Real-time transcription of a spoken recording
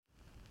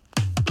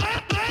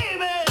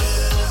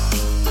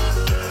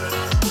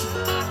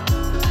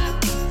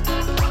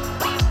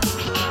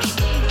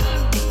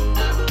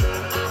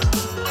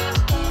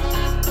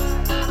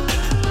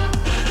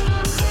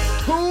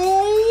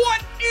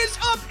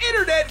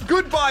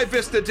Goodbye,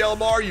 Vista Del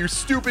Mar, you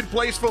stupid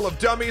place full of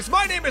dummies.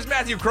 My name is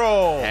Matthew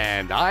Kroll.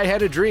 And I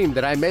had a dream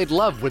that I made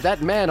love with that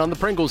man on the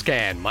Pringles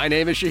can. My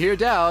name is Shahir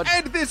Dowd.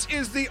 And this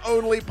is the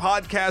only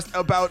podcast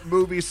about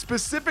movies,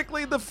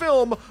 specifically the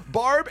film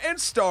Barb and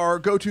Star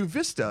Go to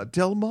Vista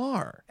Del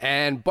Mar.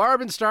 And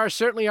Barb and Star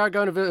certainly are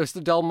going to Vista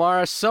Del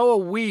Mar. So are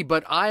we,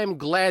 but I am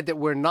glad that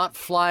we're not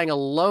flying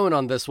alone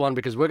on this one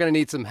because we're going to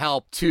need some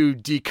help to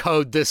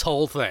decode this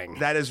whole thing.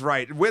 That is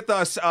right. With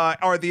us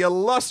are the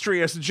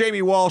illustrious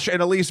Jamie Walsh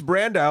and Elise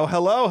Brando.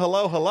 Hello,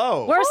 hello,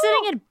 hello. We're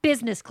sitting in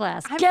business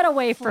class. Get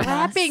away from us.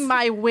 Flapping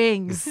my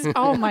wings.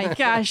 Oh my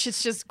gosh,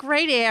 it's just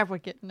great air we're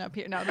getting up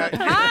here. No,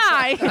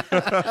 hi.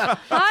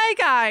 Hi,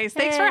 guys.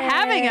 Thanks for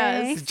having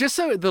us. Just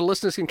so the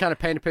listeners can kind of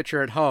paint a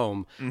picture at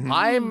home,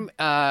 I'm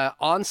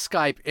on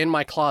Skype in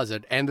my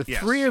closet, and the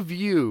three of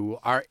you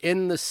are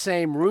in the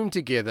same room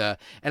together,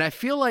 and I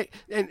feel like,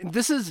 and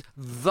this is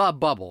the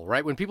bubble,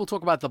 right? When people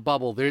talk about the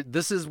bubble,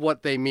 this is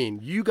what they mean.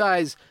 You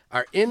guys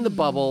are in the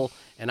bubble,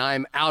 and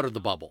I'm out of the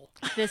bubble.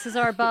 This is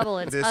our bubble.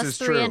 It's This us is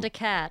three true. and a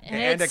cat. And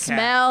And a it cat.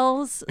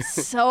 smells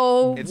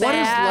so bad. What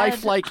is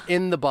life like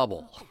in the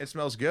bubble? It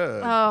smells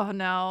good. Oh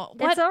no.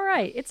 It's all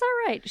right. It's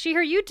all right.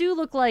 Shihir, you do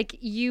look like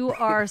you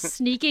are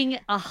sneaking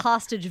a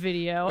hostage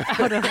video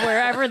out of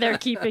wherever they're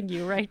keeping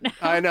you right now.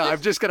 I know.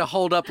 I'm just gonna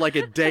hold up like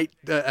a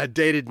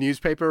dated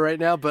newspaper right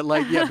now, but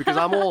like, yeah,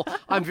 because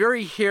I'm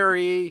very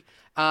hairy.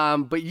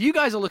 But you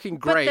guys are looking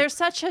great. But there's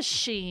such a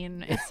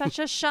sheen. It's such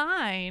a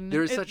shine.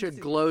 There's such a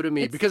glow to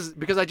me because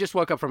I just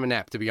woke up from a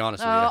nap. To be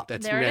honest with you,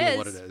 that's there mainly it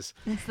what is. it is.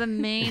 It's the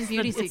main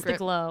beauty It's the secret.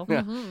 glow.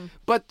 Yeah.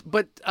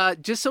 But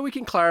just so we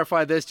can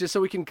clarify this, just so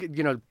we can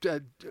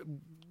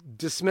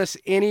dismiss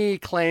any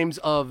claims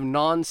of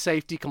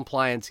non-safety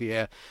compliance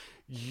here,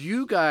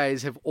 you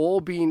guys have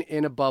all been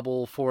in a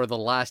bubble for the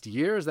last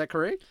year. Is that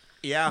correct?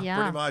 Yeah, Yeah.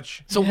 pretty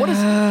much. So what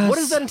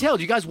does that entail?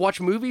 Do you guys watch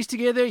movies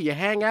together? You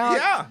hang out?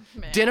 Yeah.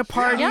 Dinner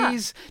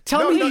parties? Tell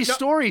No, me no, these no.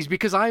 stories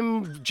because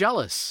I'm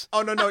jealous.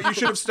 Oh, no, you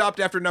should have stopped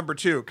after number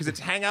 2 because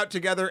it's hang out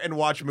together and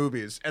watch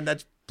movies. And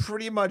that's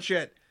pretty much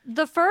it.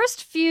 The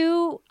first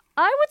few,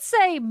 I would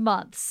say,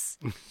 months.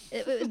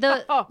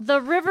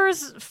 The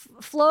rivers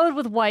flowed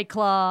with White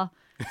Claw.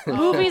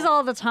 Movies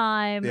all the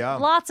time. Yeah.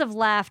 Lots of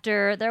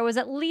laughter. There was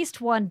at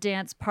least one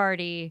dance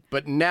party.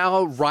 But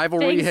now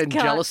rivalry Things and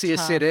got jealousy has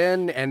tough. set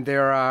in, and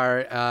there are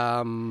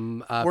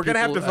We're going to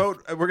have to people-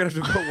 vote. We're going to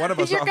have to vote one of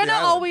us You're off gonna the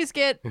island. always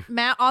get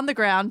Matt on the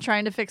ground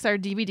trying to fix our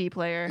DVD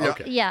player.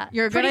 Okay. Yeah.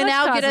 You're pretty gonna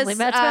much now get us constantly.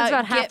 Matt spends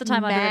about half get the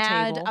time under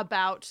mad a table.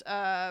 about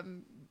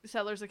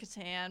Settlers of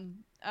Catan,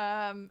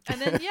 and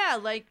then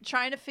like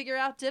trying to figure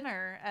out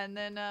dinner, and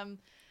then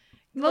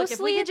look, if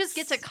we Mostly could just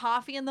it's- get to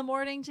coffee in the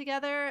morning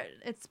together,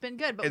 it's been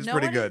good. But It's no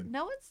pretty one good.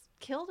 No one's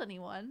killed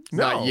anyone.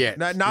 No, Not yet.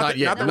 Not Not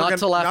yet. that we're Not gonna-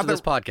 till after not that-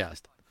 this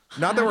podcast.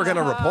 Not that we're going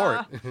to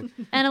report.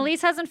 And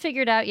Elise hasn't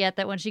figured out yet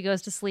that when she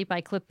goes to sleep, I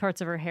clip parts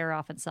of her hair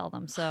off and sell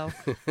them. So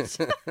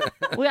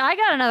I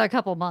got another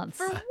couple months.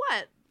 For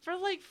what? For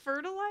like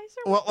fertilizer?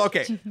 Well,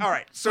 okay, all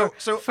right. So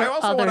for I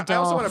also other want to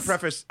dolls.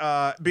 preface,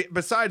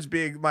 besides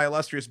being my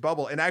illustrious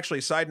bubble, and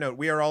actually, side note,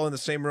 we are all in the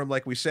same room,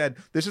 like we said.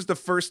 This is the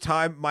first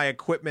time my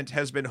equipment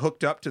has been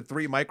hooked up to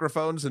 3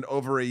 microphones in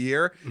over a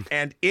year,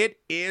 and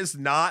it is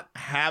not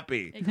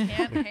happy. It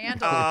can't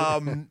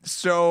handle.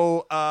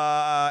 So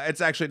it's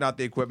actually not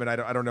the equipment.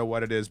 I don't know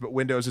what it is, but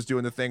Windows is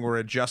doing the thing where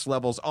it adjusts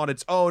levels on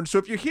its own. So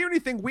if you hear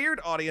anything weird,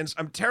 audience,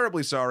 I'm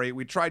terribly sorry.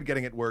 We tried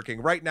getting it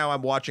working. Right now,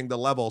 I'm watching the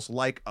levels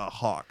like a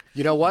hawk.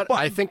 You know what?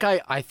 I think I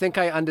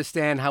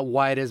understand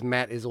why it is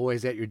Matt is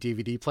always at your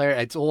DVD player.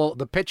 It's all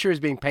the picture is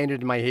being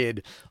painted in my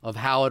head of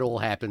how it all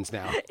happens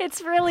now.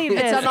 It's really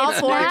this. It's on all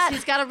fours. Matt-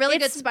 He's got a really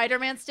good it's-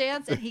 Spider-Man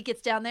stance, and he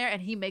gets down there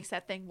and he makes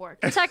that thing work.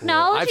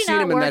 Technology I've seen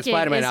not him in that working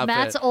Spider-Man is outfit.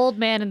 Matt's old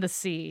man in the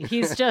sea.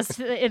 He's just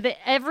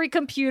every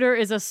computer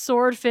is a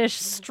swordfish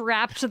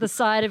strapped to the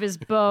side of his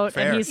boat,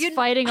 Fair. and he's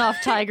fighting off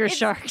tiger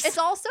sharks. It's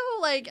also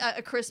like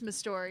a Christmas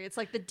story. It's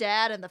like the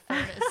dad in the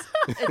furnace.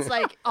 It's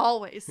like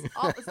always.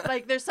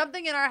 Like there's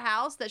something in our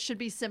house that should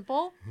be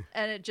simple,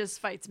 and it just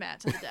fights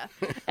Matt to the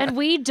death. and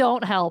we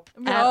don't help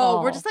at No,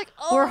 all. we're just like,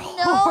 oh We're no.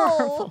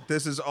 horrible.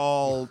 This is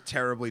all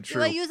terribly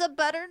true. Do I use a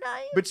butter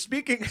knife?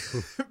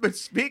 But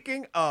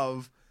speaking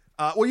of,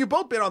 well, you've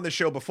both been on the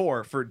show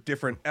before for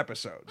different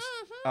episodes.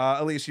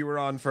 Elise, you were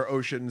on for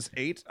Ocean's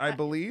 8, I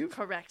believe.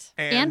 Correct.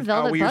 And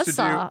Velvet we used to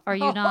do. Buzzsaw. Are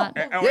you not?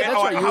 Yeah, that's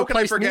right. You How can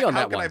I replaced me forget? on How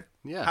that can one. I?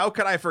 Yeah. How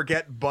could I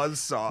forget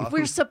Buzzsaw?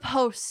 We're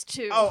supposed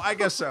to. Oh, I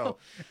guess so.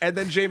 And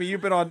then Jamie,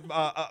 you've been on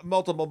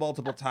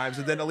multiple times,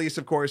 and then Elise,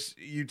 of course,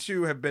 you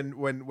too have been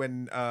when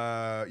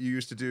you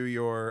used to do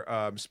your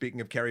Speaking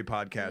of Carrie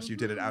podcast. You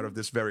did it out of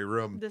this very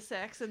room. The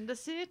Sex and the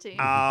City.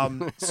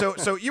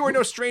 So you were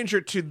no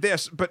stranger to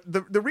this, but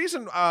the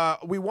reason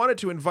we wanted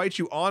to invite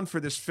you on for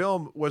this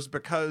film was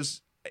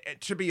because,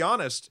 to be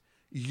honest,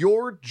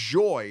 your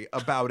joy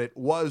about it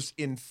was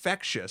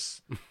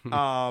infectious.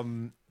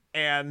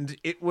 And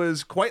it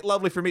was quite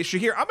lovely for me.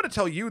 Shahir, I'm going to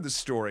tell you the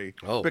story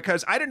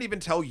because I didn't even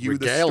tell you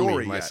the Regale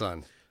story me, my yet.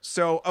 son.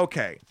 So,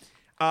 okay.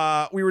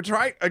 we were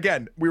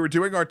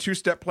doing our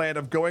 2-step plan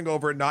of going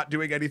over, not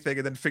doing anything,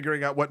 and then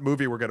figuring out what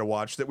movie we're going to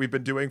watch that we've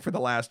been doing for the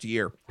last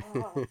year.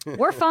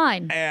 We're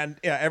fine. And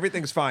yeah,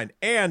 everything's fine.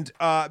 And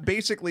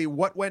basically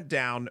what went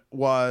down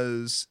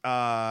was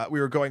we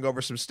were going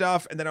over some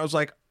stuff, and then I was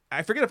like,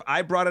 I forget if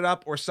I brought it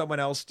up or someone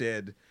else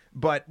did,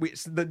 but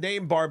the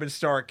name Barb and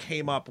Star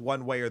came up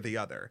one way or the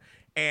other.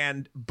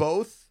 And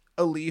both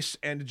Elise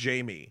and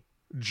Jamie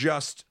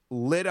just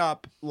lit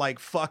up like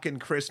fucking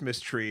Christmas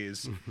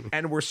trees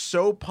and were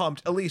so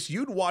pumped. Elise,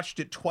 you'd watched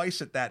it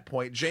twice at that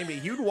point. Jamie,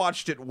 you'd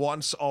watched it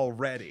once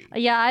already.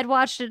 Yeah, I'd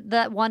watched it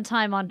that one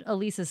time on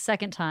Elise's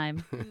second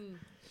time.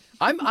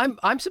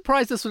 I'm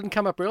surprised this wouldn't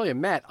come up earlier.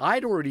 Matt,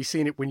 I'd already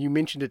seen it when you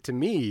mentioned it to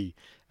me,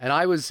 and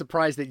I was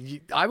surprised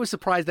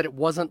that it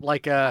wasn't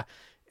like a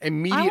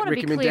immediate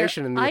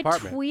recommendation in the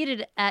apartment. I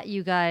tweeted at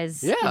you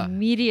guys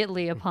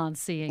immediately upon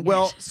seeing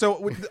it.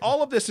 So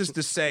all of this is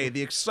to say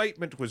the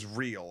excitement was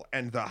real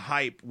and the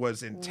hype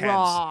was intense.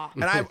 Raw.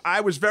 And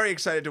I was very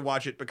excited to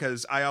watch it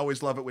because I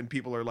always love it when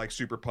people are like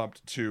super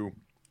pumped to.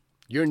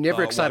 You're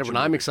never excited when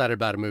I'm excited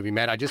about a movie,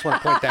 Matt. I just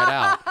want to point that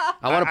out.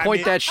 I want to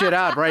point that shit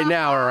out right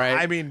now, all right?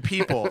 I mean,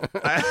 people.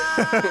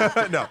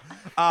 No.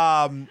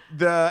 And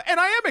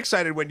I am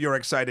excited when you're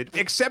excited,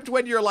 except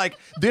when you're like,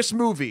 this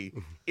movie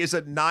is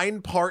a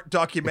 9-part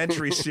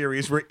documentary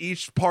series where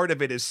each part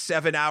of it is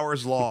 7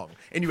 hours long,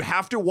 and you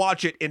have to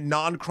watch it in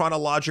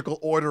non-chronological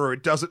order or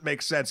it doesn't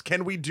make sense.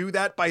 Can we do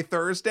that by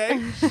Thursday?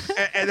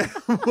 and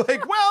I'm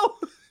like, well,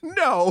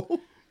 no.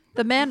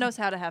 The man knows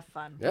how to have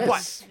fun. Yes.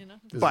 What? You know?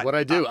 This is what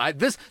I do.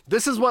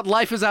 This is what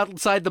life is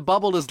outside the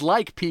bubble is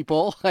like,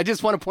 people. I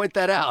just want to point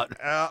that out.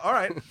 All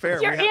right, fair.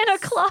 You're in a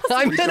closet.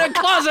 I'm in a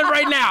closet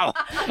right now.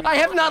 I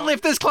have not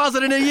left this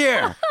closet in a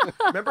year.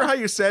 Remember how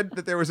you said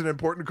that there was an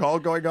important call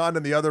going on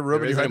in the other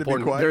room and you had to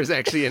be quiet? There's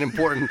actually an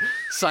important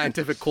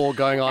scientific call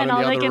going on in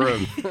the other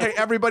room. Hey,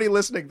 everybody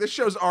listening, this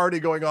show's already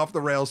going off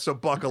the rails, so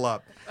buckle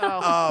up.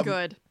 Oh,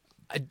 good.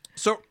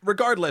 So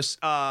regardless,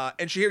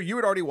 and Shahir, you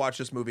had already watched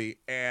this movie,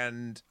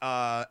 and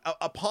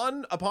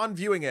upon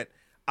viewing it,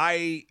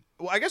 I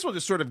guess we'll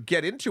just sort of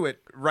get into it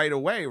right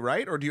away,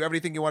 right? Or do you have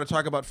anything you want to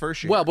talk about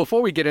first, Shahir? Well,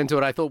 before we get into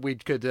it, I thought we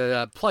could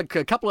plug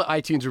a couple of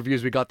iTunes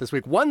reviews we got this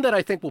week. One that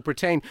I think will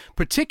pertain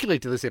particularly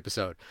to this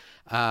episode.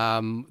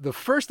 The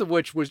first of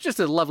which was just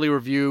a lovely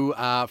review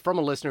from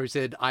a listener who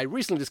said, I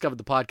recently discovered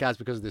the podcast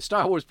because of the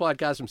Star Wars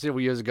podcast from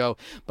several years ago,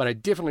 but I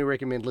definitely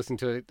recommend listening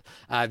to it.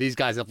 These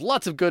guys have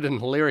lots of good and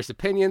hilarious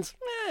opinions.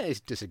 I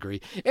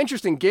disagree.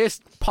 Interesting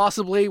guest,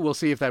 possibly. We'll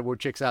see if that word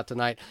checks out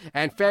tonight.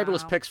 And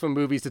fabulous picks for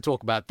movies to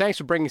talk about. Thanks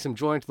for bringing some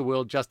joy into the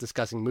world, just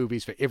discussing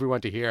movies for everyone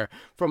to hear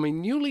from a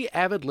newly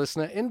avid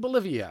listener in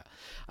Bolivia.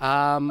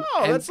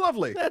 That's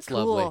lovely. That's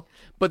cool. lovely.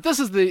 But this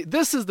is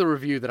the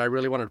review that I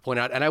really wanted to point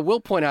out, and I will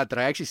point out that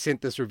I actually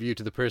sent this review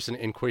to the person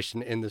in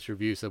question in this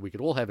review so we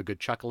could all have a good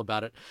chuckle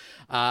about it.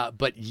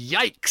 But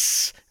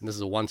yikes! And this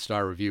is a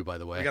 1-star review, by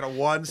the way. I got a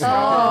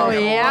 1-star. Oh,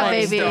 yeah,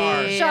 baby.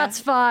 Star. Shots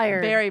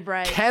fired. Very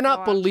bright.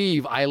 Cannot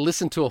believe I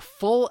listened to a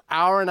full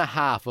hour and a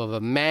half of a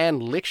man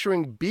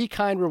lecturing Be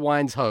Kind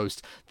Rewind's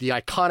host, the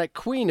iconic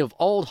queen of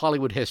old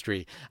Hollywood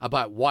history,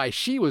 about why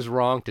she was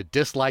wrong to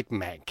dislike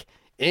Mank.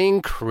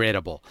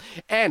 Incredible.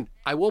 And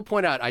I will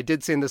point out, I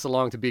did send this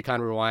along to Be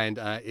Kind Rewind,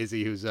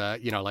 Izzy, who's,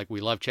 like we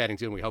love chatting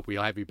to, and we hope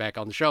we'll have you back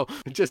on the show,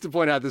 just to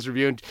point out this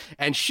review.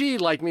 And she,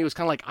 like me, was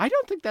kind of like, I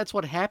don't think that's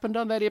what happened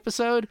on that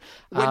episode.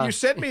 When you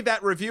sent me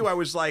that review, I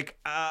was like,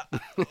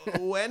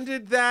 when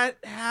did that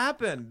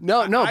happen?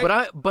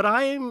 But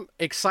I'm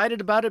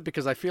excited about it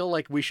because I feel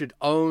like we should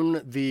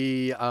own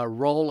the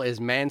role as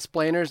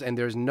mansplainers, and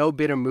there's no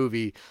better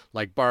movie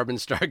like Barb and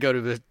Star Go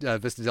to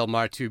Vista Del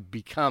Mar to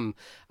become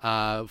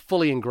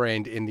fully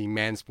ingrained in the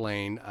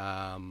mansplain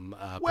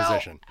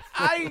position.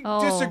 I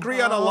disagree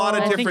on a lot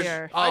of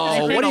different.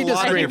 What do you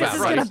disagree about?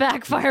 This is going to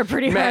backfire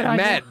pretty hard on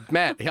you.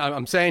 Matt,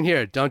 I'm saying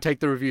here, don't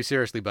take the review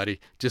seriously, buddy.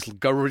 Just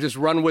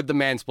run with the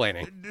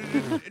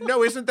mansplaining.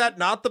 No, isn't that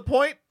not the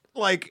point?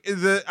 Like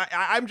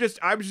I'm just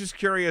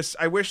curious.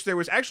 I wish there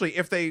was actually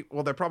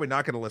they're probably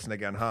not going to listen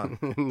again, huh?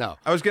 No.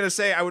 I was going to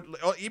say I would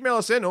email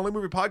us in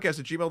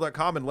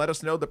onlymoviepodcast@gmail.com and let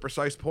us know the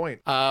precise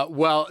point.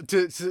 Well,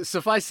 to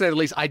suffice to say, at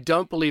least I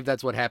don't believe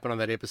that's what happened on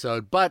that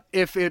episode. But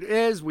if it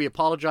is, we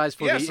apologize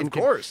for of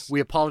course. We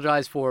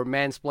apologize for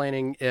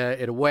mansplaining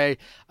it away.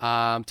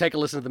 Take a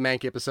listen to the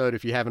Mank episode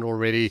if you haven't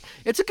already.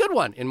 It's a good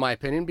one, in my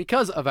opinion,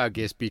 because of our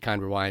guest Be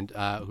Kind Rewind,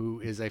 who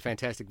is a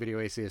fantastic video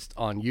essayist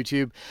on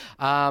YouTube,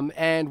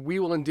 and we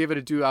will endeavor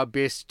to do our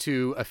best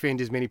to offend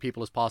as many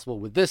people as possible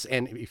with this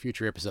and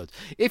future episodes.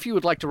 If you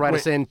would like to write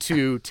us in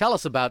to tell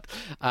us about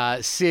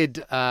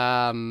said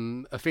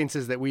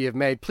offenses that we have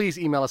made, please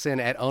email us in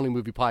at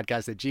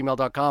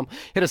onlymoviepodcast@gmail.com.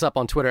 Hit us up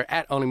on Twitter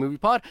at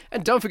onlymoviepod,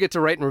 and don't forget to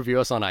rate and review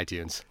us on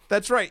iTunes.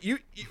 That's right. You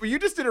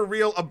just did a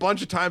reel a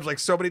bunch of times, like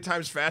so many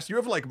times fast. You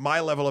have like my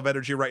level of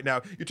energy right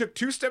now. You took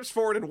 2 steps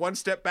forward and 1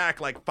 step back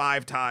like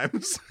 5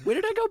 times. Where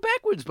did I go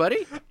backwards,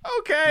 buddy?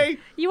 Okay.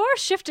 You are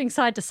shifting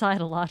side to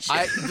side a lot.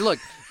 Look,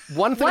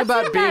 One thing What's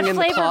about in being that in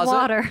the flavored closet,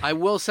 water? I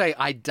will say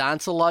I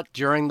dance a lot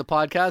during the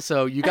podcast,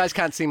 so you guys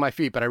can't see my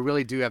feet, but I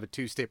really do have a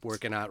two-step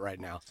working out right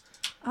now.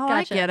 Oh,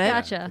 Gotcha, I get it.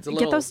 gotcha. It's a Get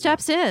little- those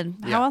steps in.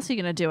 Yeah. How else are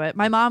you going to do it?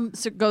 My mom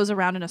goes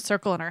around in a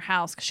circle in her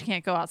house because she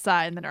can't go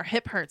outside, and then her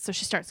hip hurts, so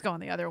she starts going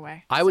the other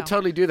way. I would So,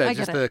 totally do that. I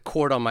Just get it. the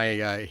cord on my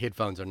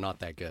headphones are not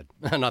that good,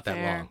 not that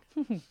Fair.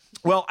 long.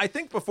 Well, I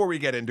think before we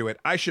get into it,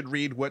 I should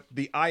read what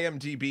the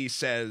IMDb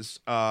says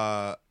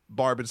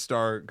Barb and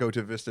Star Go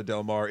to Vista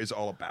Del Mar is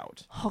all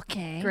about.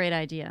 Okay. Great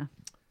idea.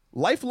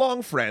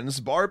 Lifelong friends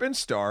Barb and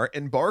Star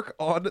embark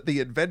on the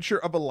adventure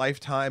of a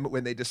lifetime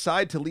when they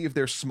decide to leave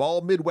their small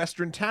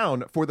Midwestern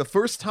town for the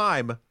first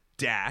time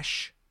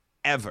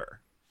ever.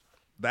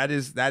 That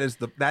is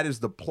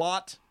the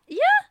plot. Yeah.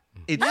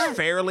 It's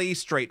fairly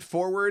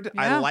straightforward.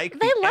 I Yeah. like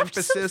They the left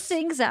some emphasis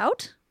things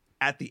out.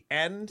 at the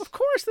end. Of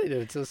course they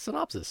did. It's a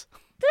synopsis.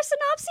 Their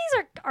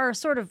synopses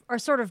are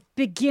sort of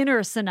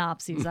beginner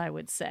synopses, I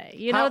would say.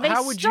 You know, How- they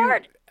how would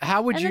start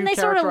How would and you then they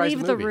sort of characterize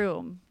leave the movie?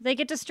 room. They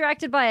get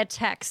distracted by a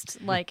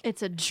text like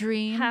It's a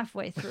dream,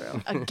 halfway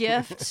through. a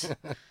gift,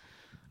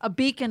 a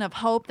beacon of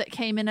hope that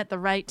came in at the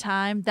right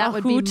time. That A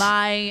would hoot. be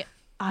my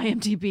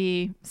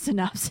IMDb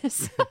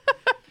synopsis.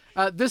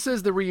 This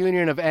is the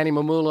reunion of Annie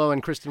Mamulo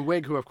and Kristen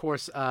Wiig, who, of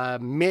course,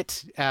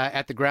 met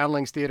at the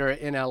Groundlings Theater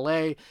in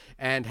L.A.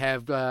 and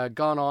have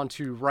gone on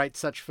to write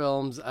such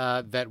films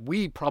that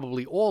we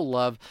probably all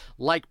love,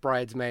 like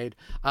Bridesmaid.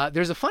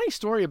 There's a funny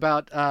story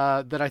about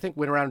that I think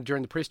went around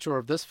during the press tour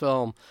of this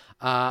film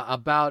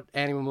about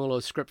Annie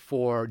Mamulo's script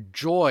for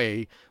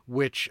Joy,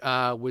 which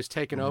was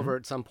taken over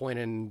at some point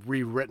and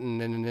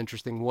rewritten in an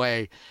interesting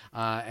way,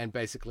 and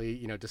basically,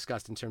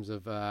 discussed in terms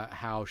of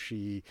how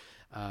she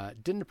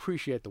didn't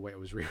appreciate the way it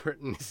was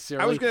rewritten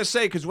necessarily. I was going to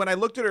say, because when I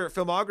looked at her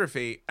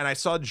filmography and I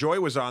saw Joy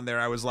was on there,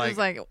 I was It like, was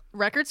like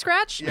record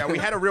scratch. yeah, we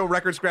had a real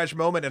record scratch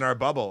moment in our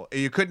bubble.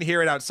 You couldn't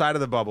hear it outside of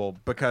the bubble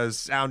because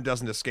sound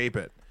doesn't escape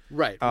it.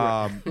 Right.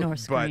 Nor But,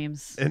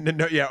 screams.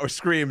 or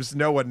screams.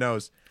 No one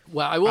knows.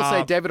 Well, I will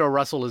say David O.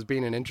 Russell has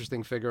been an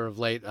interesting figure of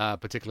late,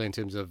 particularly in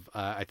terms of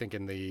I think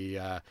in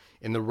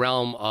the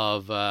realm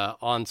of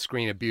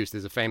on-screen abuse.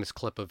 There's a famous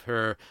clip of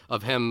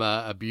him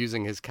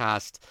abusing his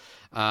cast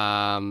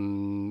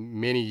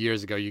many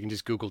years ago. You can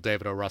just Google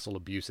David O. Russell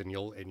abuse, and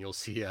you'll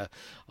see a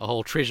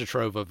whole treasure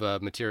trove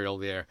of material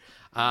there.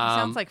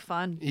 Sounds like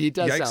fun. He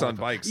does. Yikes sound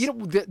on like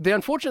bikes. the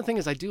unfortunate thing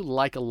is I do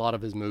like a lot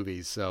of his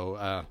movies,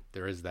 so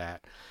there is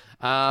that.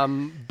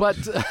 But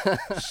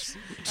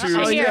Two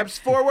Here. steps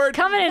forward.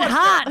 Coming in one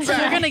hot. step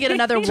back. You're gonna get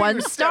another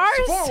one Steps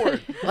stars.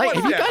 forward. like,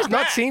 have you step guys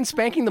not back. seen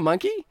Spanking the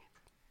Monkey?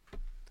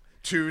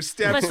 2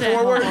 steps Listen,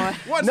 forward. boy.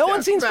 One No step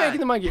one's seen back. Spanking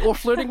the Monkey or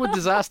Flirting with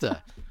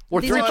Disaster or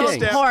These Three are all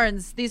Kings. step-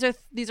 porns.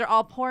 These are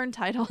all porn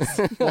titles.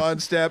 1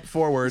 step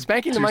forward.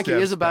 Spanking the 2 Monkey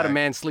steps is about a back.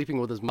 man sleeping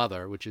with his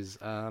mother, which is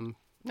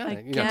take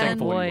it Again,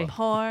 for what you will.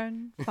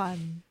 porn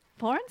fun.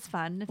 Porn's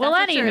fun. If Well,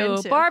 that's what you're anywho,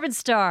 into. Barb and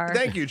Star.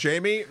 Thank you,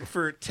 Jamie,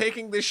 for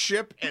taking this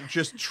ship and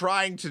just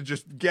trying to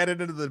just get it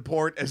into the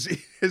port as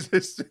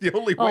the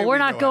only way. Oh, we're we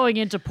not know going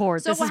into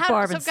port. This is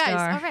Barb and guys,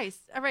 Star.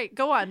 all right,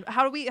 go on.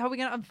 How are we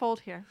gonna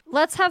unfold here?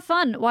 Let's have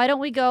fun. Why don't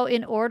we go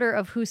in order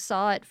of who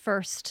saw it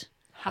first?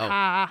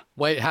 Ha.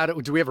 Wait,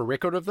 do we have a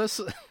record of this?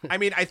 how. I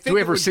mean, I Do think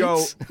we it have would go.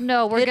 receipts?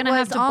 No, we're It gonna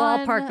have was to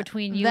on ballpark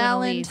between you and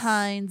Elise.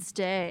 Valentine's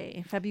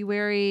Day,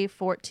 February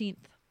 14th.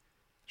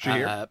 She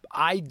here?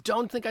 I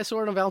don't think I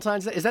saw it on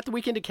Valentine's Day. Is that the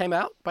weekend it came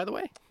out, by the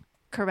way?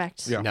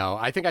 Correct. Yeah. No,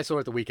 I think I saw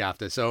it the week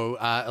after. So,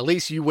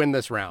 Elise, you win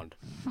this round,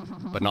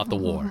 but not the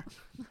war.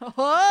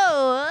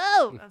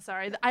 Oh, I'm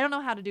sorry. I don't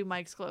know how to do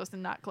mics close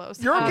and not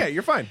close. You're okay.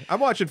 You're fine.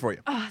 I'm watching for you.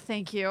 Oh,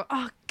 thank you.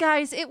 Oh,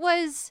 guys, it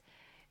was.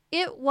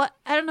 I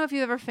don't know if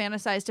you ever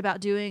fantasized about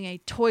doing a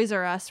Toys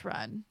R Us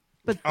run,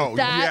 but Oh,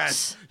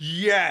 that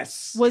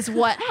yes. was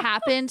what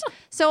happened.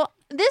 So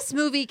this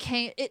movie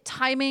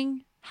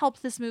timing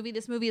helped this movie.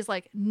 This movie is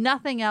like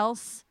nothing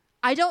else.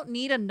 I don't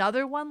need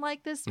another one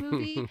like this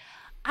movie.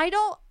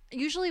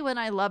 Usually when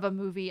I love a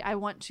movie, I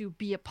want to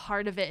be a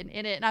part of it and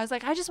in it. And I was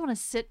like, I just want to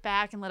sit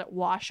back and let it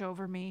wash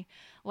over me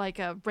like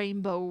a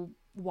rainbow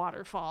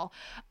waterfall.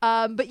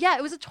 But yeah,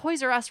 it was a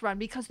Toys R Us run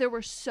because there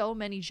were so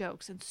many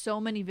jokes and so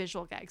many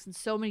visual gags and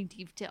so many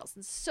details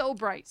and so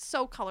bright,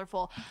 so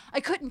colorful.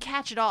 I couldn't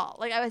catch it all.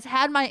 Like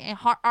had my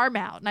arm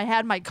out and I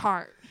had my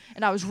cart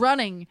and I was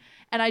running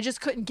and I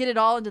just couldn't get it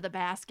all into the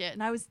basket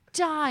and I was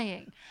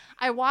dying.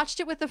 I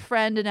watched it with a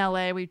friend in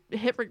LA. We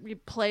hit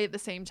replay at the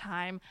same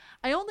time.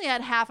 I only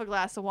had half a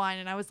glass of wine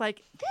and I was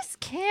like, this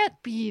can't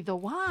be the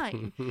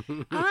wine.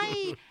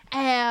 I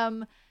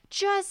am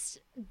just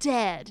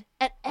dead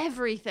at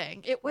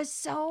everything. It was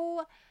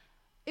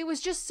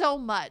just so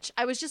much.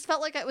 I just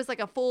felt like it was like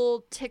a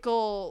full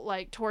tickle,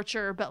 like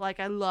torture, but like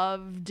I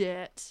loved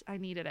it. I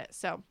needed it.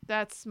 So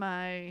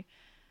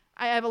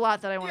I have a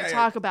lot that I want to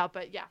talk about,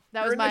 but yeah,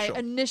 that was my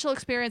initial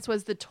experience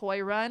was the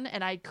toy run,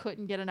 and I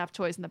couldn't get enough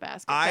toys in the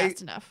basket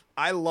fast enough.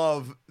 I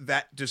love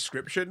that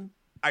description.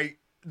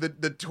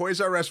 The Toys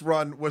R Us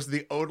run was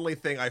the only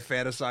thing I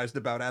fantasized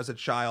about as a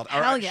child.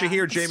 Hell yeah.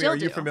 Shahir, I Jamie, still are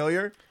you do.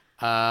 familiar?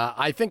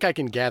 I think I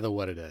can gather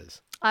what it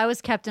is. I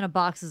was kept in a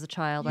box as a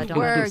child. I don't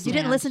You understand.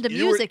 didn't listen to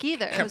You were music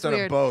either. It Kept was on a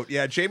weird. boat.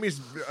 Yeah, Jamie's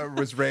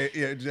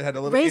had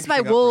a little Raised by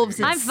interesting wolves.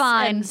 upbringing. I'm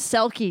fine. And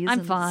selkies. I'm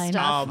and fine.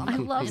 Stuff. I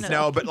love You know.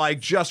 No, but like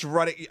just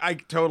running, I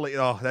totally.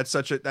 Oh, that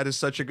is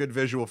such a good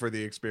visual for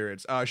the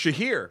experience.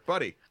 Shahir,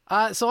 buddy.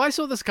 So I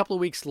saw this a couple of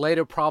weeks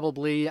later,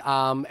 probably,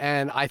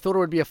 and I thought it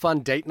would be a fun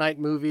date night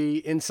movie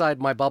inside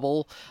my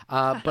bubble.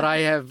 But I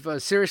have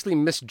seriously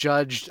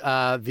misjudged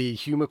the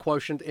humor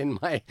quotient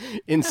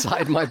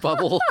inside my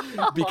bubble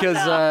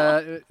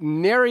because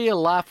nary a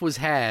laugh was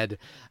had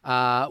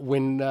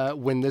when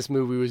this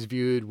movie was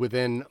viewed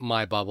within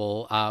my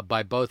bubble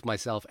by both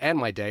myself and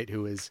my date,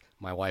 who is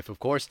my wife, of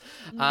course.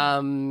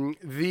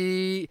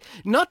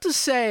 Not to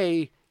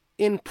say,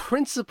 in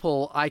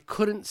principle, I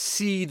couldn't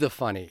see the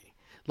funny.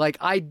 Like,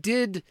 I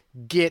did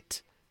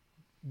get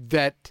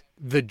that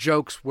the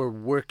jokes were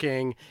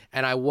working,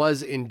 and I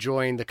was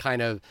enjoying the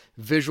kind of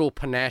visual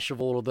panache of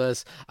all of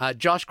this.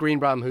 Josh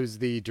Greenbaum, who's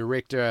the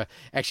director,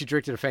 actually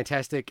directed a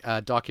fantastic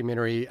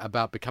documentary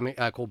about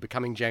called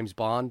Becoming James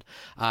Bond,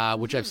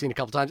 which I've seen a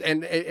couple times.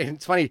 And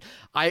it's funny,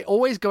 I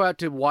always go out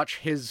to watch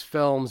his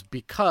films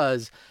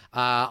because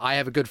I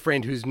have a good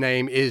friend whose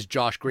name is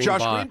Josh Greenbaum.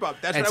 Josh Greenbaum.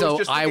 That's and what so I was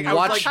just thinking. I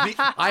was like,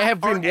 I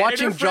have been our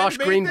watching editor Josh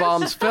friend made this?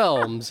 Greenbaum's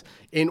films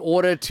in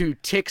order to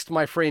text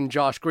my friend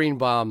Josh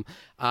Greenbaum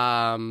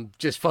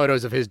just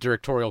photos of his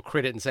directorial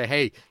credit and say,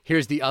 hey,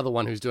 here's the other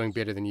one who's doing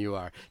better than you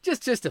are.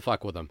 Just to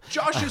fuck with him.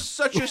 Josh is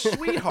such a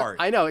sweetheart.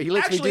 I know, he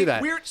lets me do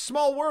that. Weird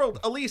small world.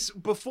 Elise,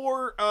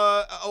 before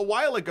a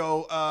while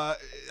ago,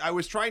 I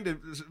was trying to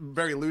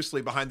very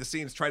loosely behind the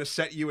scenes try to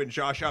set you and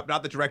Josh up.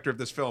 Not the director of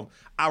this film,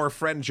 our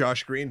friend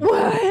Josh Greenbaum.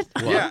 What?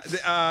 Yeah.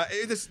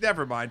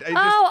 Never mind.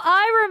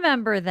 I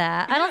remember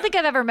that. I don't think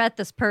I've ever met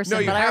this person, No,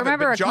 you but I haven't,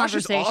 remember but a Josh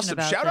is conversation awesome.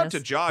 about Shout this. out to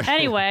Josh.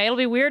 Anyway, it'll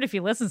be weird if he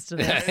listens to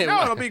this.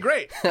 No, it'll be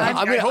great. Do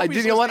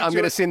you know what? I'm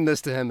going to it. send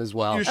this to him as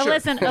well. You should.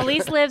 Listen,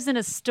 Elise lives in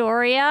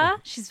Astoria.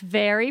 She's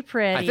very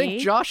pretty. I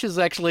think Josh is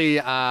actually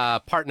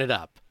partnered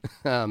up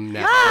now.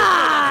 It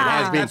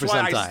has been That's for why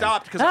some I time.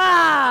 stopped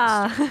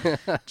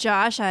because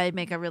Josh, I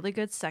make a really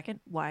good second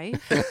wife.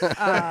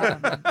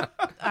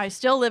 I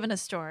still live in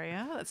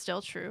Astoria. That's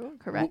still true,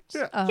 correct?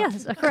 Yeah.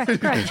 Yes,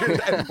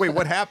 correct. Wait,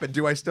 what happened?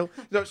 Do I still?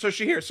 No, so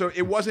Shahir, so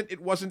it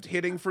wasn't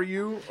hitting for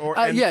you, or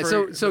and Yeah.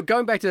 for- So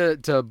going back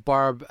to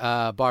Barb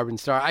and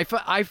Star,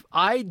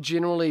 I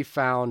generally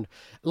found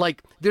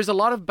like there's a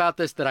lot about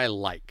this that I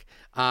like.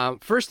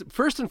 First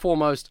and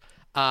foremost,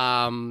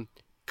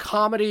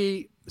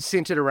 comedy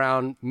centered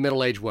around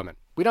middle-aged women.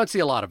 We don't see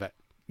a lot of it.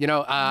 You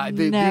know,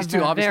 these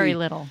two obviously very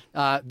little.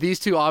 These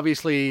two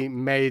obviously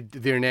made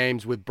their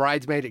names with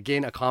Bridesmaid,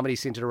 again a comedy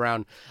centered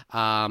around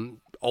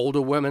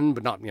older women,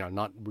 but not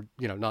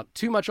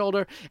too much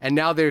older. And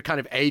now they're kind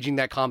of aging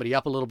that comedy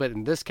up a little bit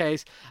in this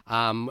case,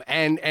 and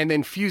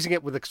then fusing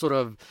it with a sort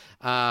of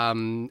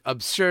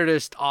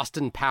absurdist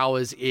Austin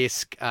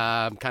Powers-esque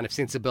kind of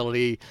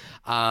sensibility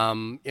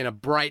in a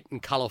bright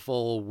and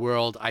colorful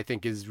world. I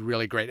think is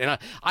really great. And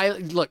I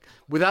look,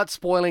 without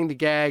spoiling the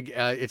gag,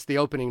 it's the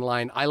opening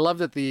line. I love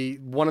that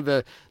one of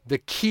the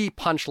key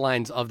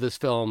punchlines of this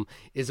film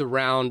is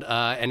around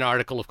an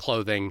article of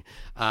clothing,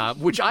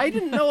 which I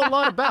didn't know a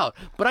lot about.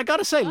 But I got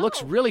to say,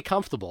 looks really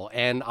comfortable.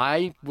 And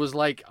I was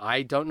like,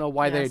 I don't know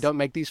why they don't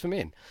make these for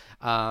men,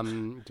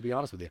 to be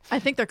honest with you. I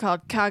think they're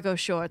called cargo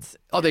shorts.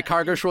 Oh, they're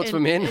cargo shorts for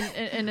men?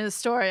 In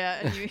Astoria,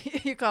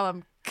 and you call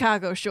them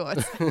cargo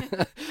shorts.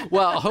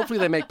 Well, hopefully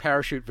they make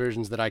parachute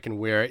versions that I can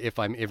wear if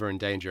I'm ever in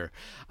danger.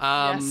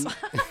 Yes.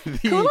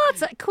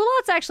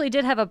 Culottes actually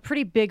did have a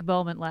pretty big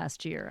moment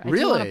last year. I do want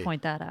Really? to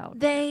point that out.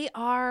 They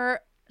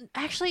are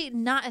actually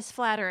not as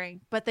flattering,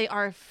 but they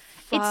are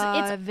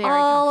It's very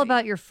all comfy.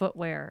 about your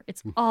footwear.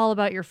 It's all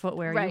about your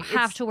footwear. Right, You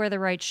have it's- to wear the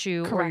right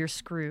shoe or Correct. you're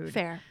screwed.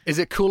 Fair. Is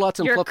it culottes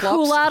and You're flip-flops?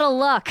 cool out of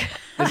luck.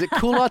 Is it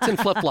culottes and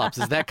flip-flops?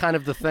 Is that kind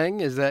of the thing?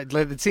 Is that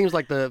it seems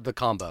like the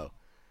combo?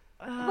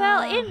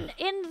 Well,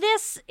 in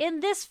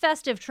this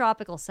festive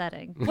tropical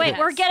setting. Wait, Yes.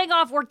 we're getting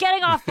off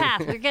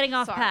path. We're getting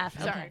off Sorry,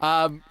 path. sorry.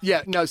 Okay.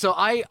 Yeah, no. So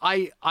I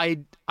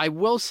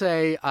will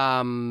say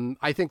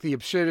I think the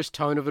absurdist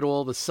tone of it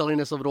all, the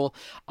silliness of it all.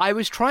 I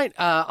was trying.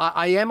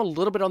 I am a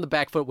little bit on the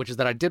back foot, which is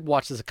that I did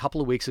watch this a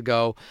couple of weeks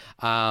ago,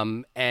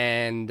 and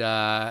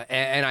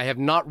I have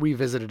not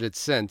revisited it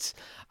since.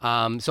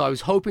 So I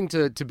was hoping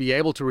to be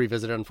able to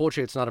revisit it.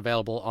 Unfortunately, it's not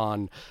available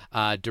on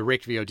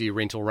direct VOD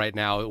rental right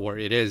now, or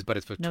it is, but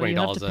it's for $20.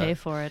 No, you have to pay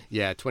for it.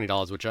 Yeah,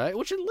 $20,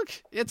 which look,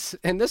 it's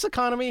in this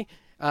economy.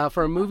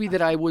 For a movie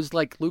that I was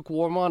like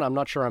lukewarm on, I'm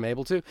not sure I'm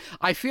able to.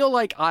 I feel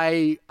like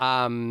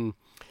the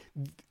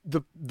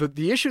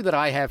issue that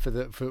I have for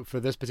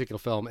this particular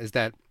film is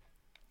that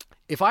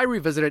if I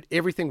revisit it,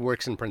 everything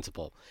works in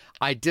principle.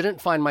 I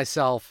didn't find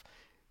myself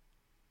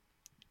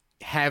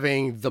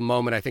having the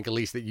moment, I think, at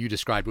least that you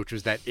described, which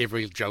was that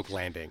every joke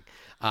landing.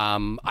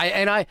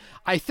 I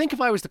think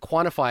if I was to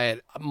quantify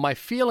it, my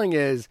feeling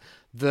is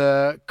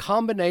the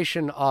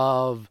combination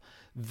of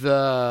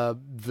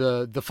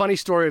the funny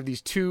story of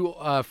these two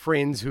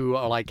friends who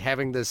are like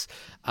having this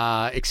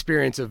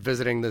experience of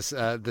visiting this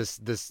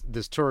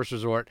tourist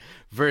resort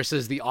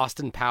versus the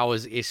Austin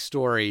Powers-ish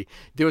story.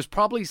 There was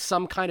probably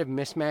some kind of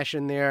mismatch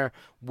in there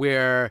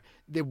where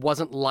it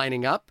wasn't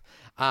lining up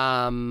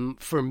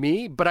for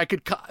me,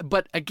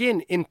 but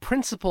again, in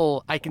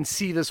principle, I can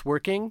see this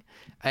working,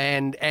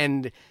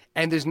 and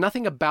there's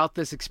nothing about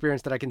this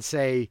experience that I can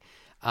say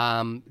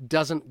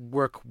doesn't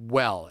work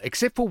well,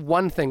 except for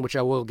one thing, which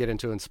I will get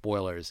into in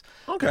spoilers.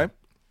 Okay.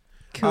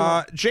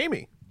 Cool.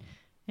 Jamie.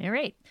 All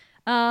right.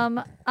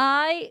 Being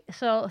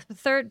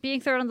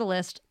third on the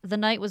list, the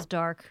night was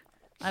dark.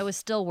 I was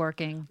still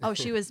working. Oh,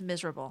 she was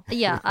miserable.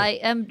 Yeah, I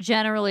am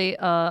generally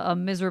a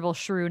miserable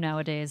shrew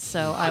nowadays,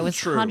 so I was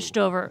Untrue. hunched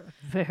over.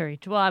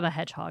 Well, I'm a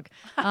hedgehog.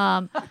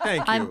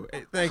 Thank I'm you.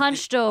 Thank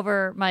hunched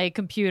over my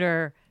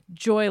computer,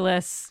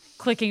 joyless,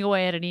 clicking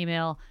away at an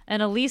email,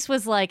 and Elise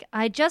was like,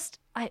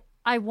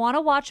 I want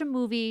to watch a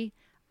movie.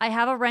 I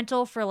have a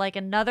rental for like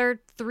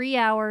another 3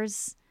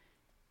 hours.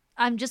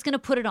 I'm just going to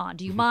put it on.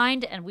 Do you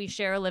mind? And we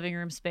share a living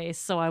room space.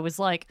 So I was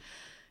like,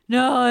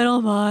 no, I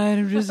don't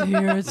mind. I'm just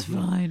here. It's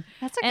fine.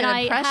 That's a good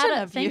impression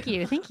of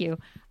you. Thank you.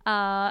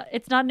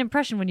 It's not an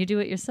impression when you do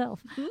it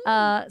yourself.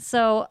 I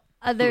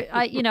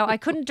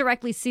couldn't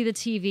directly see the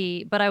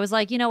TV, but I was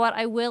like, you know what?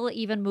 I will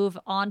even move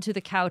onto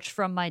the couch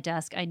from my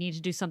desk. I need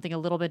to do something a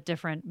little bit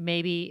different.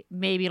 Maybe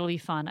it'll be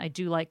fun. I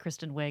do like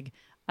Kristen Wiig.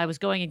 I was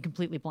going in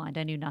completely blind.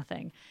 I knew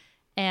nothing.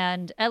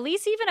 And at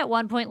least even at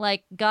one point,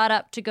 like, got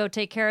up to go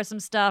take care of some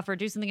stuff or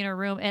do something in her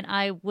room. And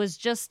I was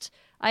just,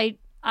 I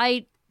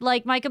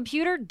like, my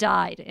computer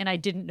died and I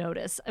didn't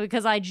notice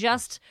because I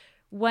just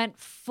went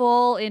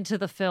full into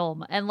the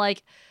film. And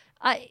like,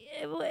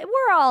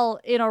 we're all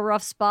in a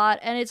rough spot,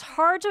 and it's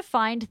hard to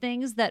find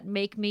things that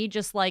make me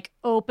just like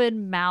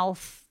open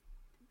mouth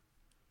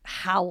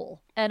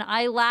howl. And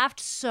I laughed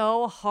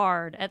so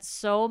hard at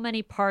so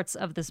many parts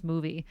of this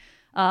movie.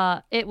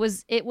 It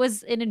was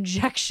an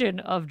injection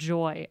of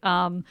joy.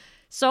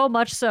 So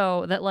much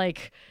so that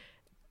like,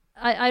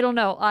 I don't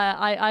know.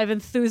 I've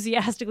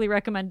enthusiastically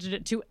recommended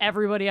it to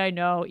everybody I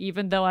know,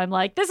 even though I'm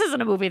like, this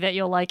isn't a movie that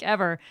you'll like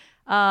ever.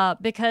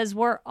 Because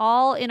we're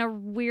all in a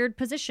weird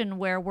position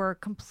where we're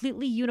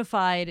completely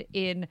unified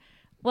in,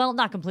 well,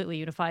 not completely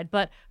unified,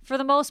 but for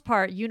the most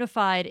part,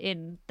 unified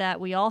in that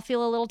we all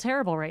feel a little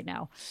terrible right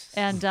now.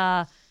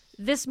 And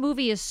this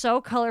movie is so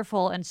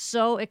colorful and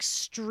so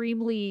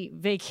extremely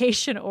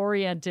vacation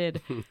oriented.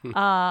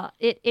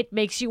 It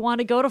makes you want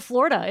to go to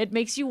Florida. It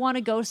makes you want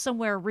to go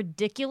somewhere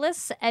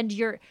ridiculous. And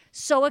you're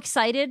so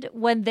excited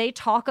when they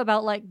talk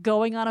about like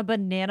going on a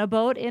banana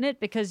boat in it,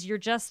 because you're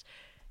just,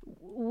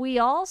 we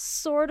all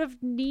sort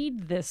of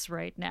need this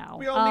right now.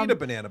 We all need a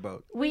banana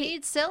boat. We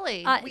need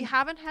silly. We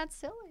haven't had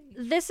silly.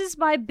 This is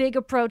my big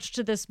approach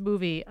to this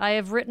movie. I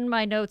have written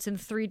my notes in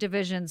 3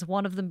 divisions,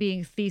 one of them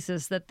being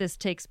thesis that this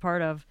takes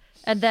part of,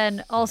 and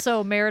then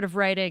also merit of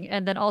writing,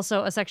 and then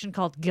also a section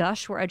called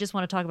Gush, where I just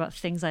want to talk about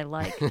things I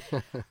like.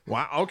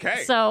 Wow,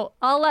 okay. So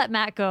I'll let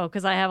Matt go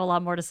because I have a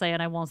lot more to say,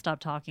 and I won't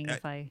stop talking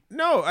if I...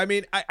 No, I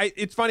mean,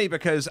 it's funny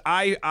because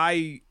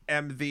I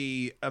am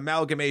the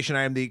amalgamation,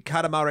 I am the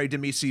Katamari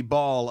Demici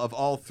ball of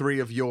all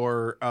 3 of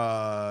your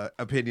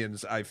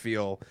opinions, I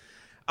feel.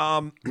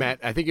 Matt,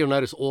 I think you'll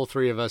notice all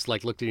 3 of us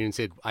like looked at you and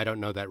said, I don't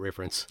know that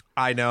reference.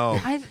 I know.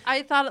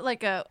 I thought it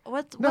like a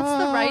what's the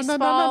rice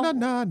ball?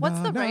 What's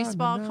the rice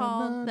ball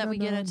called that we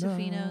get at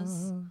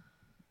Tofino's?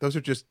 Those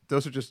are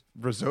just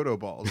risotto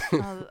balls.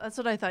 Oh, that's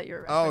what I thought you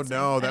were referencing. Oh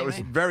no, that was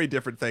a very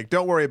different thing.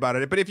 Don't worry about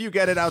it. But if you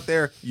get it out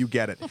there, you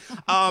get it.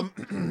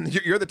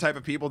 You're the type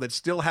of people that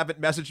still haven't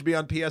messaged me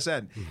on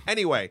PSN.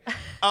 Anyway,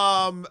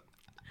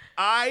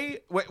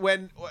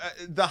 when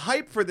the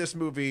hype for this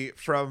movie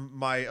from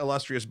my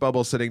illustrious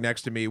bubble sitting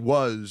next to me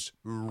was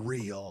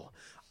real.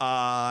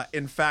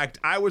 In fact,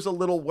 I was a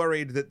little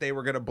worried that they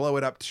were going to blow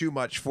it up too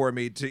much for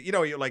me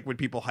to, like when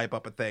people hype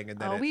up a thing and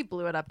then we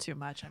blew it up too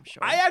much, I'm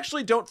sure. I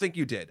actually don't think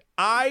you did.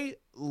 I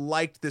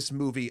liked this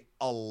movie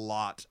a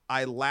lot.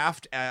 I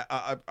laughed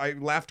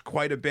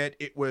quite a bit.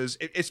 It was,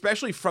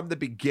 especially from the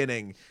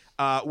beginning,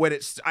 when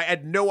I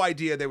had no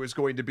idea there was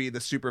going to be the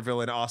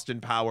supervillain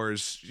Austin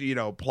Powers,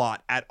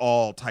 plot at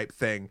all type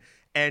thing.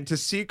 And to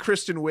see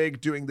Kristen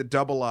Wiig doing the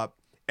double up,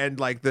 and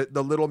like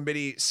the little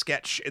mini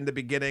sketch in the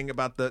beginning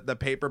about the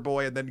paper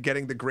boy and then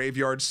getting the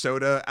graveyard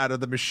soda out of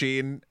the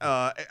machine.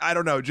 I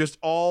don't know, just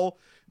all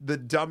the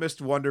dumbest,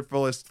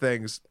 wonderfulest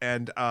things.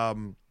 And I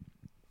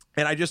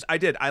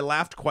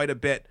laughed quite a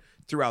bit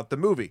throughout the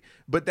movie.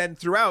 But then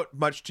throughout,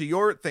 much to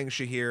your thing,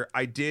 Shahir,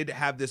 I did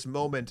have this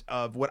moment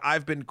of what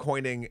I've been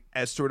coining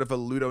as sort of a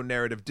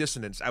ludonarrative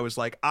dissonance. I was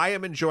like, I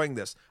am enjoying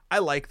this. I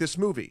like this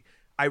movie.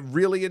 I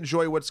really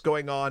enjoy what's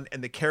going on,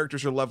 and the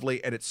characters are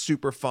lovely, and it's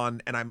super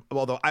fun. And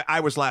although I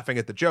was laughing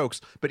at the jokes,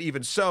 but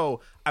even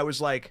so, I was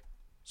like,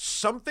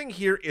 something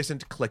here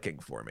isn't clicking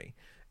for me.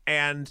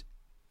 And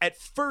at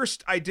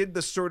first, I did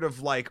the sort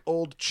of like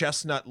old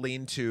chestnut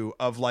lean-to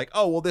of like,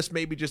 oh, well, this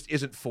maybe just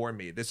isn't for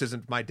me. This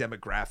isn't my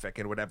demographic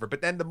and whatever. But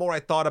then the more I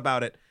thought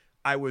about it,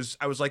 I was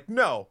like,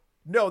 no,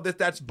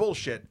 that's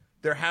bullshit.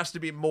 there has to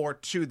be more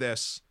to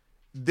this.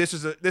 This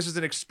is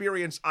an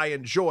experience I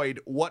enjoyed.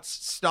 What's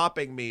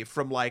stopping me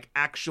from like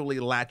actually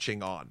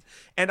latching on?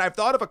 And I've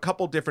thought of a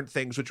couple different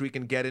things which we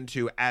can get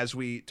into as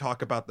we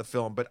talk about the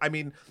film. But I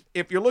mean,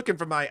 if you're looking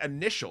for my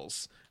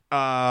initials,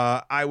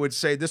 I would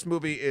say this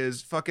movie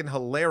is fucking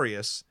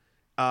hilarious.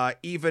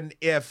 Even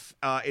if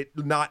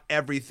not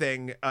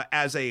everything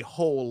as a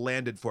whole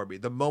landed for me.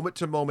 The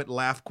moment-to-moment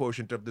laugh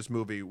quotient of this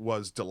movie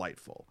was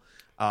delightful.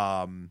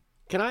 Can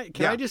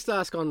I just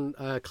ask on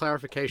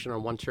clarification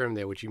on one term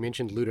there, which you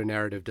mentioned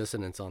ludonarrative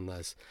dissonance on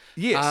this?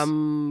 Yes.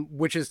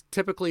 Which is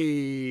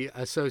typically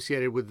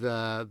associated with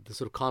the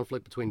sort of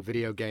conflict between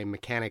video game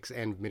mechanics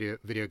and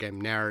video game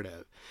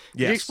narrative.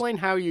 Can you explain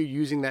how you're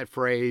using that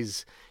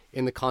phrase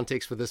in the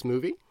context for this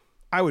movie?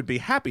 I would be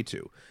happy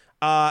to.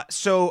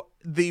 So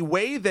the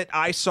way that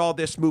I saw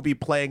this movie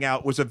playing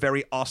out was a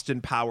very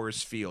Austin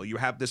Powers feel. You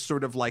have this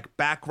sort of like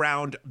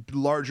background,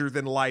 larger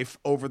than life,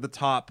 over the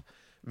top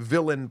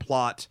villain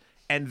plot,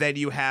 and then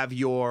you have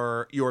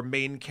your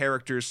main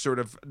characters sort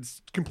of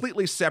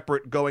completely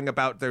separate, going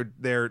about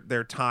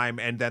their time,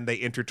 and then they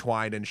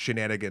intertwine and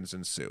shenanigans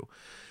ensue.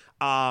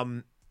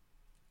 The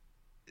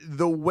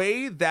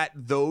way that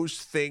those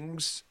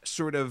things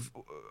sort of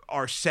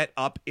are set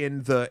up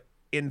in the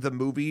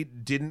movie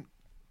didn't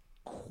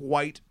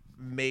quite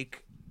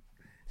make,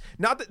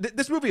 not that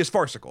this movie is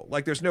farcical,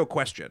 like there's no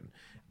question,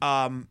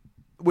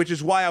 which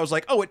is why I was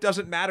like, oh, it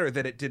doesn't matter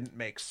that it didn't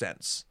make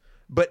sense,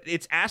 but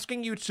it's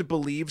asking you to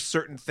believe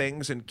certain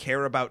things and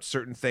care about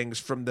certain things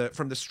from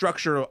the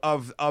structure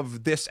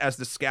of this as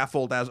the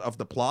scaffold as of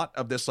the plot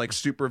of this like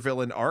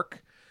supervillain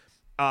arc,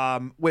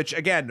 which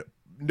again,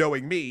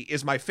 knowing me,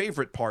 is my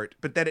favorite part,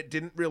 but then it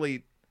didn't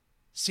really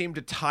seem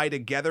to tie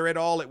together at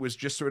all. It was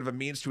just sort of a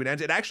means to an end.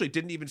 It actually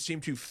didn't even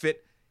seem to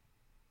fit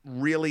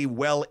really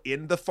well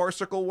in the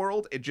farcical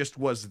world. It just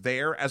was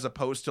there as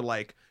opposed to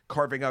like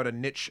carving out a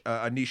niche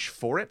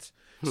for it.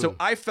 So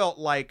I felt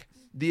like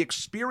the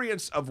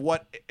experience of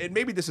what, and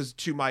maybe this is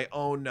to my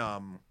own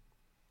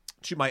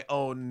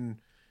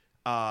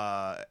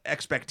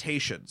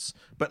expectations,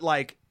 but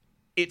like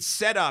it's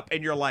set up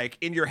and you're like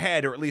in your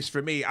head, or at least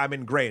for me, I'm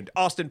ingrained.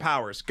 Austin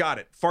Powers, got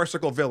it.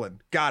 Farcical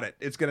villain, got it.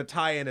 It's going to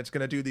tie in. It's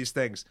going to do these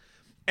things.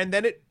 And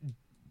then it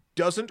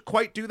doesn't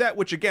quite do that,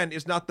 which again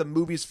is not the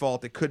movie's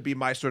fault. It could be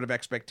my sort of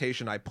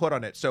expectation I put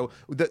on it. So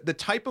the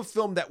type of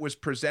film that was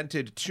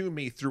presented to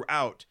me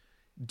throughout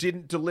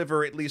didn't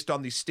deliver, at least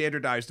on the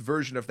standardized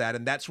version of that.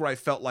 And that's where I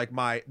felt like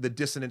the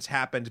dissonance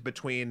happened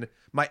between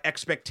my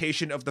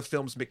expectation of the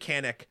film's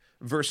mechanic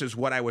versus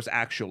what I was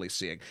actually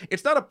seeing.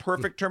 It's not a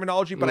perfect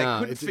terminology, but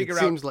I couldn't figure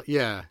out.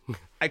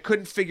 I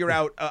couldn't figure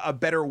out a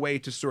better way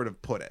to sort of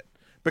put it.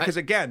 Because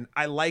again,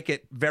 I like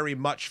it very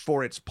much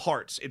for its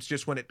parts. It's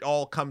just when it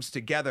all comes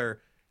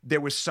together, there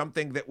was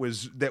something that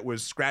was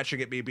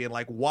scratching at me, being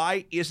like,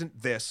 why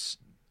isn't this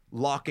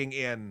locking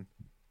in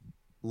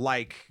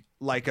like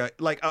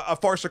a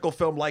farcical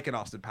film like an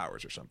Austin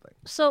Powers or something?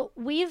 So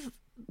we've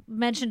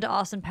mentioned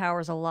Austin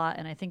Powers a lot,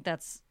 and I think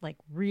that's like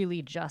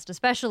really just.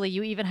 Especially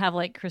you even have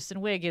like Kristen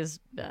Wiig is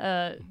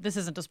this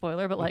isn't a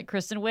spoiler, but like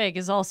Kristen Wiig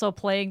is also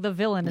playing the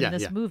villain in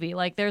this movie.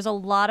 Like there's a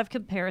lot of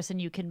comparison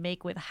you can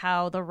make with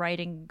how the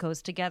writing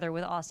goes together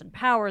with Austin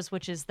Powers,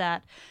 which is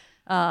that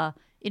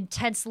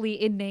intensely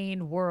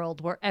inane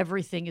world where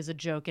everything is a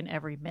joke in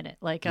every minute.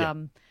 Like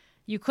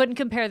you couldn't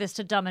compare this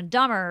to Dumb and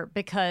Dumber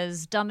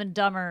because Dumb and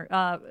Dumber,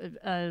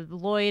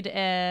 Lloyd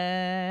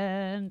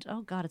and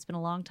oh god, it's been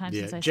a long time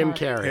since I Jim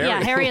saw Carrey. it.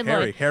 Yeah, Harry and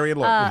Lloyd. Harry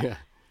and Lloyd.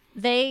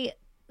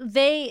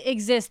 They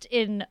exist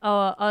in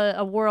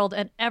a world,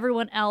 and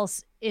everyone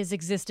else is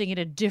existing in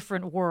a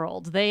different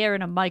world. They are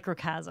in a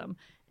microcosm.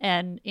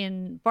 And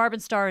in Barb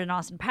and Star and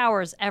Austin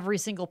Powers, every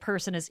single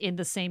person is in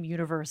the same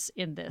universe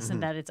in this,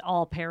 and that it's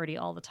all parody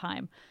all the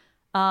time.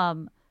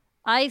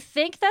 I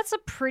think that's a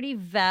pretty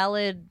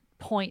valid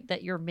point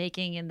that you're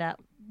making, in that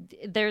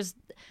there's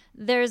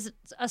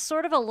a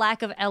sort of a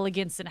lack of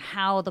elegance in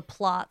how the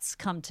plots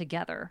come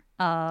together,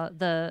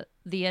 the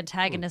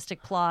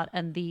antagonistic plot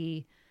and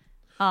the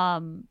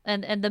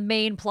and the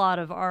main plot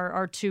of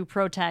our two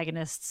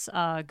protagonists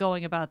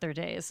going about their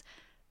days.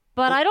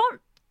 But I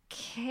don't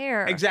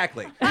care.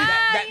 Exactly.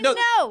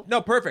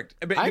 No, perfect.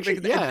 Actually,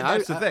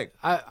 that's the thing.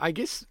 I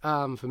guess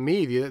for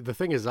me, the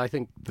thing is, I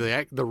think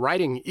the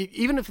writing,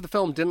 even if the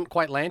film didn't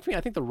quite land for me,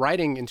 I think the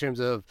writing in terms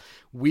of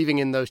weaving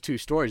in those two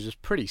stories is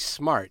pretty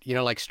smart. You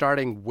know, like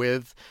starting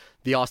with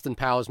the Austin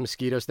Powers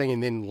mosquitoes thing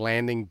and then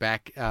landing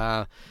back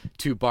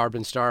to Barb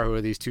and Star, who are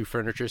these two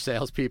furniture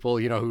salespeople,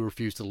 you know, who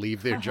refuse to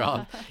leave their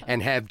job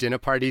and have dinner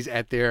parties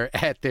at their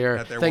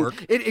thing.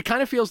 Work. It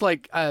kind of feels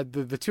like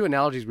the two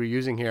analogies we're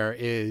using here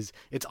is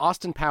it's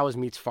Austin Powers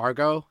meets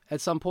Fargo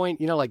at some point,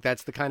 you know, like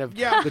that's the kind of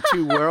the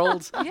two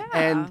worlds.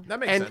 And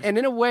that makes sense. And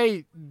in a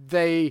way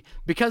they,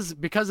 because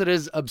it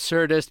is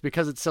absurdist,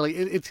 because it's silly,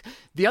 it's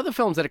the other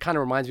films that it kind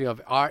of reminds me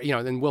of are, you know,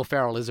 and Will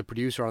Ferrell is a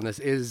producer on this,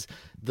 is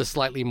the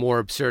slightly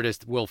more absurdist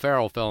Will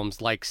Ferrell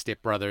films like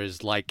Step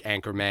Brothers, like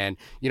Anchorman,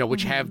 you know,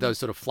 which have those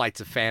sort of flights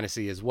of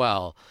fantasy as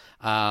well.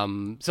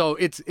 So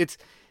it's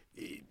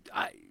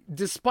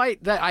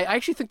despite that, I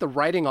actually think the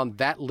writing on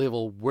that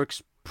level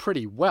works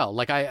pretty well.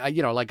 Like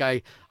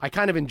I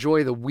kind of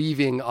enjoy the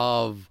weaving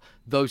of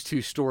those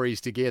two stories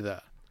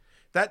together.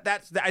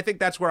 I think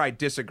that's where I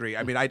disagree.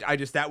 I mean, I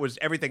just, that was,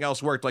 everything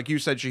else worked. Like you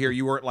said, Shahir,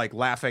 you weren't like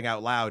laughing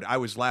out loud. I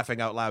was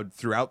laughing out loud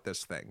throughout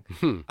this thing.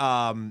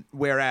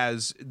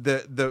 Whereas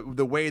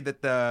the way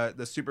that the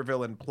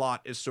supervillain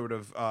plot is sort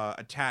of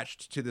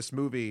attached to this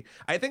movie,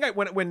 I think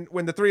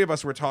when the three of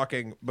us were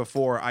talking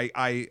before,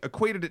 I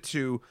equated it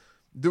to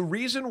the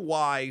reason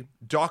why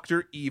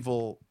Dr.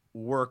 Evil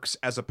works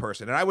as a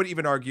person. And I would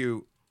even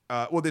argue,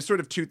 well, there's sort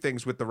of two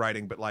things with the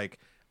writing, but like,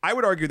 I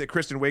would argue that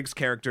Kristen Wiig's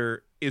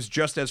character is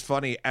just as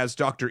funny as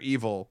Dr.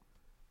 Evil,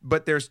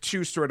 but there's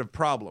two sort of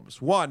problems.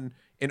 One,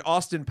 in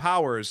Austin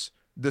Powers,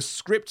 the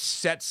script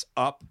sets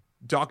up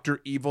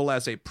Dr. Evil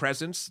as a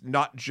presence,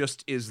 not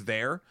just is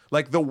there.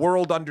 Like, the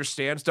world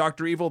understands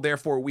Dr. Evil,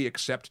 therefore we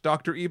accept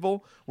Dr.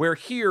 Evil, where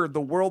here,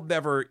 the world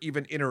never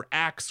even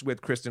interacts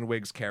with Kristen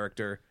Wiig's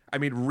character. I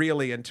mean,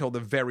 really, until the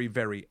very,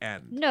 very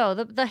end. No,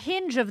 the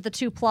hinge of the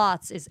two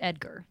plots is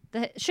Edgar.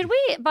 Should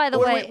we, by the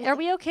way, are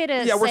we okay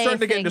to Yeah, we're say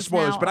starting to get into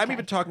spoilers, now? but I'm Okay.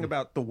 even talking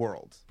about the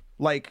world.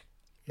 Like,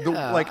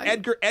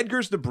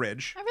 Edgar's the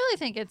bridge. I really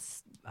think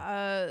it's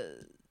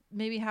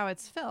maybe how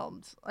it's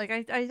filmed. Like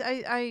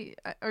I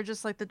or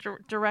just like the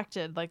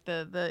directed, like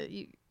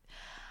they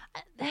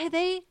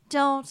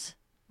don't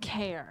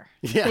care.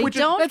 Yeah, they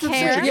don't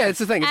care. Yeah, it's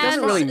the thing. It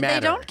doesn't really matter.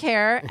 They don't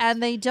care,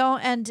 and they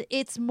don't. And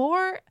it's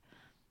more.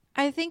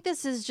 I think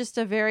this is just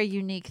a very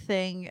unique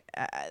thing.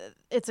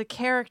 It's a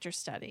character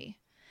study,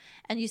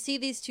 and you see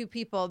these two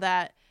people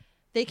that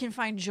they can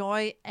find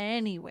joy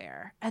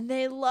anywhere, and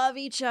they love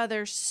each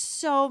other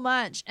so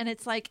much, and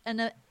it's like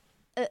an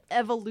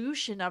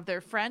evolution of their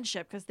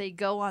friendship because they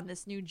go on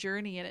this new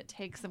journey, and it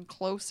takes them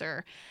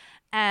closer.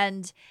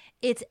 And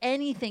it's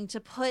anything to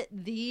put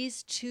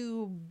these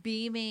two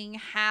beaming,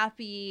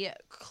 happy,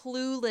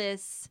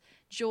 clueless,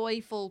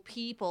 joyful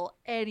people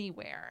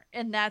anywhere.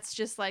 And that's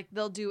just like,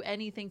 they'll do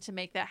anything to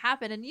make that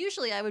happen. And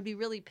usually I would be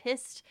really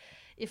pissed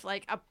if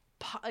like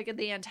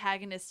the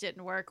antagonist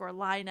didn't work or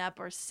line up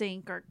or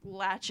sync or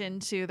latch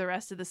into the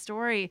rest of the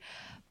story.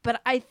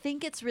 But I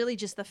think it's really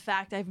just the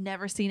fact I've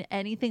never seen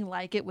anything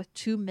like it with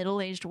two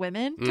middle-aged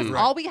women. Because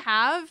all we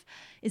have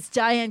is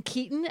Diane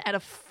Keaton at a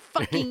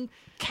fucking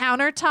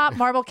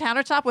marble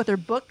countertop with her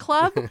book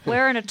club.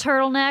 Wearing a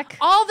turtleneck.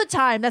 All the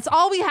time. That's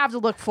all we have to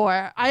look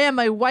for. I am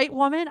a white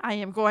woman. I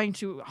am going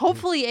to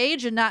hopefully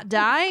age and not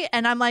die.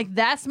 And I'm like,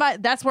 that's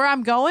where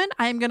I'm going.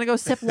 I am going to go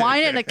sip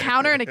wine at a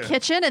counter in a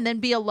kitchen and then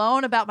be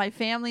alone about my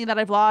family that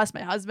I've lost,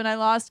 my husband I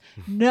lost.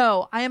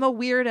 No, I am a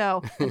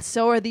weirdo. And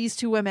so are these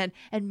two women.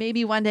 And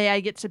maybe one day I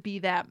get to be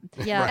them.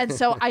 Yeah. And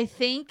so I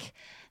think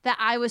that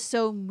I was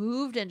so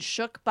moved and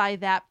shook by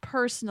that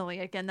personally.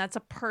 Again, that's a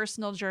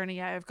personal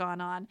journey I have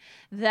gone on,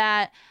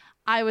 that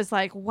I was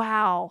like,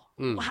 wow.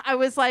 I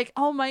was like,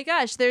 oh my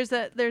gosh, there's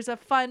a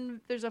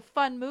fun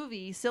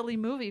movie, silly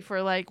movie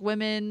for like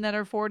women that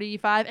are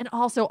 45. And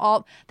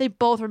also they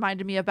both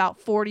reminded me about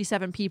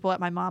 47 people at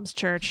my mom's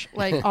church.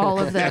 Like all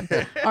of them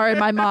are in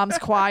my mom's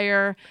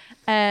choir,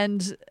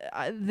 and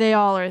they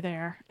all are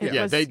there.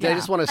 They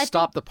just want to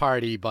stop the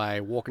party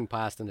by walking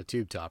past in a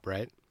tube top,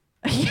 right?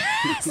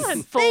 Yes,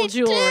 And full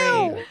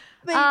jewelry.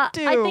 They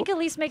do. I think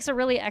Elise makes a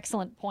really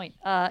excellent point.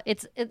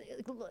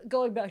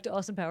 Going back to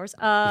Austin Powers,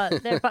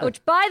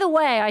 which, by the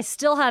way, I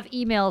still have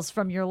emails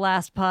from your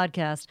last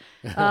podcast.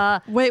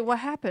 Wait, what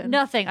happened?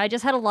 Nothing. I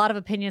just had a lot of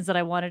opinions that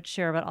I wanted to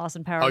share about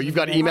Austin Powers. Oh, you've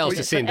got emails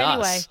to send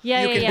anyway, us.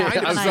 Yeah.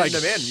 kind I of was send like,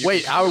 them in.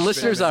 wait, our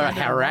listeners are send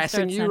them.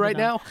 harassing you right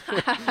now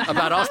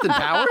about Austin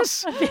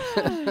Powers?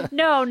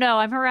 No,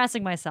 I'm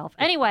harassing myself.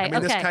 Anyway, I mean,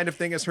 okay. this kind of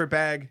thing is her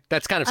bag.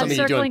 That's kind of something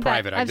you do in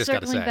private, I just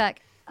got to say.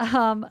 Back.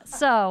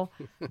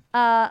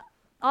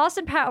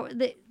 Austin Powers,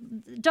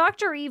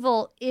 Dr.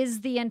 Evil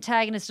is the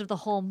antagonist of the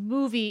whole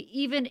movie,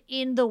 even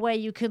in the way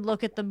you can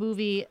look at the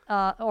movie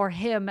or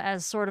him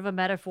as sort of a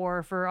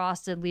metaphor for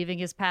Austin leaving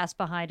his past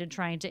behind and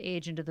trying to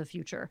age into the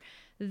future.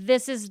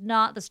 This is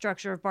not the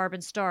structure of Barb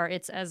and Star.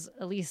 It's, as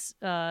Elise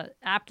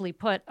aptly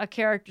put, a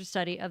character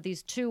study of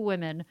these two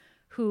women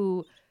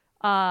who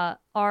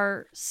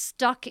are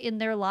stuck in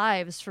their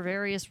lives for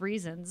various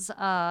reasons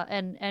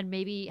and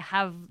maybe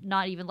have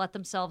not even let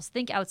themselves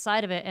think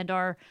outside of it and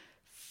are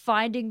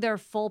finding their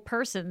full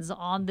persons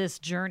on this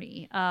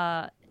journey.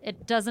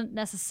 It doesn't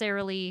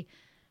necessarily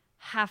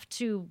have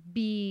to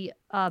be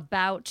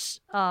about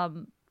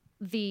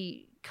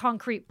the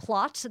concrete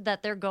plot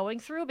that they're going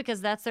through,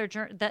 because that's their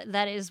journey.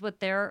 That is what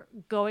they're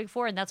going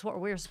for, and that's what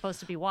we're supposed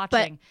to be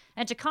watching.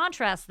 And to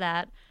contrast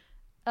that,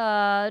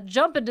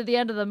 jump into the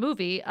end of the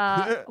movie,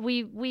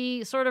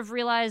 we sort of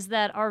realize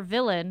that our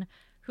villain,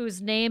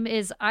 whose name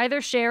is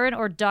either Sharon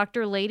or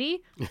Dr.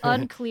 Lady,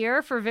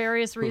 unclear for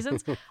various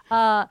reasons,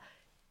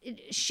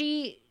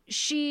 she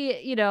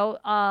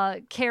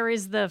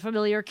carries the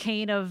familiar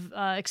cane of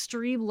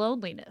extreme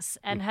loneliness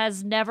and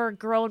has never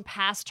grown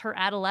past her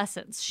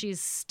adolescence.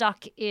 She's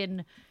stuck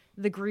in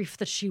the grief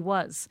that she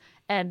was.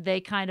 And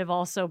they kind of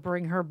also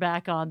bring her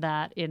back on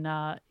that in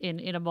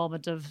a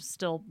moment of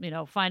still,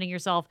 finding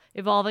yourself,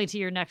 evolving to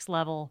your next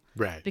level,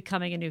 right,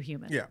 becoming a new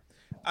human. Yeah.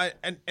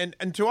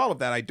 And to all of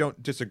that, I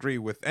don't disagree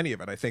with any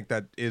of it. I think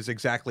that is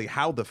exactly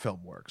how the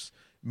film works.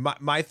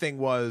 My thing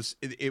was,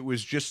 it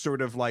was just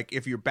sort of like,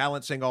 if you're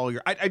balancing all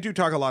your, I do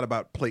talk a lot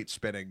about plate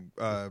spinning,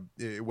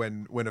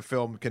 when a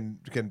film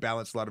can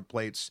balance a lot of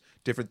plates,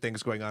 different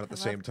things going on at the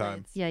same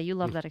time. Yeah, you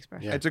love that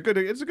expression. Yeah. It's a good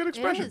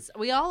expression. It is.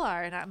 We all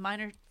are, and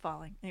mine are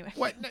falling. Anyway.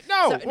 What?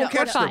 No, we'll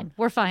catch them.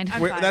 We're fine.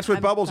 That's what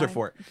bubbles are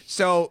for.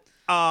 So,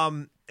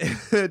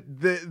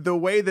 the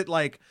way that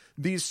like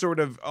these sort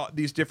of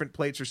these different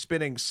plates are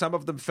spinning, some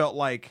of them felt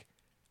like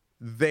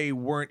they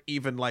weren't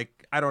even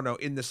like, I don't know,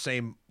 in the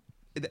same.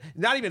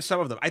 Not even some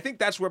of them. I think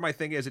that's where my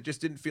thing is. It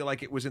just didn't feel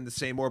like it was in the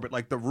same orbit.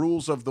 Like the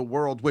rules of the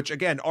world, which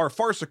again are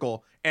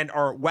farcical and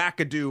are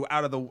wackadoo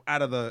out of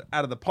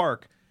the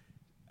park.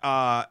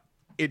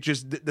 It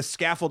just the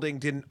scaffolding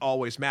didn't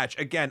always match.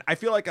 Again, I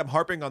feel like I'm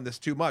harping on this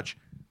too much.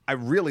 I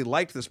really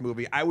liked this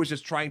movie. I was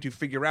just trying to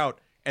figure out.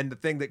 And the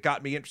thing that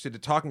got me interested in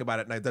talking about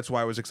it, and that's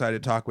why I was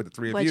excited to talk with the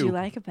three of you. What'd you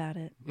like about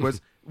it?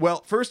 Was,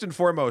 well, first and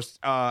foremost,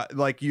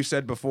 like you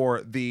said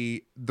before,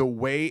 the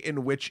way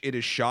in which it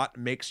is shot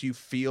makes you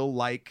feel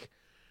like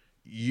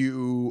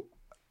you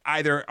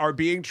either are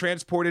being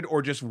transported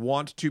or just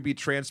want to be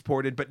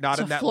transported, but not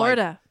in that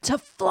Florida. To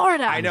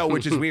Florida. I know,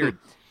 which is weird.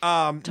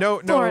 No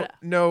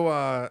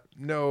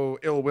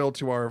ill will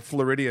to our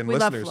Floridian we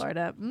listeners. Love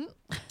Florida.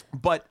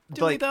 But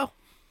Do we though?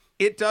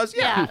 It does,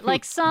 yeah.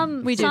 Like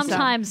sometimes we do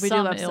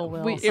some love ill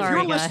will. If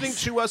you're listening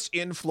to us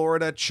in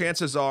Florida,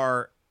 chances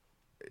are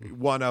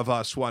one of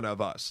us.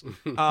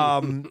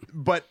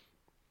 But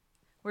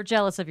we're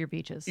jealous of your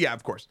beaches. yeah,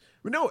 of course.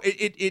 No,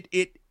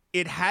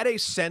 it had a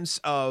sense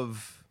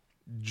of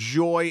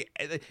joy.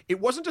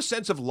 It wasn't a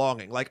sense of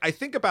longing. Like I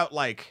think about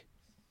like,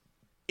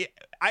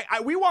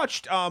 we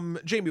watched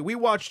Jamie. We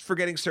watched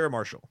Forgetting Sarah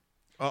Marshall.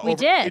 We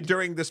did.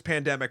 During this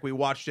pandemic, we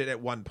watched it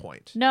at one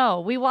point. No,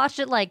 we watched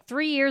it like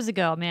 3 years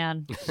ago,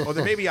 man. Well,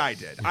 then maybe I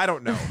did. I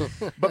don't know.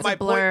 But my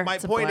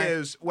point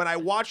is, when I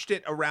watched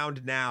it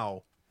around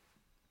now,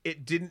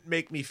 it didn't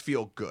make me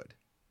feel good.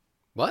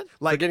 What?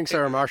 Like, Forgetting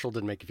Sarah Marshall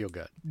didn't make you feel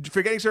good.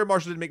 Forgetting Sarah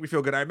Marshall didn't make me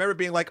feel good. I remember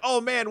being like,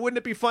 oh man, wouldn't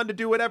it be fun to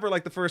do whatever?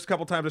 Like the first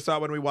couple times I saw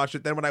it when we watched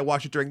it. Then when I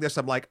watched it during this,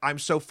 I'm like, I'm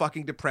so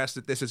fucking depressed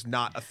that this is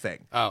not a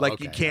thing. Oh, like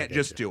okay. you can't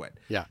just do it.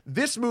 Yeah.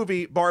 This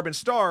movie, Barb and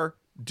Star,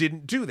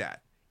 didn't do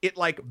that. It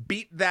like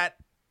beat that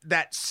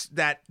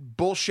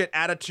bullshit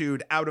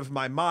attitude out of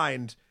my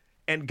mind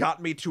and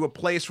got me to a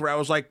place where I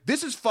was like,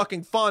 this is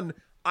fucking fun.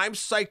 I'm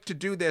psyched to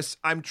do this.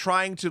 I'm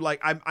trying to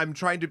like, I'm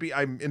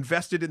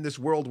invested in this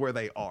world where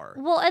they are.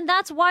 Well, and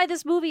that's why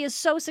this movie is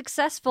so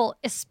successful,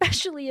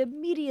 especially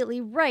immediately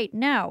right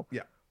now.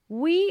 Yeah.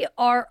 We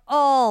are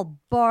all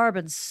Barb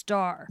and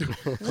Star.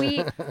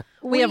 We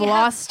have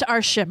lost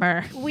our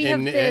shimmer. We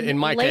have been in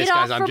my laid case,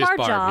 off guys, I'm from just our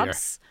Barb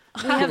jobs.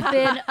 We have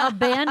been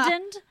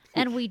abandoned,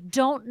 and we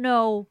don't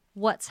know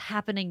what's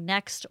happening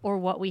next or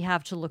what we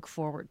have to look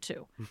forward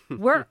to.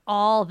 We're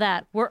all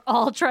that. We're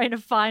all trying to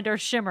find our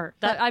shimmer.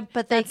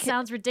 That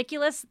sounds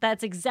ridiculous.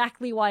 That's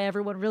exactly why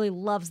everyone really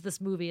loves this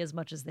movie as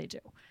much as they do.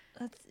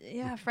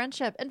 Yeah,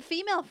 friendship and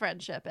female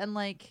friendship, and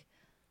like,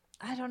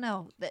 I don't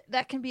know,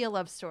 that can be a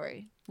love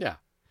story. Yeah,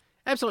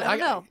 absolutely. I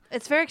don't know.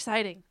 It's very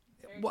exciting.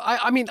 Well,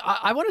 I mean,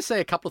 I want to say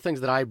a couple of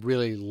things that I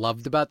really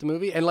loved about the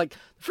movie. And, like,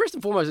 first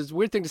and foremost, it's a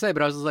weird thing to say,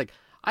 but I was just like,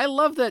 I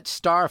love that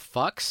Star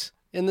fucks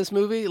in this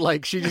movie.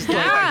 Like, she just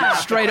like,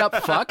 straight up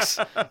fucks.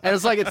 And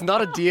it's like, it's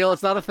not a deal.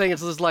 It's not a thing.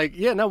 It's just like,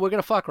 yeah, no, we're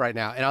going to fuck right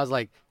now. And I was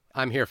like,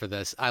 I'm here for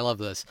this. I love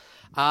this.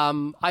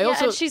 And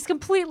she's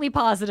completely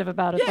positive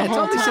about it. Yeah, it's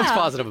totally six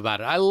positive about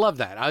it. I love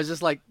that. I was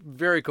just like,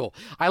 very cool.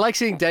 I like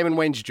seeing Damon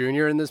Wayans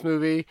Jr. in this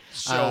movie.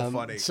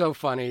 Funny. So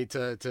funny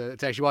to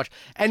actually watch.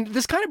 And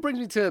this kind of brings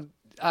me to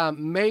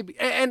maybe,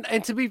 and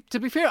to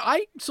be fair,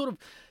 I sort of,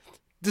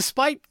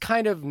 despite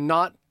kind of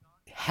not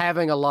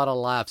having a lot of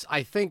laughs,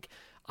 I think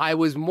I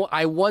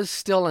was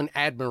still in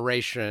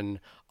admiration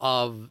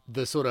of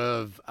the sort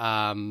of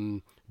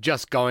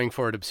just going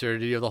for an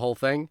absurdity of the whole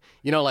thing.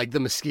 You know, like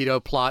the mosquito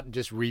plot,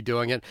 just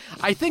redoing it.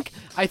 I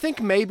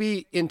think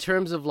maybe in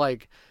terms of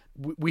like,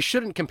 we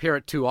shouldn't compare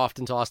it too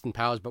often to Austin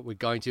Powers, but we're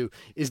going to,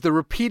 is the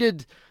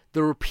repeated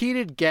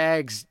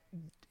gags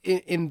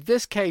in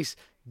this case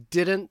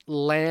didn't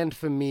land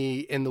for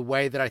me in the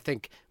way that I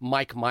think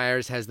Mike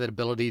Myers has that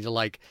ability to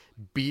like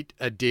beat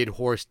a dead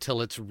horse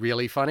till it's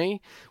really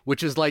funny,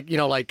 which is like, you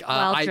know, like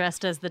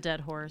dressed as the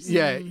dead horse.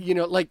 Yeah, you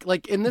know,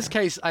 like in this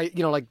case,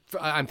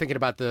 I'm thinking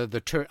about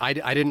the I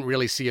didn't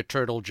really see a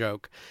turtle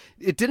joke.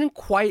 It didn't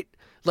quite,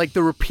 like,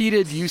 the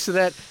repeated use of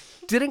that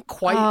didn't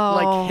quite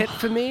like hit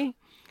for me.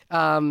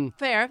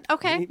 Fair.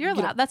 Okay, you're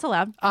allowed. That's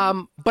allowed.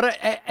 But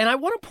I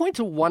want to point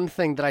to one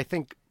thing that I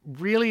think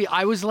really,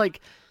 I was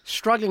like,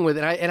 struggling with,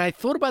 and I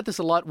thought about this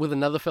a lot with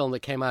another film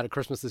that came out at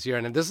Christmas this year,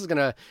 and this is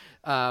gonna,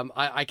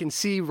 I can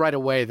see right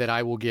away that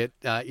I will get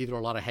either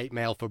a lot of hate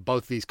mail for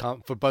both these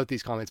comments,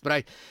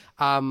 but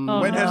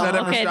when has that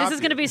ever Okay, stopped this is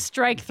going to you? be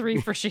strike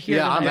 3 for Shahir.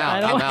 Yeah, I'm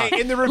tonight, out. by the way.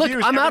 Hey, in the reviews,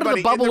 Look, I'm out of the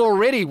everybody, bubble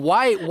already.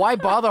 Why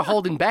bother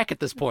holding back at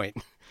this point?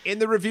 In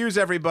the reviews,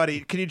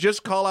 everybody, can you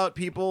just call out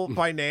people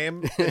by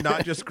name and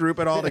not just group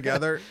it all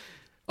together?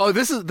 Oh,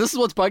 this is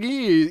what's bugging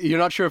you? You're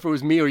not sure if it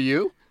was me or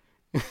you?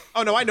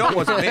 Oh, no, I know it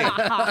wasn't me.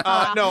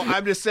 No,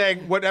 I'm just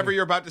saying whatever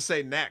you're about to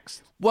say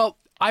next. Well,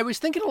 I was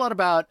thinking a lot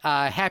about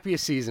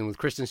Happiest Season with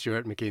Kristen Stewart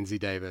and Mackenzie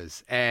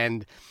Davis.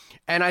 And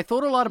I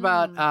thought a lot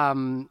about,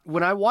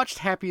 when I watched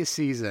Happiest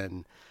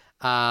Season,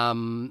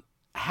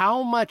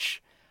 how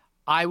much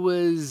I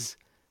was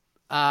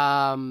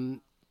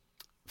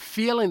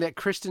feeling that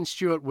Kristen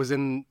Stewart was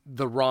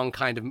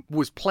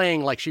was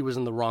playing like she was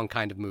in the wrong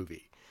kind of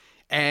movie.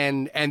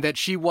 And that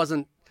she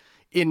wasn't,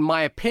 in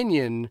my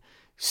opinion,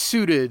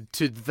 suited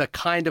to the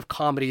kind of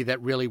comedy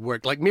that really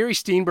worked. Like, Mary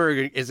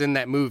Steenburgen is in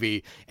that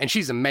movie, and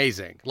she's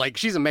amazing. Like,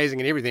 she's amazing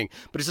in everything.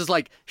 But it's just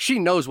like, she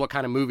knows what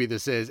kind of movie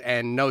this is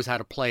and knows how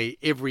to play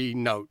every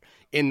note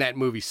in that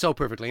movie so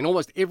perfectly. And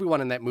almost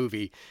everyone in that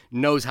movie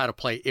knows how to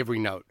play every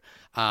note.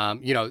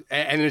 And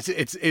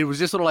it was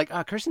just sort of like,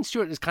 Kristen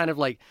Stewart is kind of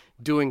like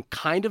doing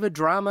kind of a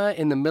drama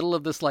in the middle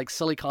of this like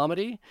silly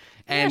comedy.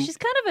 And yeah, she's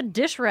kind of a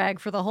dish rag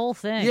for the whole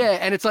thing. yeah,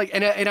 and it's like,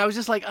 and I was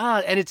just like,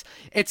 and it's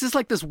just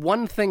like this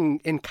one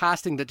thing in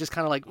casting that just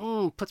kind of like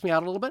puts me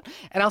out a little bit.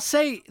 And I'll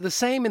say the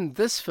same in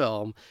this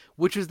film,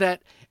 which is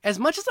that as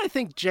much as I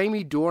think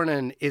Jamie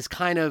Dornan is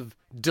kind of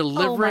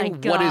delivering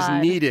what is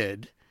God.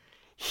 needed,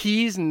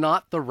 he's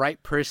not the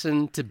right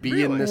person to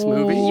be in this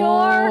movie. You're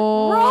wrong.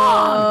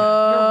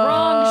 You're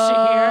wrong,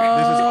 Shahir.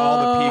 This is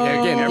all the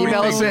people. Again,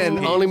 email us everything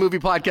in is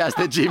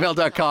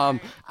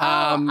onlymoviepodcast@gmail.com.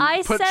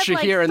 I Put said Shahir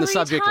like in the 3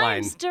 subject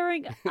line. times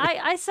during.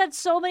 I said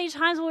so many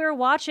times when we were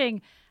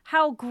watching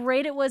how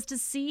great it was to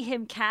see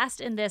him cast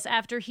in this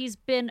after he's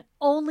been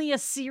only a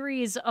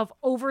series of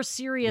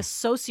over-serious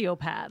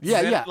sociopaths.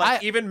 Yeah.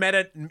 Like, even from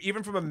a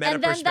meta And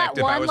then that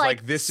perspective, one I was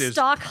like, this is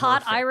stock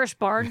hot perfect. Irish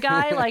barn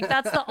guy. Like,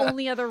 that's the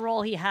only other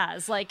role he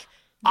has. Like,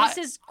 this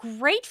is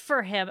great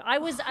for him. I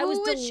was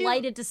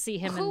delighted to see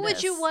him in this. Who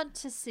would you want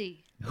to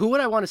see? Who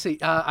would I want to see?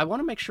 I want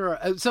to make sure.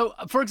 So,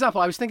 for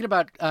example, I was thinking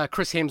about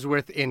Chris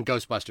Hemsworth in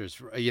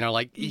Ghostbusters. You know,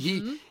 like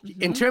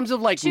in terms of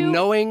like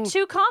knowing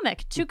too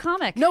comic.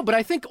 No, but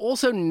I think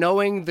also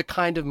knowing the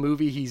kind of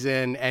movie he's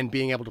in and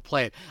being able to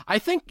play it. I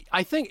think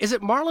is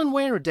it Marlon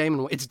Wayne or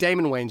Damon? It's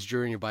Damon Wayans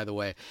Jr. by the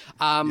way.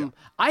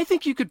 I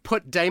think you could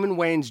put Damon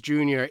Wayans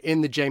Jr.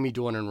 in the Jamie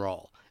Dornan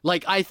role.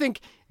 Like, I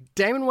think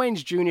Damon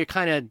Wayans Jr.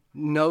 kind of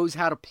knows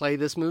how to play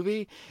this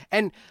movie.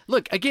 And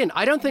look, again,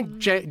 I don't think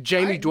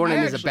Jamie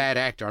Dornan is a bad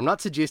actor. I'm not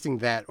suggesting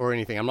that or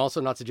anything. I'm also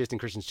not suggesting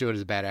Kristen Stewart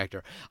is a bad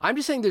actor. I'm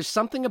just saying there's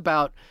something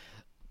about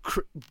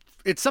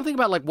it's something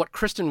about like what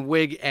Kristen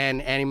Wiig and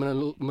Andy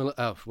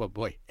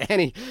Milonakis.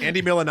 Andy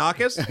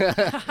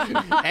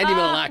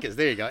Milonakis,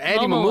 there you go.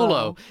 Andy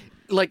Mamulo.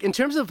 Like, in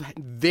terms of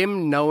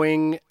them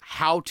knowing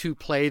how to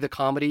play the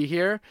comedy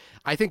here,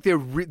 I think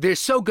they're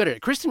so good at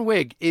it. Kristen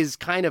Wiig is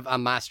kind of a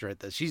master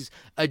at this. She's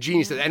a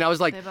genius at it. And I was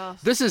like,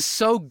 this is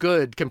so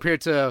good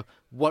compared to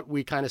what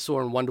we kind of saw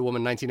in Wonder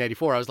Woman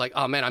 1984. I was like,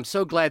 oh man, I'm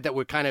so glad that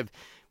we're kind of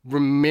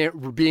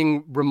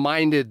being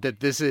reminded that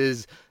this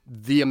is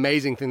the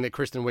amazing thing that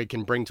Kristen Wiig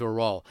can bring to a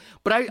role.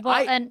 But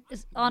I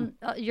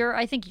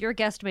think your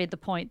guest made the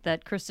point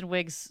that Kristen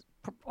Wiig's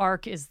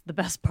arc is the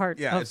best part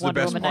of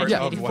Wonder Woman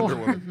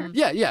 1984.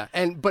 Yeah.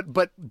 And but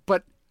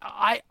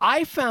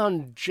I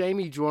found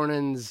Jamie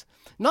Dornan's,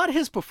 not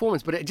his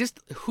performance, but that's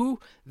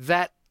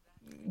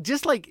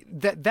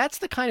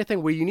the kind of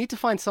thing where you need to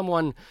find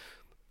someone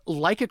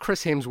like a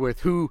Chris Hemsworth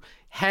who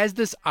has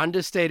this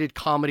understated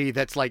comedy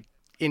that's like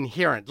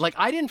inherent. Like,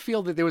 I didn't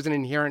feel that there was an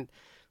inherent.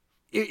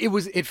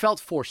 It felt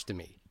forced to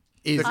me.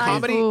 The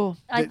comedy.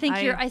 I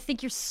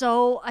think you're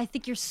so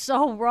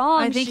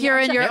wrong. I think you're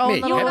in your own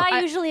little. You and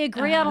I usually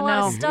agree on a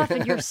lot of stuff,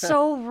 and you're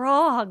so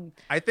wrong.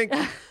 I think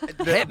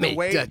the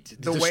way that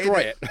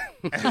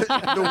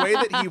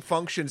he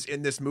functions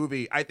in this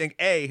movie, I think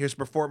A, his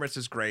performance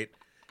is great.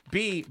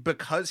 B,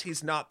 because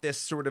he's not this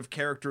sort of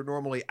character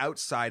normally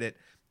outside it,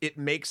 it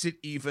makes it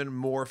even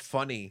more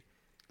funny.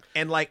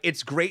 And like,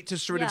 it's great to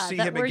sort of see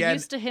him again. We're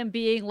used to him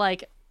being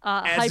like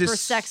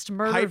hyper-sexed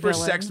murder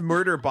villain.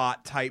 Murder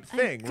bot type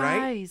thing, right?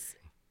 Guys,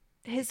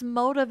 his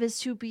motive is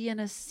to be in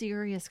a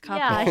serious couple.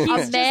 Yeah,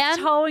 he's a man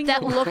just towing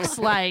that the- looks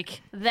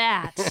like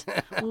that.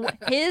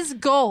 His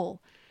goal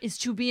is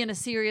to be in a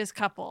serious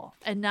couple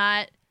and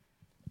not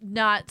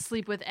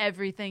sleep with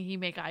everything he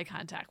make eye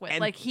contact with.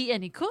 And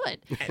he could.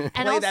 And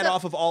play that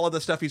off of all of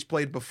the stuff he's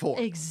played before.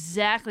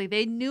 Exactly.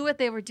 They knew what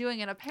they were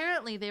doing, and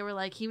apparently they were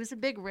like, he was a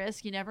big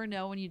risk. You never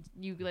know when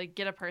you like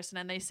get a person,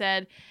 and they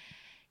said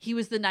he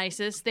was the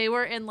nicest. They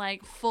were in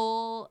like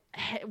full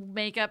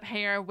makeup,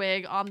 hair,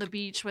 wig on the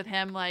beach with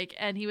him, like,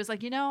 and he was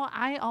like,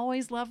 I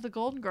always loved the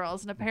Golden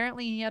Girls, and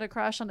apparently he had a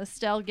crush on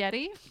Estelle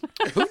Getty.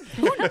 Who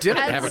didn't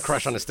have a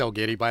crush on Estelle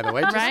Getty, by the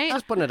way?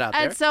 Just putting it out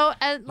there. And so,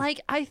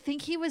 I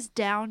think he was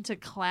down to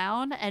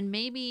clown, and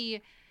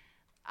maybe.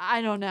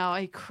 I don't know.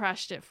 He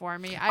crushed it for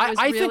me. I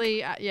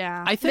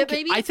think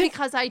maybe it's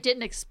because I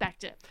didn't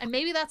expect it, and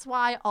maybe that's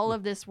why all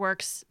of this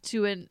works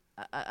to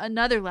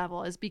another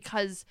level, is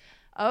because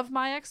of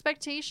my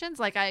expectations.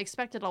 Like, I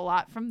expected a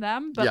lot from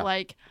them, but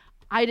like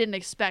I didn't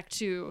expect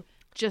to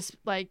just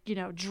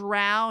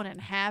drown in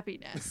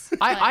happiness.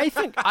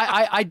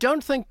 I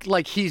don't think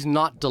like he's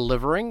not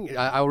delivering.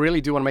 I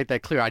really do want to make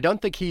that clear. I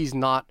don't think he's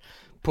not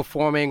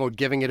performing or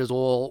giving it his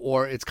all,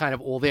 or it's kind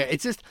of all there.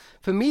 It's just,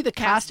 for me, the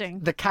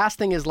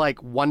casting is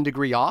like 1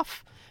 degree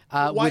off.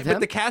 With him. But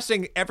the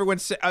casting,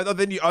 everyone's other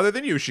than you,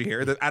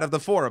 Shahir, out of the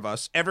four of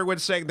us,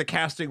 everyone's saying the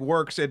casting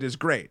works and is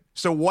great.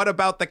 So what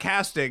about the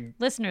casting,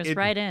 listeners,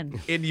 write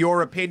in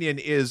your opinion,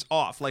 is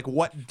off? Like,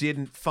 what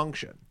didn't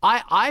function?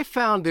 I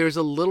found there's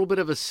a little bit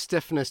of a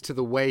stiffness to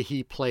the way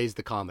he plays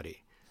the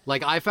comedy.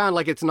 Like, I found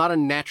like it's not a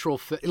natural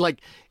fit.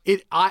 Like,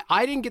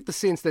 I didn't get the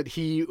sense that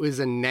he was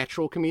a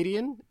natural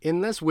comedian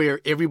in this,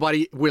 where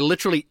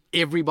literally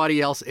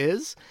everybody else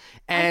is.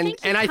 And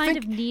I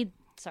think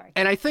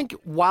And I think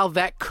while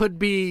that could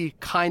be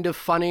kind of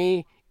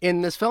funny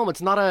in this film,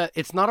 it's not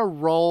a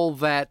role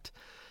that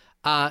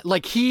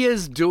like, he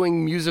is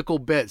doing musical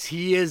bits.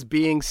 He is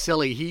being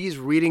silly. He's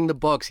reading the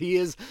books. He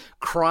is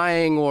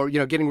crying or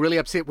getting really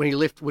upset when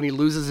he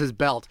loses his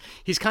belt.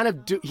 He's kind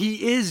of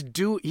he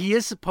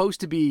is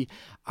supposed to be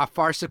a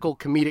farcical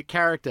comedic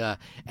character,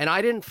 and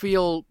I didn't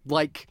feel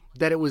like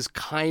that it was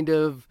kind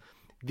of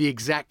the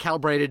exact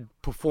calibrated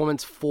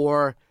performance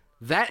for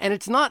that. And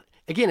it's not.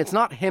 Again, it's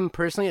not him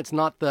personally. It's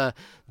not the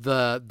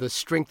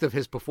strength of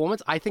his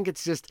performance. I think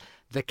it's just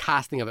the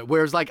casting of it.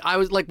 Whereas, like, I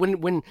was like, when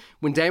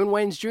Damon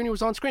Wayans Jr.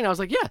 was on screen, I was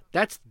like, yeah,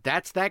 that's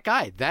that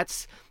guy.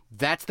 That's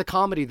the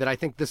comedy that I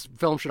think this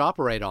film should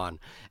operate on.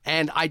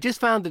 And I just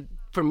found that,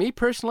 for me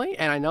personally,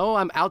 and I know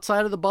I'm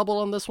outside of the bubble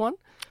on this one,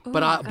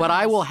 but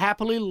I will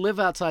happily live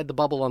outside the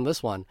bubble on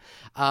this one,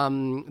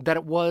 that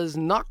it was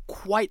not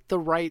quite the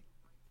right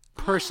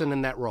person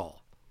in that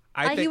role.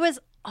 He was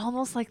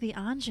almost like the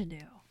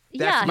ingenue.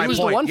 That's my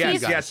point.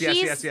 Yes.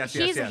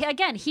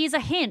 Again, he's a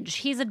hinge.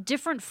 He's a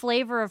different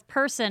flavor of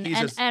person,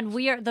 and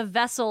we are the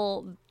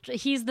vessel.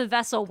 He's the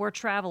vessel we're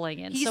traveling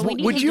in. So we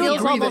need to feel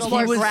a little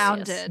more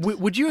grounded.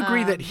 Would you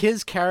agree that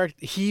his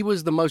character, he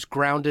was the most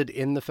grounded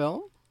in the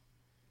film?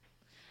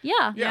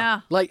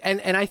 Yeah. Like,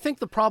 and I think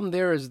the problem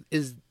there is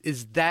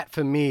that,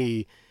 for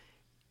me,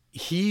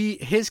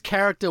 his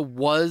character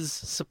was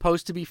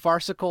supposed to be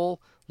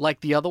farcical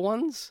like the other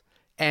ones,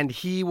 and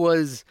he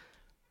was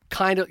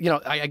kind of,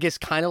 I guess,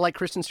 kind of like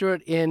Kristen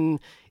Stewart in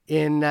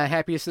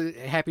Happiest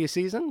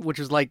Season, which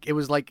was like, it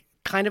was like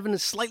kind of in a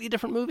slightly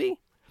different movie.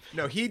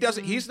 No, he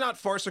doesn't. He's not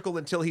farcical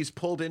until he's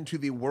pulled into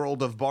the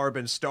world of Barb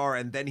and Star,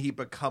 and then he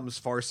becomes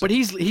farcical. But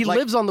he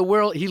lives on the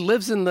world. He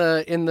lives in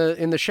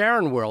the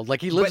Sharon world.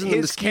 Like, he lives in the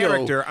his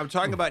character. I'm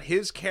talking about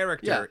his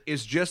character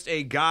is just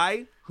a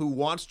guy who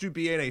wants to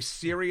be in a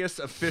serious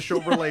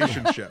official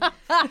relationship.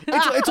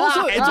 It's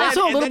also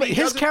a little bit.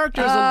 His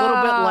character is a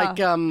little bit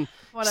like.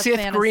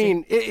 Seth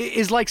Green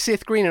is like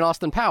Seth Green in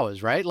Austin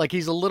Powers, right? Like,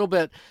 he's a little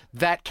bit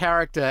that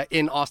character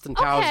in Austin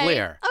Powers'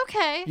 lair.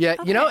 Okay. Yeah,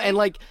 and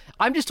like,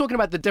 I'm just talking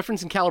about the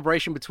difference in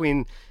calibration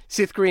between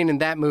Seth Green in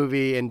that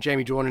movie and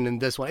Jamie Jordan in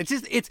this one. It's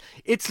just,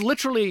 it's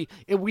literally,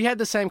 we had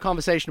the same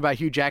conversation about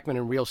Hugh Jackman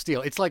in Real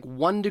Steel. It's like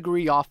 1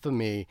 degree off for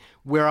me,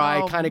 where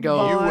I kind of go,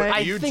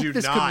 I think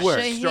this could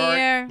work.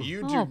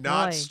 You do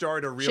not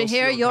start a Real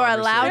Steel Shahir, you're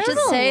allowed to say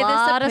this opinion.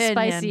 There's a lot of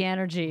spicy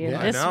energy in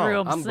this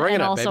room,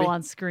 and also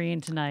on screen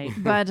tonight.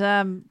 But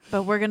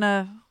we're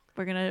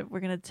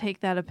gonna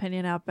take that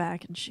opinion out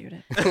back and shoot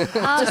it.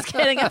 Just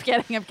kidding. I'm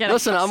kidding.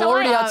 Listen, I'm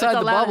already outside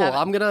the bubble.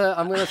 I'm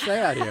gonna stay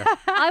out here.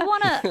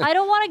 I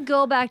don't want to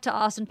go back to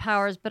Austin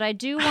Powers, but I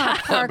do want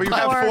to but you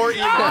have 4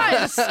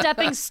 emails.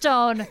 Stepping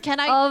stone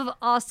of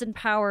Austin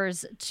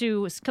Powers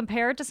to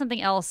compare it to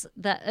something else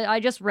that I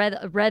just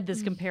read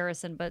this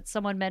comparison, but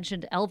someone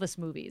mentioned Elvis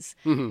movies,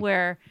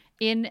 where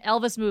in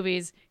Elvis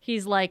movies,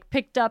 he's like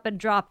picked up and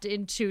dropped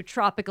into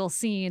tropical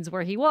scenes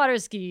where he water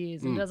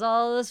skis and does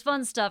all this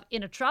fun stuff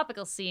in a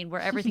tropical scene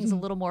where everything's a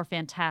little more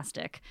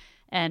fantastic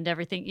and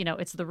everything,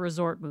 it's the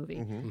resort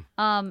movie.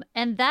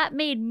 And that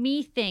made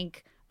me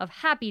think of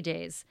Happy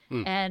Days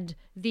and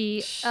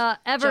the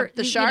ever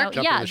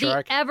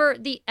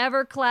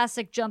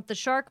classic jump the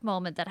shark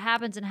moment that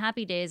happens in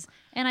Happy Days.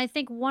 And I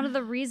think one of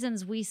the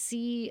reasons we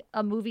see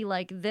a movie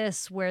like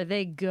this where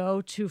they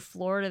go to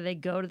Florida, they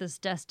go to this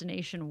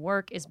destination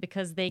work, is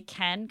because they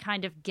can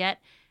kind of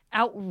get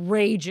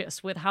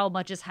outrageous with how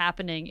much is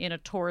happening in a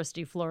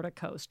touristy Florida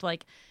coast.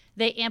 Like,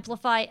 they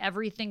amplify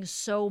everything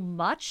so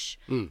much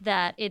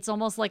that it's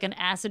almost like an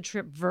acid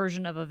trip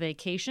version of a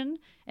vacation,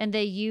 and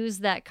they use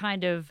that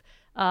kind of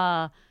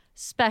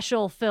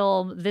special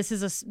film. This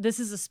is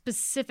a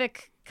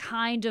specific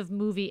kind of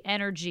movie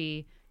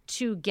energy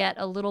to get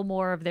a little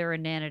more of their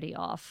inanity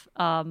off.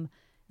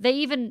 They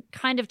even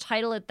kind of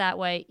title it that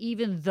way,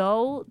 even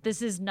though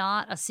this is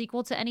not a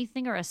sequel to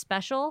anything or a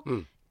special.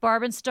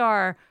 Barb and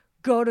Star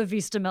go to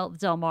Vista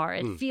Del Mar.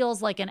 It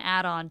feels like an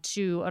add-on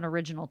to an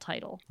original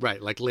title.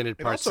 Right, like Linnet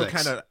Part 6. It also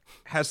kind of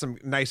has some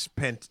nice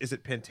is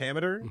it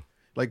pentameter?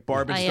 Like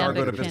Barb and Star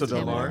go to Vista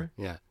Del Mar?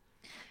 Yeah.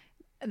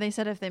 And they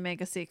said if they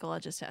make a sequel,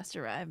 it just has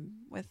to rhyme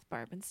with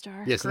Barb and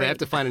Star. Yeah, so they have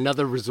to find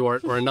another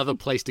resort or another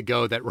place to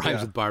go that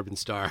rhymes with Barb and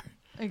Star.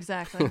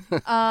 Exactly.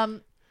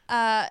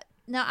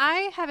 Now,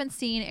 I haven't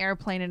seen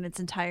Airplane in its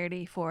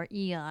entirety for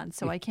eons,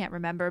 so I can't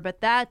remember,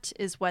 but that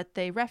is what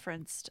they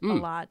referenced a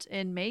lot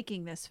in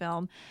making this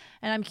film.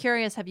 And I'm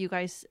curious, have you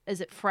guys,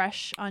 is it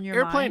fresh on your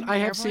Airplane, mind? I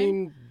have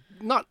seen,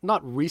 not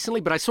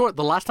recently, but I saw it,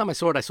 the last time I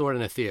saw it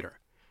in a theater.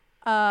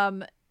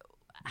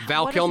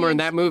 Val Kilmer in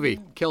that movie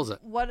kills it.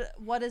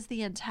 What is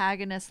the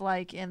antagonist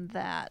like in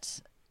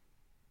that?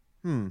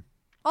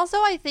 Also,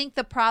 I think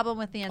the problem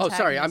with the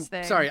antagonist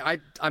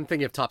I'm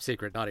thinking of Top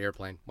Secret, not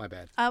Airplane. My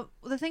bad.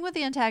 The thing with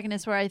the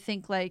antagonist where I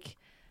think like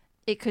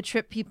it could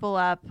trip people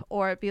up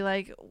or it'd be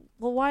like,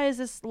 well, why is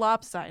this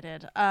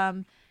lopsided?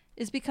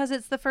 Is because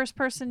it's the first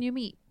person you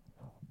meet.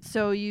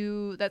 So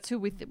that's who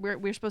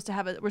we're supposed to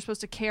have. We're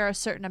supposed to care a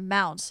certain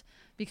amount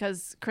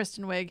because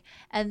Kristen Wiig,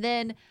 and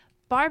then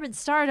Barb and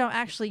Star don't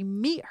actually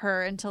meet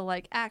her until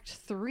like Act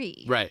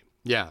 3. Right.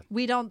 Yeah.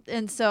 We don't,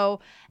 and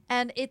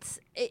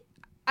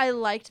I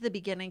liked the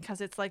beginning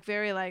because it's like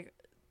very like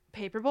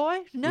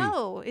Paperboy.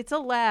 No, it's a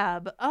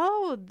lab.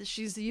 Oh,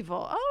 she's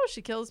evil. Oh,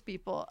 she kills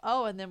people.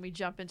 Oh, and then we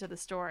jump into the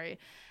story,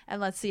 and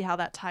let's see how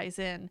that ties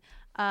in.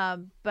 Yeah.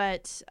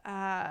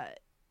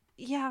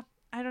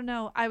 I don't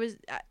know.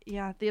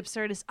 The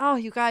absurdist. Oh,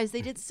 you guys,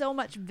 they did so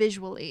much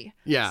visually.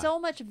 Yeah. So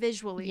much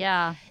visually.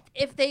 Yeah.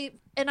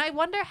 And I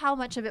wonder how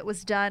much of it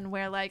was done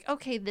where like,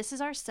 okay, this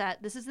is our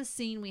set. This is the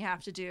scene we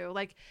have to do.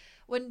 Like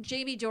when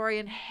Jamie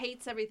Dornan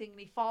hates everything and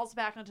he falls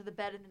back onto the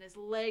bed and then his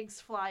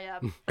legs fly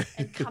up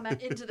and come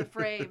out into the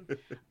frame.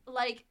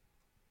 Like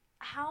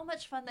how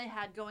much fun they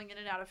had going in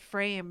and out of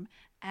frame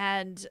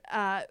and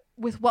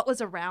with what was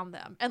around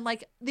them. And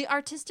like the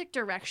artistic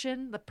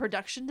direction, the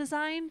production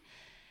design.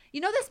 You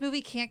know, this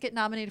movie can't get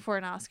nominated for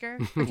an Oscar.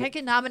 It can't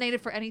get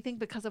nominated for anything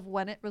because of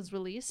when it was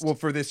released. Well,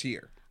 for this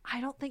year. I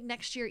don't think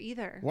next year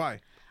either. Why?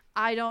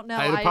 I don't know.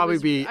 It'll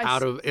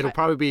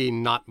probably be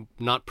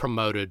not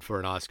promoted for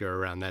an Oscar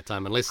around that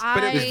time, unless. But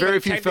there's very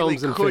few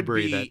films in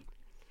February that.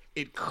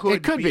 It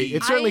could be.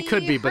 It certainly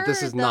could be, but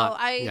this is not.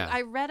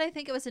 I read. I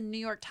think it was in New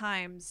York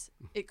Times.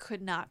 It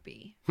could not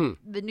be.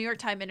 The New York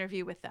Times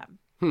interview with them.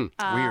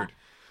 Weird.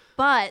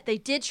 But they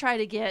did try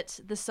to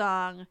get the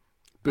song.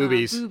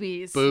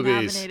 Boobies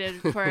nominated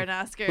for an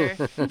Oscar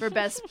for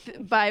best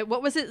by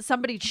what was it?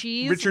 Somebody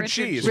Cheese. Richard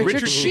Cheese.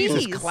 Richard Cheese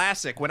is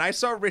classic. When I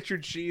saw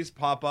Richard Cheese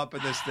pop up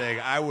in this thing,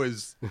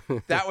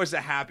 that was a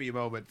happy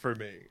moment for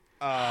me.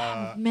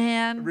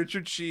 Man,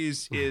 Richard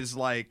Cheese is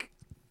like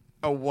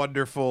a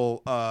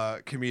wonderful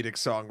comedic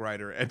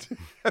songwriter, and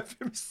have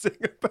him sing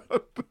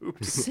about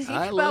boobs.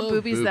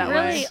 Boobies that way.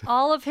 Really,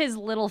 all of his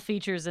little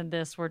features in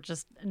this were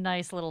just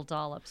nice little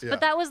dollops. Yeah.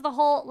 But that was the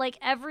whole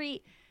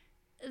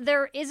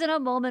there isn't a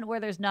moment where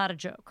there's not a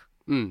joke.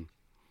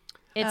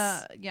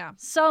 It's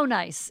so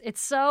nice. It's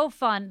so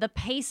fun. The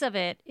pace of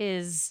it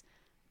is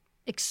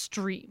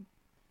extreme.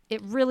 It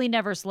really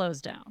never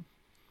slows down.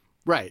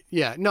 Right.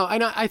 Yeah. No.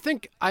 And I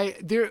think I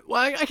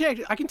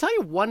can tell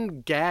you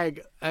one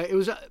gag. It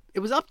was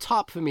up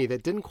top for me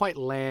that didn't quite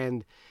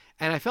land,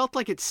 and I felt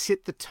like it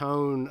set the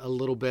tone a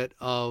little bit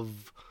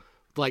of.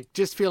 Like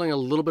just feeling a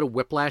little bit of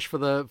whiplash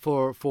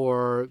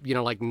for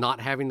like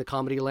not having the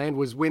comedy land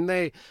was when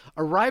they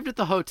arrived at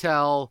the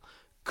hotel,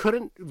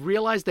 couldn't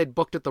realize they'd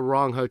booked at the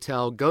wrong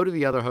hotel, go to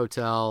the other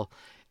hotel,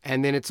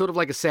 and then it's sort of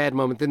like a sad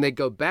moment. Then they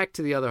go back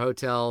to the other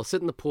hotel,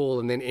 sit in the pool,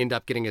 and then end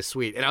up getting a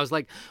suite. And I was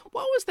like,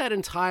 what was that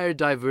entire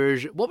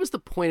diversion? What was the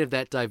point of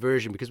that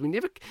diversion? Because we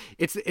never,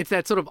 it's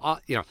that sort of,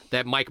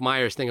 that Mike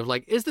Myers thing of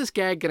like, is this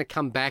gag going to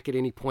come back at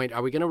any point?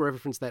 Are we going to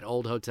reference that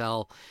old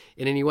hotel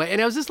in any way?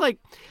 And I was just like,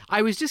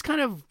 I was just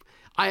kind of,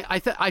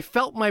 I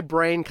felt my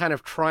brain kind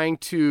of trying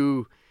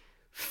to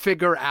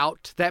figure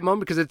out that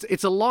moment because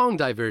it's a long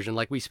diversion.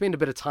 Like we spend a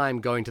bit of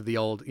time going to the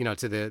old,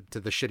 to the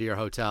shittier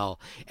hotel,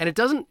 and it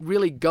doesn't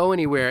really go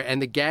anywhere,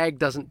 and the gag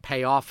doesn't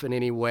pay off in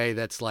any way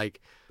that's like,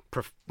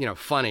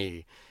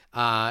 funny.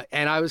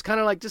 And I was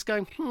kind of like just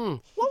going,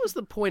 what was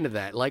the point of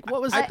that? Like,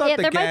 what was?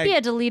 There might be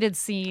a deleted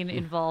scene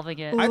involving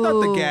it. I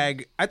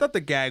thought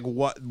the gag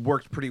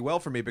worked pretty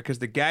well for me because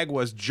the gag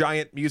was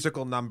giant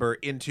musical number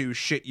into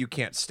shit you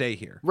can't stay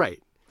here.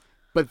 Right.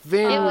 But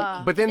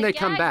then they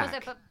come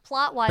back.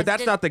 Plot-wise, but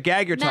that's not the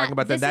gag you're talking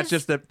about. Then that's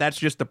just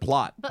the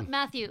plot. But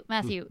Matthew,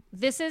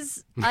 this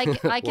is I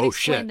can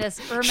explain this.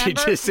 Remember, she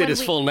just said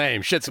his full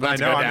name. Shit's about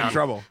to go down. I'm in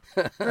trouble.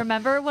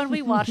 Remember when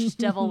we watched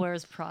Devil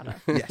Wears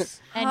Prada? Yes.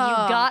 And you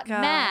got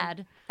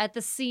mad at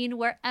the scene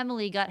where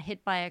Emily got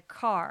hit by a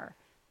car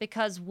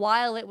because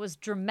while it was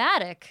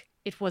dramatic,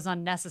 it was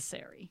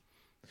unnecessary.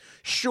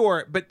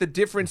 Sure, but the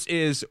difference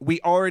is we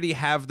already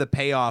have the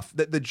payoff.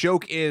 The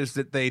joke is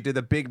that they did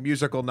a big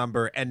musical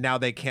number and now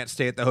they can't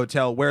stay at the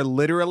hotel, where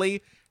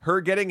literally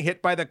her getting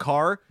hit by the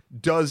car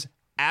does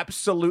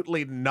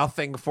absolutely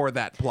nothing for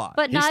that plot.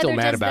 But He's neither still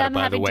mad does about it, them by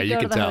the having way. to You go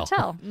can to the tell.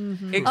 hotel.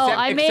 Except-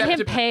 I made him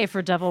except- pay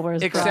for Devil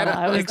Wears Prada.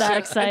 I was that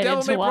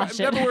excited to watch it.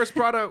 Devil Wears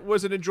Prada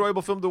was an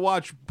enjoyable film to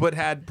watch, but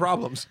had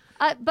problems.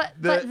 But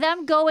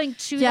them going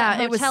to that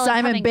hotel it was and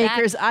Simon coming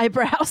Baker's back,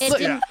 eyebrows. It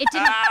didn't. It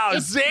didn't. Ow,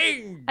 it-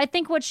 zing! I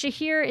think what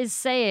Shahir is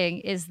saying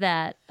is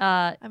that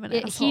I'm an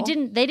asshole.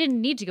 they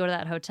didn't need to go to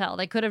that hotel.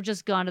 They could have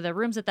just gone to their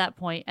rooms at that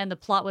point, and the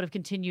plot would have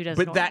continued as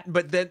normal.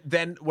 But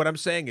then what I'm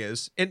saying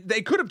is, and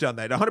they could have done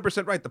that.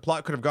 100% right. The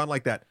plot could have gone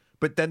like that.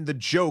 But then the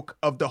joke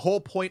of the whole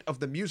point of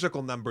the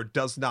musical number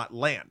does not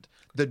land.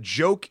 The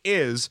joke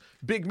is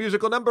big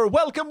musical number.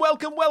 Welcome,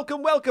 welcome,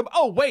 welcome, welcome.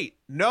 Oh, wait.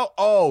 No.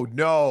 Oh,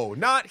 no.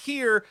 Not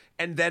here.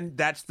 And then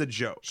that's the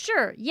joke.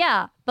 Sure,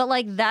 yeah. But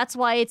that's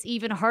why it's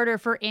even harder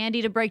for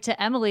Andy to break to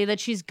Emily that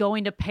she's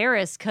going to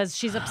Paris because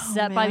she's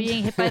upset by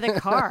being hit by the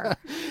car.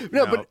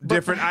 No, but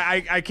different.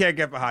 I can't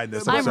get behind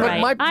this. I'm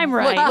sorry. right. I'm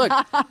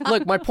right.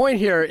 Look. My point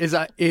here is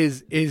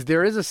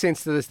there is a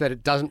sense to this that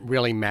it doesn't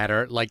really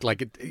matter.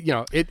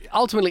 It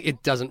ultimately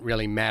it doesn't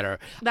really matter.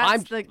 I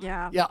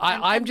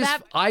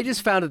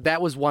just found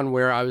that was one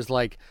where I was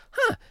like,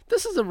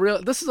 this is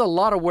a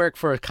lot of work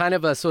for kind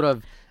of a sort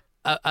of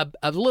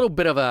a little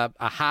bit of a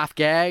half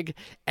gag,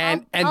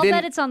 and I'll then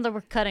bet it's on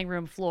the cutting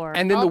room floor.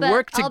 and then I'll the bet-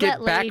 work to I'll get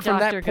bet back Lady from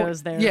Doctor that point,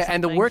 goes there. yeah,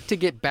 and the work to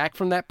get back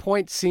from that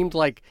point seemed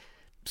like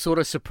sort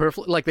of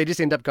superfluous. Like they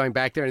just end up going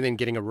back there and then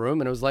getting a room,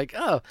 and it was like,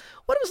 oh,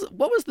 what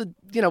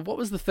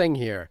was the thing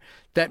here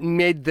that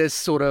made this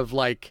sort of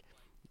like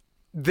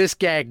this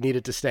gag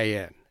needed to stay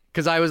in?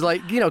 Because I was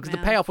like, because the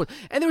payoff was,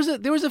 and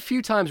there was a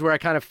few times where I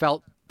kind of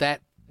felt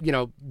that.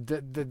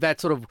 That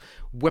sort of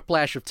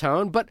whiplash of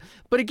tone. But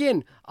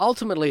again,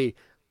 ultimately,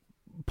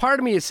 part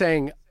of me is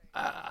saying,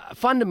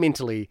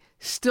 fundamentally,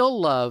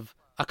 still love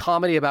a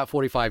comedy about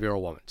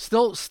 45-year-old woman.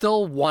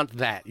 Still want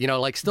that.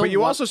 Still. But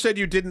you also said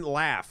you didn't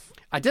laugh.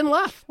 I didn't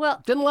laugh.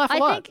 Well, didn't laugh a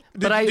lot.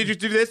 Did you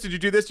do this? Did you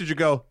do this? Did you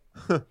go?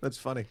 That's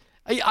funny.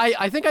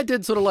 I think I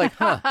did sort of like,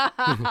 huh.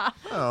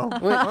 Oh, all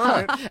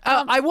right.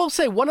 I will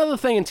say one other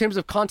thing in terms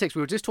of context.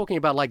 We were just talking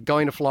about like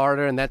going to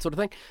Florida and that sort of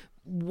thing.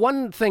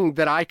 One thing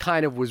that I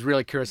kind of was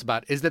really curious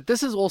about is that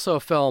this is also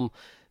a film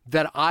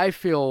that I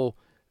feel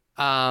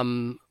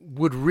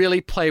would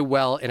really play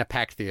well in a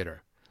packed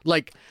theater.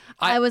 Like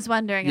I was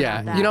wondering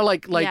about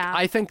that. Yeah.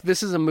 I think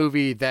this is a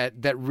movie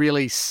that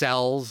really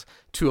sells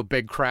to a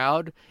big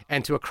crowd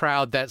and to a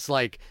crowd that's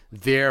like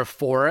there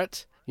for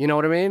it. You know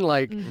what I mean?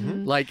 Like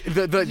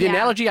the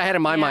analogy I had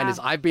in my mind is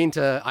I went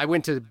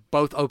to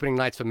both opening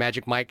nights for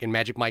Magic Mike and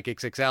Magic Mike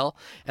XXL,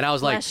 and I was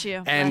Bless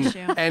you.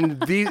 and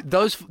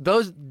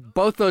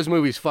both those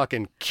movies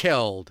fucking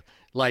killed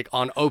like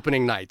on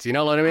opening nights. You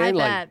know what I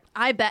mean?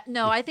 I bet.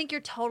 No, I think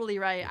you're totally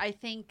right. I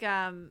think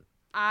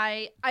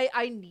I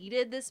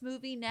needed this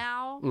movie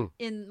now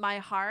in my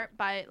heart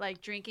by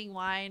like drinking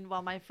wine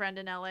while my friend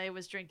in LA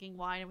was drinking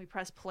wine and we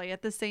pressed play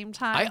at the same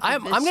time.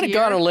 I'm going to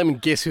go out on a limb and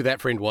guess who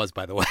that friend was,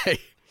 by the way.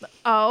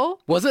 Oh,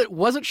 was it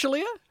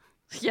Shalia?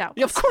 Yeah,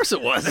 of course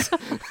it was.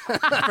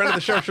 Friend of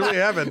the show, Shalia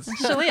Evans.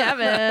 Shalia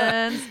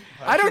Evans.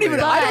 I don't even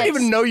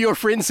know your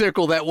friend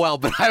circle that well,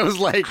 but I was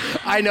like,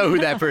 I know who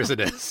that person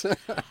is.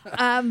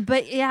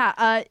 But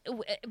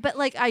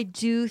like I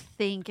do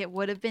think it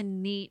would have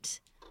been neat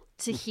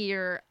to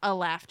hear a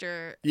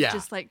laughter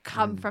just like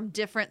come from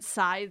different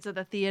sides of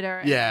the theater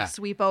and like,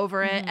 sweep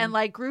over it, and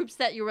like groups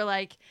that you were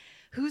like,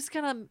 is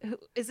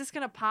this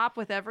gonna pop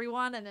with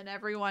everyone? And then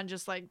everyone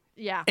just like,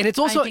 and it's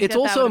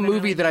also a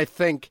movie that I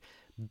think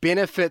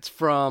benefits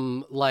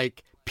from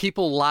like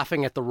people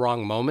laughing at the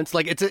wrong moments.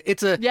 Like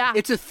it's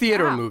a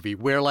theater movie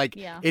where like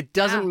it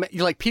doesn't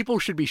like people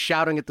should be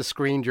shouting at the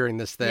screen during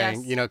this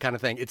thing, kind of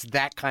thing. It's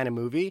that kind of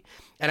movie,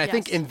 and I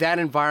think in that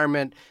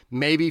environment,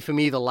 maybe for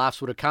me the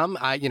laughs would have come.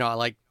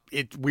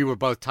 We were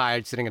both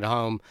tired sitting at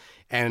home,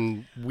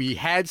 and we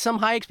had some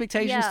high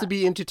expectations to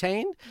be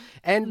entertained,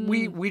 and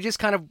we just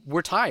kind of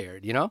were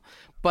tired,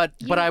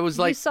 But I was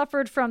like, you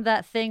suffered from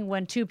that thing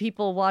when two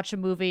people watch a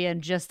movie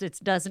and just it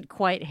doesn't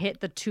quite hit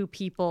the two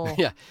people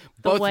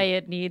the way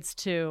it needs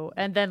to,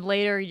 and then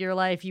later in your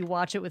life you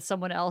watch it with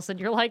someone else and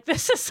you're like,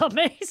 this is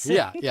amazing.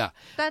 Yeah.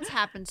 That's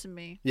happened to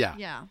me.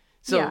 Yeah.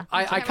 So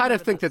I kind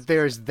of think that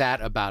there's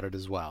that about it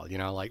as well,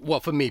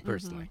 for me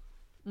personally.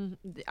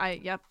 I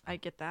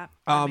get that.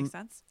 That makes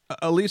sense.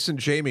 Elise and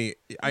Jamie,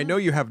 I know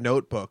you have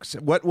notebooks.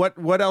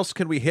 What else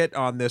can we hit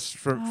on this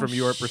from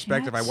your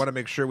perspective? I want to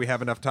make sure we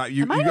have enough time.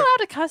 Am I allowed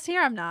to cuss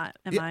here? I'm not.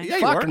 Am I? Yeah,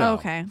 you are. No.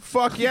 Okay.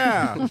 Fuck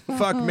yeah.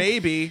 Fuck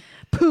maybe.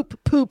 Poop.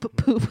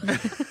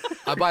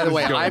 By the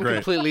way, I'm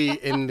completely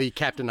in the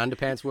Captain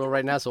Underpants world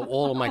right now, so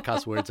all of my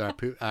cuss words are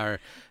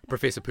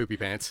Professor Poopy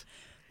Pants.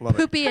 Love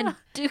Poopy and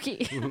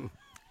Dookie.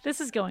 This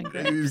is going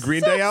good.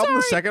 Green Day album,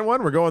 the second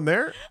one. We're going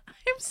there.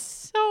 I'm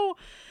so.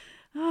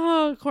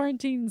 Oh,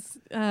 quarantine's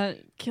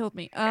killed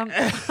me.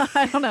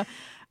 I don't know.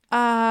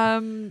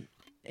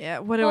 Yeah,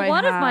 what do Well, I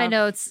one of my have?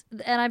 notes,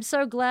 and I'm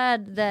so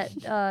glad that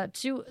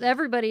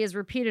everybody has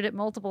repeated it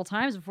multiple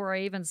times before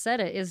I even said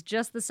it, is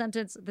just the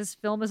sentence, "This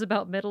film is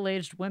about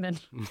middle-aged women."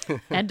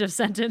 End of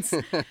sentence.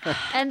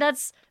 And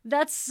that's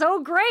so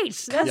great.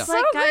 That's so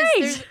like, guys, great.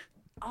 there's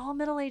all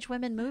middle-aged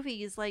women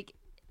movies. Like,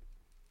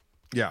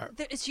 Yeah.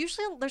 it's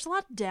usually there's a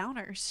lot of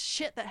downers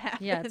shit that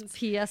happens. Yeah, it's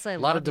P.S. I A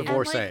lot of love you.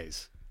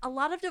 divorcees. A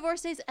lot of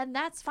divorcees, and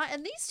that's fine.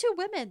 And these two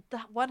women, the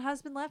one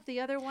husband left, the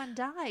other one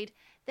died.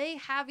 They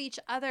have each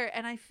other,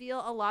 and I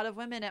feel a lot of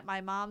women at my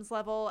mom's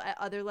level, at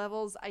other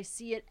levels, I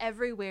see it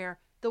everywhere.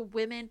 The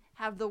women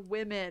have the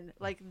women.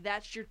 Like,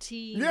 that's your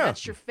team, Yeah.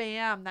 that's your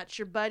fam, that's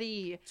your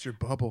buddy, It's your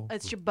bubble.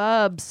 it's your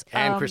bubs.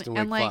 And Kristen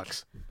Wiig like,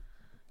 fucks.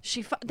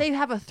 they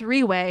have a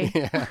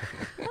three-way.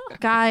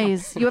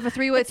 Guys, you have a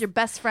three-way with your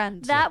best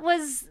friend. That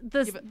was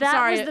the sorry, that was the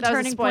that was a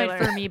turning point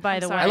spoiler. for me. By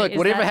the way, Hey, look, is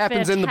whatever that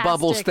happens in the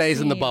bubble fantastic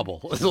stays in the scene.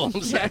 bubble. Is all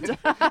I'm saying.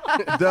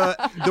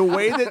 The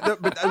way that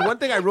but one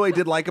thing I really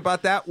did like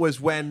about that was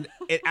when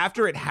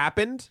after it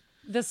happened.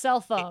 The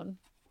cell phone.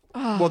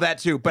 Well, that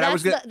too.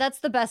 But That's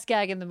the best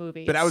gag in the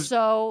movie. But I was-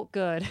 so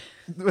good.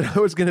 But I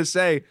was gonna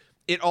say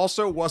it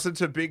also wasn't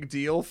a big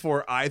deal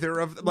for either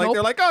of them. Like Nope.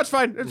 they're like, oh, it's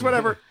fine, it's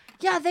whatever.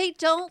 Yeah, they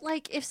don't,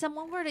 like, if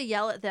someone were to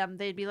yell at them,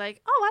 they'd be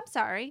like, oh, I'm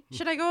sorry.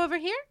 Should I go over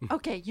here?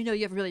 Okay, you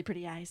have really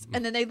pretty eyes.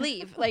 And then they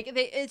leave. Like,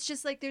 it's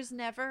just like there's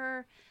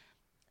never...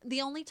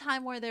 The only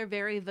time where they're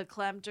very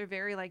verklempt or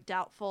very, like,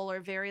 doubtful or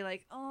very,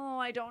 like, oh,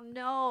 I don't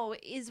know,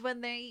 is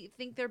when they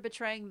think they're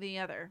betraying the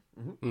other.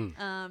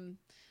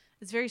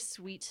 It's very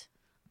sweet.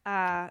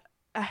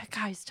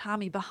 Guys,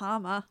 Tommy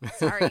Bahama.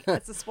 Sorry,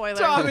 that's a spoiler.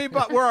 Tommy,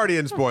 but we're already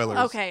in spoilers.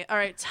 Okay, all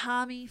right.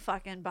 Tommy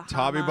fucking Bahama.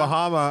 Tommy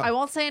Bahama. I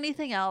won't say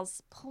anything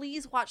else.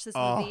 Please watch this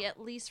movie,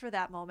 at least for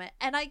that moment.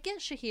 And I get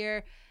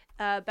Shahir,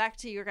 back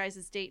to your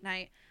guys' date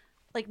night,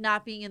 like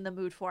not being in the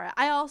mood for it.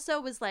 I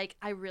also was like,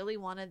 I really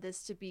wanted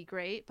this to be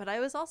great, but I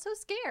was also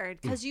scared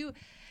because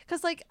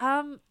I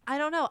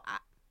don't know.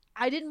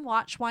 I didn't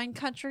watch Wine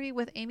Country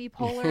with Amy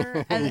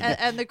Poehler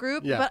and the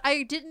group, Yeah. but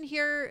I didn't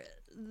hear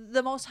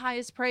the most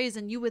highest praise,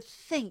 and you would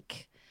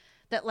think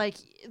that like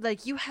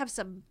you have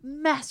some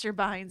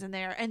masterminds in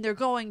there and they're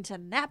going to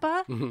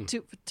Napa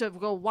to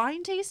go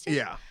wine tasting.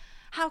 Yeah.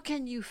 How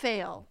can you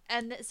fail?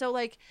 And so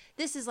like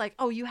this is like,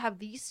 oh, you have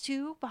these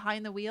two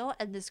behind the wheel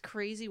and this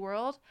crazy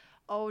world.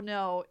 Oh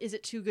no, is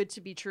it too good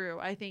to be true?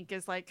 I think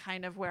is like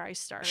kind of where I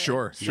started.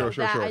 Sure.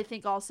 That I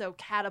think also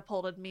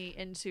catapulted me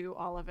into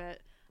all of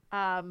it.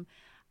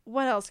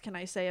 What else can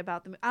I say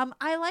about them?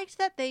 I liked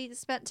that they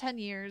spent 10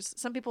 years.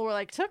 Some people were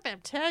like, took them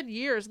 10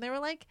 years. And they were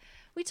like,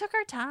 we took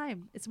our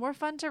time. It's more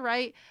fun to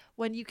write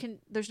when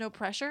there's no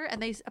pressure. And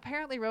they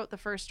apparently wrote the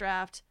first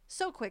draft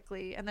so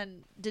quickly and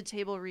then did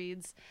table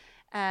reads.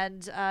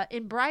 And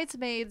in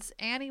Bridesmaids,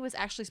 Annie was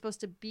actually supposed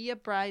to be a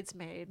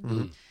bridesmaid.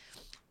 Mm-hmm.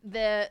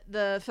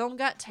 The film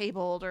got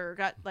tabled or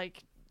got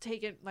like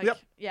taken. Like, Yep.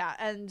 Yeah.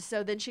 And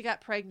so then she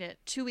got pregnant.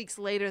 2 weeks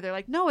later, they're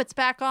like, no, it's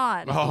back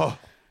on. Oh.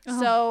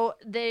 So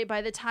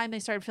by the time they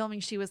started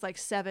filming, she was like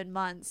 7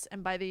 months,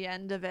 and by the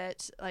end of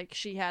it, like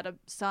she had a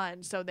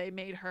son. So they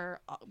made her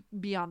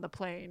be on the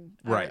plane,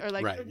 Right, Or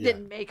like right, yeah.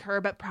 didn't make her,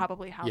 but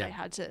probably how Yeah. they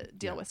had to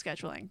deal with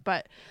scheduling.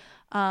 But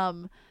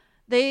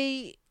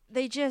they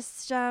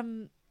just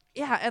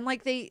yeah, and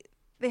like they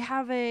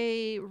have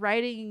a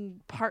writing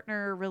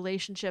partner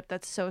relationship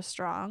that's so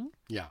strong,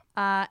 Yeah.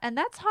 and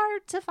that's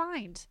hard to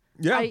find.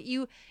 Yeah.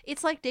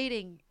 It's like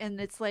dating,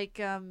 and it's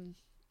like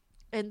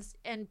and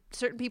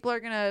certain people are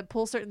gonna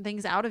pull certain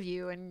things out of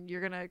you, and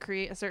you're gonna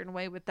create a certain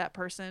way with that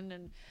person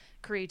and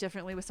create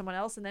differently with someone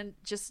else, and then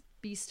just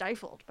be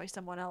stifled by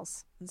someone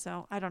else. And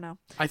so I don't know.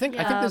 I think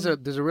there's a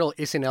real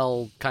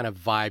SNL kind of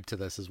vibe to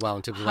this as well,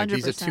 in terms of like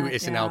these are two 100%,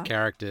 SNL yeah.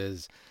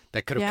 characters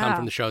that could have come Yeah.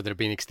 from the show that are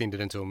being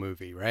extended into a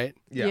movie, right?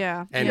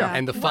 Yeah.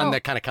 And the fun Well-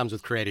 that kind of comes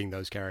with creating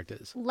those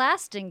characters.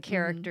 Lasting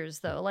characters,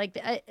 though, like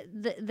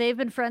they've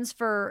been friends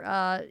for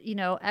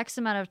X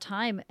amount of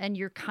time, and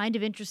you're kind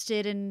of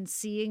interested in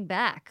seeing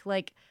back.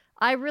 Like,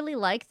 I really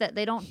like that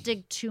they don't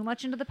dig too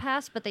much into the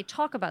past, but they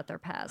talk about their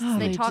past. Oh,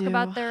 they they talk do.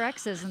 about their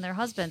exes and their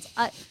husbands.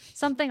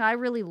 Something I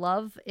really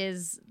love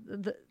is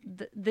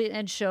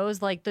and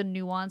shows like the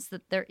nuance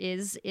that there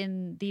is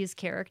in these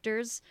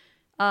characters.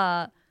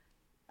 Barb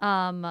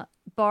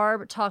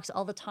talks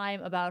all the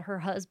time about her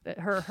husband,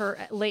 her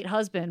late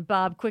husband,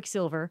 Bob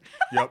Quicksilver,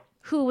 Yep.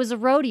 who was a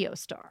rodeo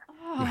star.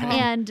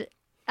 And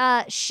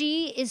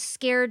she is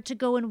scared to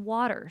go in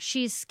water.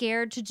 She's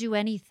scared to do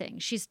anything.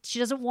 She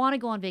doesn't want to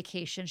go on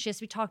vacation. She has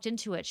to be talked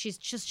into it. She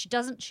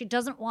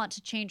doesn't want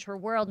to change her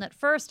world. And at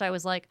first I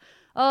was like,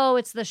 oh,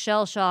 it's the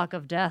shell shock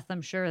of death.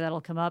 I'm sure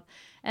that'll come up.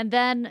 And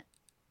then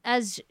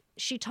as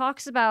she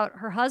talks about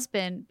her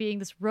husband being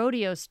this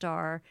rodeo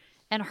star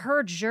and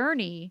her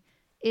journey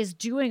is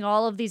doing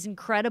all of these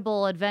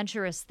incredible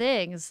adventurous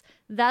things,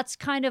 that's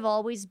kind of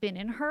always been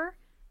in her.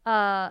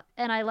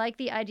 And I like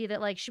the idea that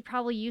like she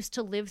probably used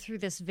to live through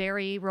this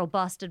very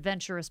robust,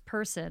 adventurous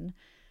person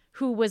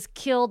who was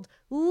killed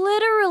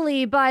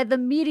literally by the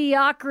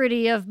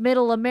mediocrity of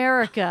middle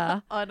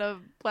America. On a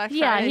Black Friday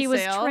Yeah, he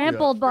was sale.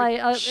 trampled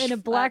in a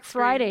Black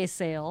Friday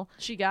sale.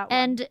 She got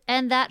one.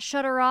 And that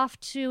shut her off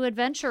to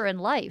adventure in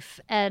life.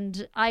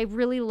 And I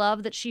really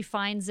love that she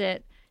finds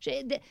it,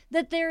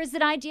 that there is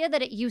an idea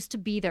that it used to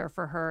be there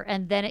for her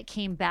and then it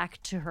came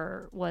back to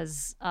her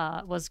was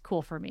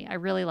cool for me. I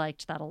really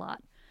liked that a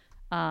lot.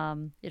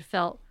 It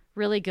felt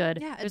really good.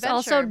 Yeah, There's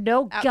also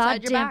no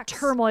outside your goddamn box.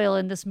 turmoil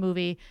in this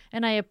movie,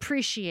 and I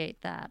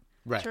appreciate that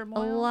Right. a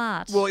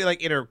lot. Well,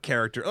 like inner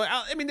character.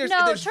 I mean, there's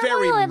turmoil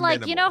very and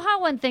like, you know minimal.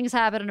 how when things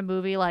happen in a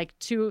movie, like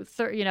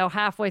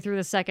halfway through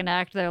the second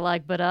act, they're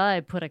like, "But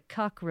I put a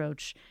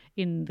cockroach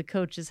in the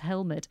coach's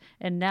helmet,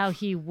 and now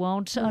he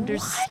won't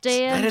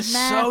understand That is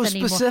math so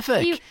anymore."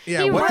 specific.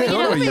 Yeah, what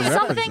code are you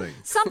something referencing?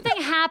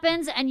 something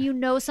happens, and you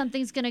know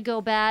something's gonna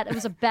go bad. It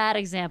was a bad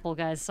example,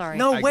 guys. Sorry.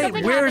 No, I wait,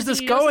 get it. where happens is this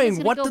and you know something's going?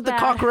 gonna What go did the bad.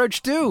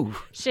 cockroach do?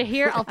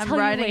 Shahir, I'll I'm tell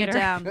writing you it later.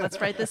 down. Let's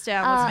write this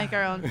down. Let's make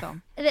our own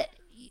film.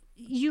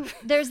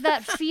 There's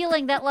that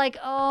feeling that like,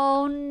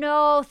 oh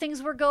no,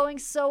 things were going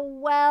so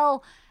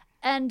well.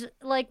 And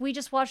like we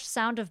just watched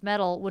Sound of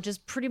Metal, which is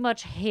pretty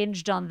much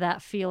hinged on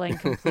that feeling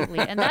completely.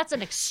 And that's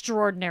an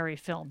extraordinary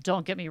film.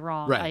 Don't get me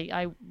wrong. Right.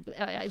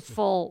 I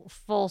full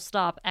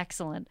stop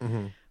excellent.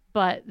 Mm-hmm.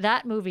 But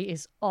that movie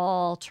is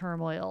all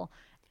turmoil.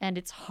 And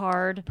it's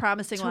hard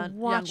Promising to young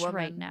watch woman,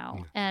 right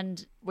now.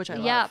 And which I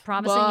yeah, love.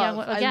 Promising Young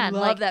Woman. Again, I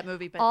love like, that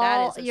movie, but all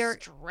that is a your-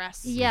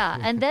 stress. Yeah,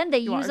 and then they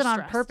You use are it on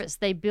stressed. purpose.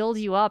 They build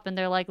you up, and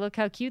they're like, "Look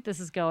how cute this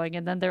is going,"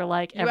 and then they're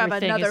like, You have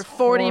 "Everything another is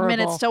 40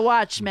 minutes horrible. to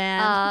watch,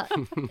 man.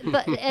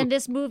 And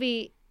this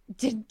movie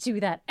didn't do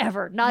that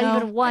ever. Not No.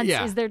 even once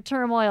Yeah. is there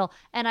turmoil,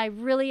 and I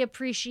really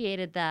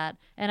appreciated that.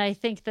 And I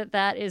think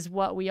that is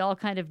what we all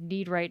kind of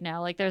need right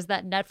now. Like, there's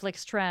that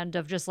Netflix trend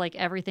of just like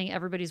everything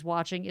everybody's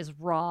watching is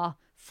raw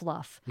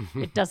fluff.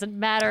 It doesn't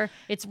matter.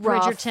 It's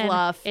Raw Bridgerton.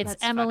 fluff. It's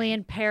That's Emily funny.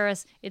 in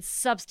Paris. It's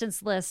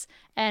substanceless,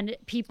 and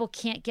people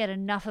can't get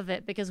enough of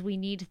it because we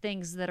need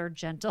things that are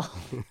gentle.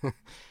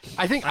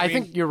 I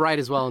think you're right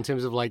as well in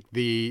terms of like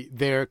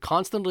they're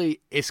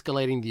constantly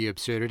escalating the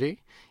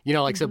absurdity. You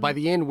know, like so by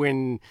the end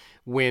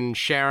when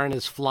Sharon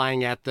is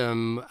flying at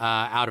them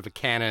out of a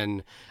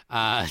cannon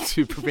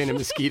to prevent a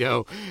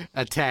mosquito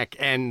attack,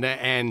 and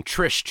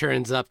Trish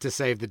turns up to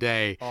save the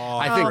day.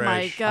 I think Oh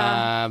my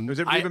God. Was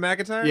it Reba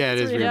McEntire? Yeah, it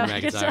is Reba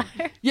Reba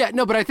McEntire. Yeah,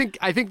 no, but I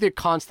think they're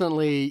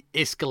constantly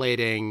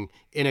escalating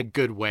in a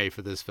good way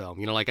for this film.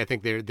 You know, like I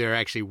think they're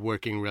actually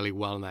working really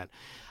well in that.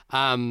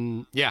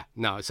 Yeah,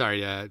 no,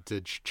 sorry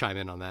to chime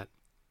in on that.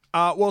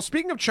 Well,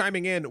 speaking of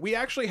chiming in, we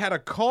actually had a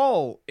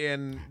call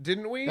in,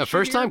 didn't we? A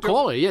first-time Shahir?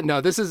 caller. Yeah,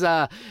 no, this is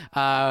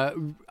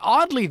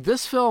oddly,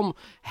 this film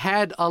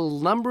had a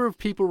number of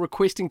people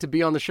requesting to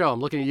be on the show.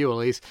 I'm looking at you,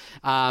 Elise,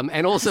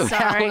 and also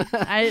Sorry.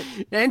 Alan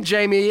and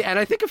Jamie, and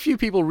I think a few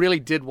people really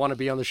did want to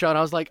be on the show. And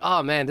I was like,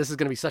 oh man, this is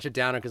going to be such a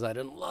downer because I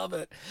didn't love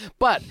it.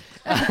 But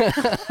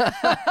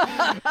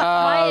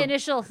My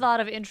initial thought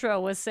of intro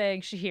was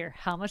saying, "Shahir,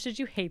 how much did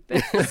you hate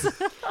this?"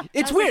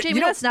 it's weird. Jamie,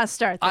 You know, let's not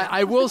start there.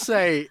 I will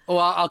say, well,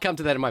 I'll come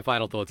to that in my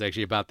final thoughts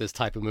actually about this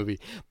type of movie.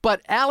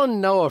 But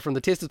Alan Noah from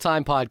the Test of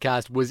Time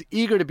podcast was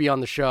eager to be on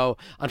the show.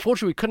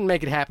 Unfortunately, we couldn't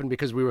make it happen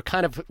because we were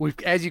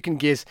as you can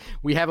guess,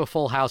 we have a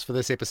full house for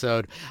this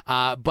episode.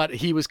 But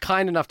he was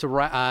kind enough to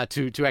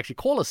actually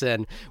call us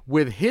in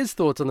with his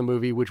thoughts on the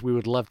movie, which we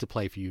would love to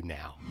play for you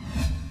now.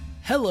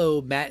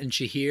 Hello, Matt and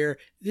Shahir.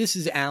 This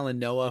is Alan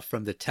Noah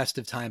from the Test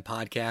of Time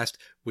podcast,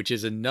 which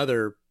is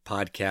another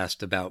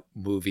podcast about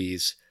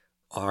movies.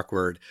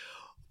 Awkward.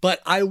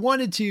 But I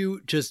wanted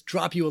to just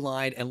drop you a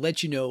line and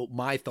let you know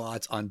my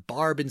thoughts on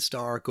Barb and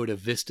Star Go to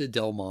Vista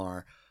Del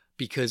Mar,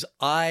 because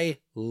I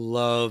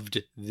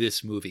loved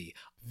this movie.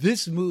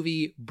 This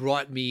movie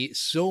brought me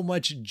so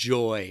much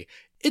joy.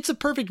 It's a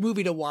perfect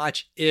movie to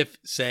watch if,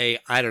 say,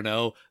 I don't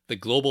know, the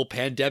global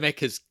pandemic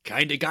has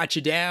kind of got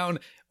you down,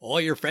 all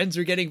your friends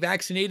are getting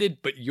vaccinated,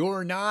 but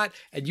you're not,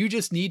 and you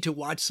just need to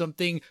watch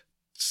something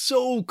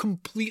so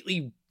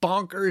completely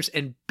bonkers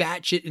and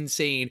batshit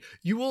insane,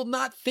 you will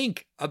not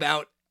think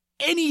about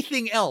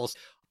anything else.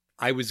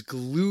 I was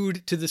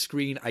glued to the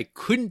screen. I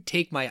couldn't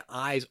take my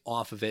eyes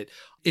off of it.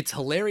 It's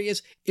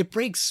hilarious. It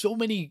breaks so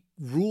many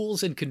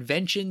rules and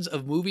conventions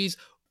of movies,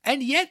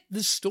 and yet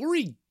the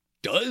story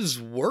does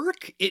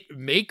work. It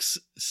makes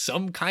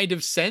some kind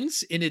of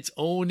sense in its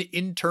own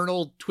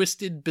internal,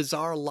 twisted,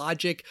 bizarre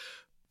logic.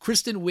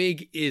 Kristen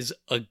Wiig is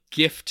a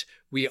gift.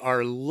 We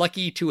are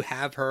lucky to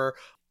have her.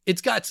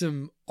 It's got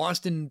some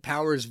Austin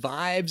Powers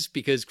vibes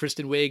because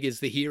Kristen Wiig is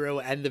the hero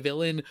and the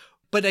villain,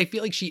 but I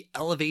feel like she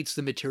elevates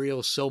the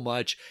material so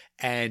much.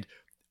 And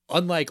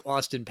unlike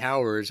Austin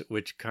Powers,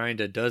 which kind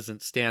of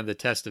doesn't stand the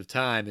test of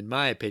time, in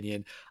my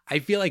opinion, I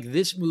feel like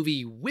this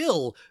movie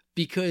will,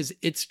 because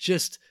it's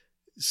just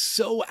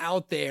so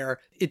out there.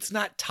 It's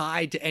not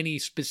tied to any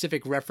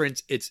specific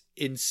reference. It's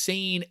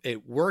insane.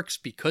 It works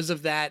because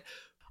of that.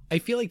 I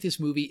feel like this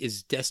movie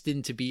is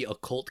destined to be a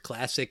cult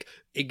classic,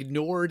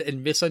 ignored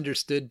and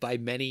misunderstood by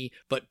many,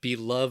 but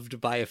beloved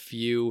by a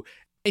few.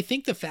 I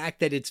think the fact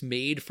that it's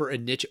made for a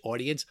niche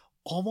audience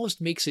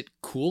almost makes it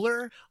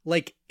cooler.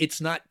 Like,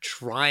 it's not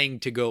trying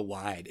to go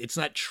wide. It's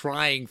not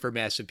trying for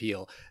mass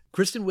appeal.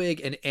 Kristen Wiig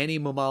and Annie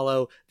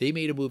Momolo, they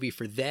made a movie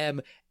for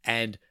them,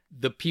 and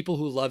the people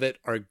who love it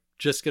are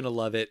just going to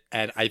love it.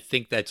 And I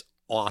think that's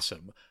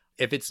awesome.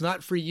 If it's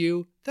not for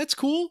you, that's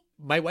cool.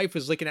 My wife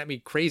was looking at me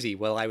crazy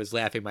while I was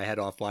laughing my head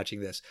off watching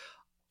this.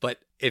 But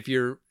if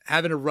you're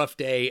having a rough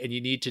day and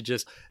you need to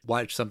just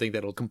watch something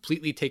that'll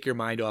completely take your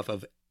mind off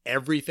of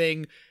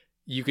everything,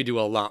 you could do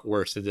a lot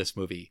worse than this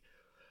movie.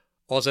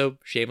 Also,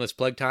 shameless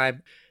plug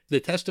time. The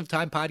Test of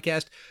Time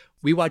podcast,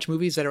 we watch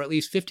movies that are at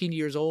least 15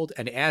 years old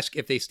and ask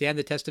if they stand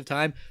the test of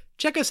time.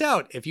 Check us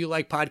out if you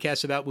like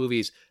podcasts about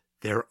movies.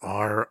 There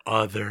are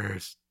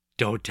others.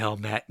 Don't tell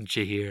Matt and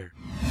Shahir.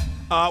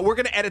 We're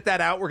going to edit that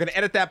out. We're going to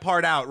edit that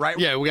part out, right?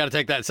 Yeah, we got to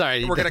take that.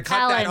 Sorry. We're going to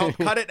cut that out.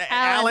 Cut it.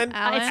 Alan.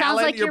 It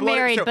sounds like you're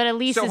married, so, but at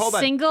least so is hold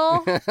on.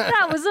 single.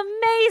 That was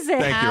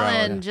amazing. Thank you,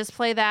 Alan. Just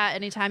play that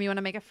anytime you want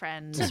to make a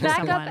friend. To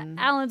back up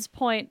Alan's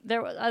point,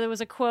 there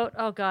was a quote,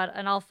 oh God,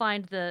 and I'll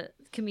find the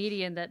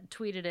comedian that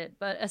tweeted it,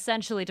 but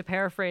essentially, to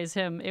paraphrase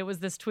him, it was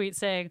this tweet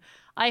saying,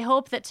 I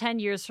hope that 10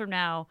 years from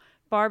now,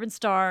 Barb and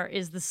Star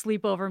is the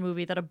sleepover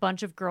movie that a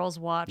bunch of girls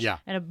watch,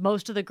 and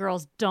most of the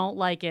girls don't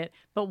like it,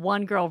 but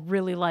one girl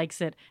really likes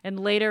it. And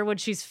later, when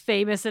she's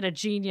famous and a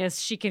genius,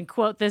 she can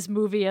quote this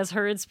movie as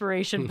her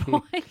inspiration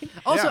point.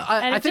 Also,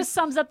 I think just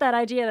sums up that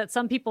idea that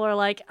some people are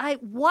like,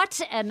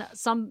 what? And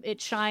it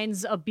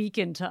shines a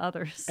beacon to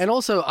others. And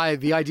also,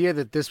 the idea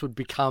that this would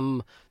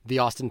become the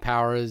Austin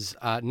Powers,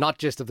 not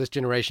just of this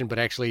generation, but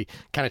actually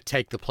kind of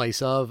take the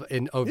place of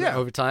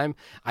over time,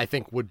 I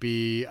think would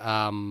be,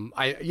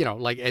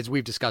 like as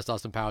we've discussed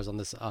Austin Powers on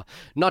this,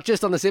 not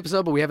just on this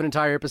episode, but we have an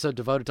entire episode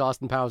devoted to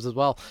Austin Powers as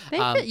well.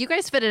 You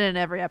guys fit it in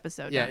every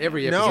episode. Yeah, don't you?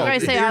 every episode. No, You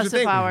guys say here's the Austin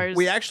thing. Powers.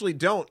 We actually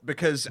don't,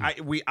 because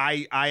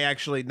I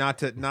actually, not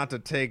to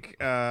take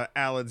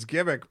Alan's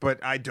gimmick,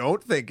 but I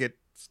don't think it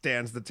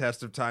stands the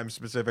test of time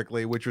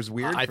specifically, which was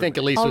weird. I for think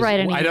me. Elise I'll was. write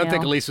an I don't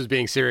think email. Elise was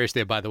being serious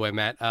there, by the way,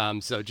 Matt.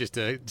 So just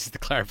to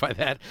clarify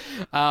that.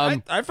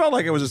 I felt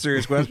like it was a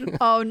serious question.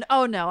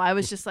 Oh no! I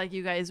was just like,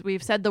 you guys.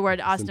 We've said the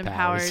word Austin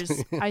Powers.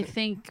 Powers. I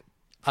think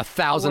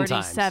 1,000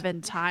 times.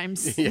 47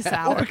 times this Yeah.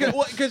 hour.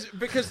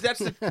 Because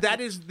that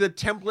is the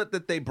template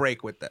that they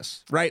break with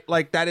this, right?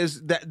 Like that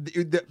is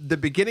the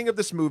beginning of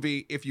this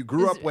movie. If you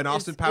grew up when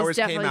Austin Powers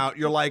came definitely- out,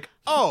 you're like,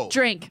 oh,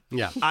 Drink,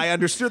 Yeah. I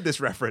understood this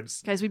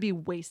reference. guys. We'd be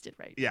wasted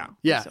right Yeah. now.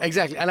 Yeah, So-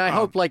 exactly. And I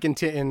hope, like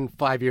in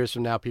 5 years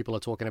from now, people are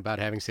talking about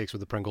having sex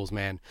with the Pringles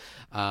man,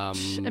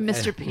 And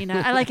Mr.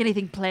 Peanut. I like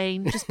anything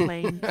plain, just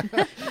plain.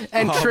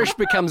 and Trish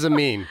becomes a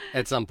meme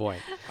at some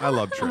point. I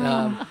love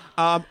Trish.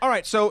 All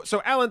right, so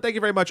Alan, thank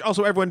you very much.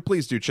 Also, everyone,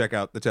 please do check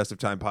out the Test of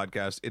Time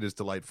podcast. It is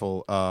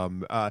delightful.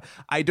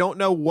 I don't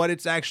know what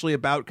it's actually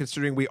about,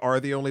 considering we are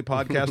the only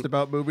podcast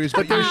about movies,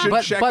 but you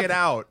should check it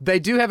out. They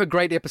do have a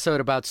great episode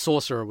about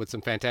Sorcerer with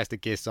some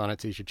fantastic guests on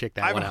it, so you should check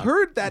that I've one out.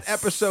 heard that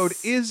episode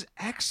is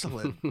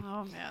excellent.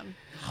 Oh man.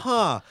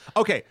 Huh.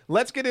 Okay,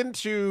 let's get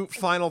into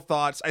final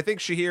thoughts. I think,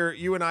 Shahir,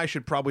 you and I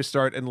should probably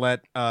start and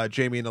let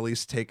Jamie and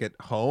Elise take it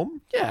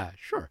home. Yeah,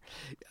 sure.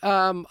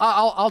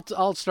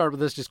 I'll start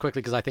with this just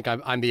quickly because I think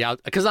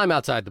I'm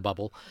outside the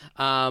bubble.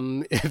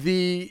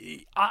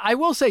 I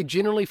will say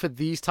generally for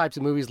these types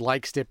of movies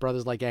like Step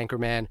Brothers, like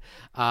Anchorman,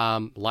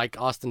 like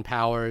Austin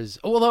Powers,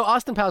 although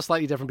Austin Powers is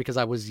slightly different because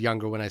I was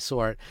younger when I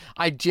saw it,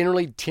 I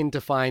generally tend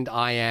to find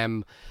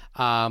I'm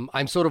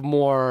sort of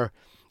more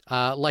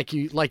like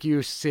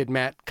you said,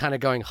 Matt, kind of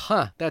going,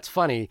 that's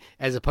funny,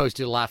 as opposed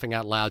to laughing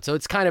out loud. So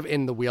it's kind of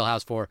in the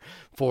wheelhouse for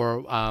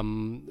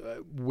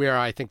where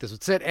I think this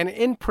would sit. And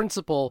in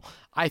principle,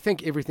 I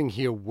think everything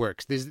here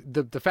works. There's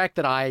the fact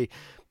that I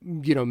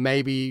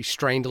maybe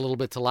strained a little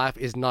bit to laugh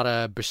is not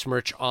a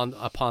besmirch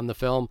upon the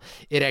film.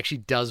 It actually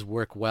does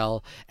work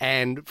well.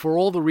 And for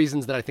all the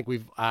reasons that I think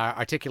we've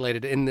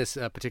articulated in this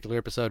particular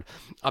episode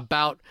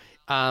about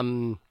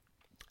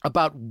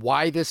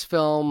why this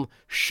film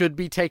should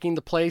be taking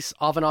the place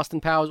of an Austin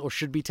Powers or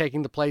should be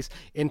taking the place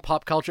in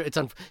pop culture.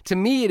 To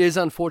me, it is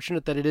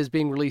unfortunate that it is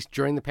being released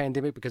during the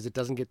pandemic because it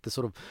doesn't get the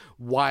sort of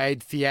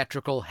wide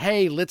theatrical,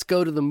 hey, let's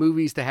go to the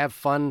movies to have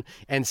fun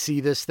and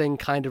see this thing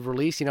kind of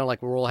release,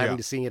 like we're all having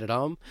to see it at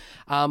home.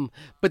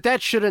 But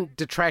that shouldn't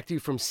detract you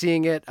from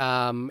seeing it.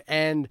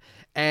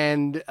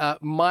 And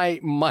my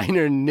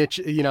minor niche,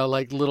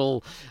 like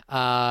little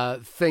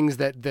things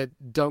that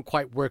don't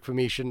quite work for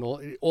me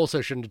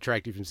shouldn't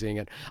detract you from seeing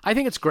it. I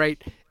think it's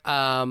great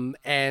and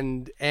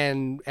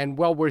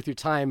well worth your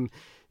time,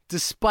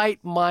 despite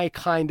my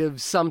kind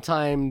of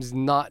sometimes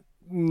not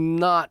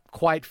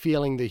quite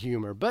feeling the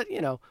humor. But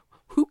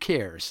who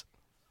cares?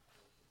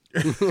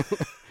 No,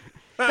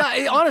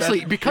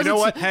 honestly, because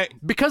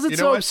because it's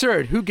so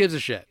absurd. Who gives a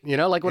shit?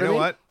 Like what I mean?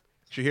 What?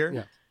 Shahir?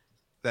 Yeah.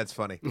 That's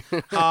funny.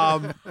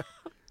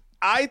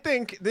 I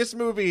think this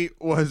movie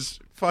was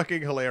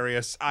fucking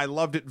hilarious. I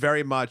loved it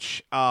very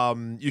much.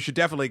 You should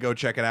definitely go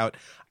check it out.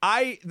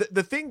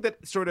 The thing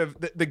that sort of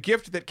the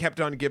gift that kept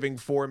on giving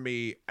for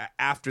me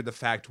after the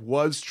fact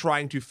was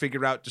trying to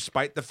figure out,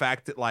 despite the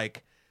fact that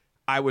like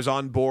I was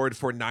on board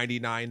for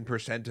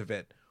 99% of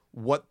it,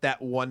 what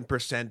that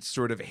 1%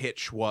 sort of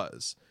hitch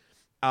was.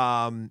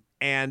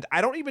 And I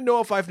don't even know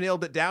if I've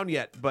nailed it down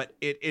yet, but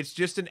it's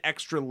just an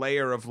extra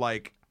layer of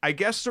like, I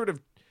guess sort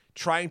of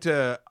trying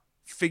to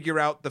figure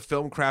out the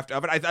film craft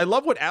of it. I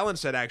love what Alan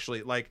said,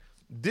 actually. Like,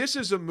 this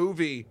is a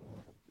movie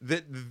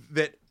that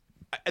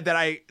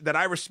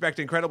I respect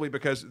incredibly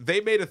because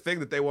they made a thing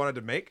that they wanted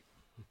to make.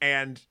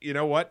 And you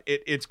know what?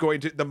 It's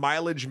going to, the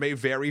mileage may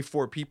vary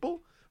for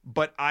people,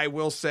 but I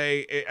will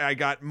say I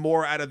got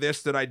more out of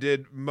this than I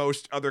did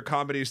most other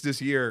comedies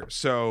this year.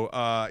 So,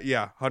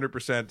 yeah,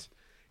 100%.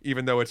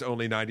 Even though it's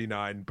only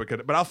 99,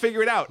 but I'll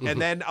figure it out,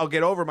 and then I'll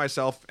get over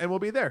myself, and we'll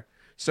be there.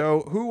 So,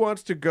 who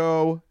wants to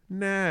go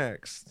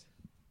next?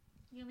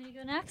 You want me to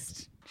go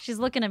next? She's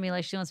looking at me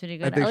like she wants me to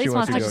go I next. think At she least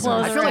wants wants to to go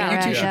close next. I feel her like you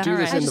out. two should do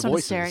this I in the just want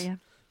to stare at voices.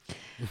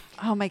 you.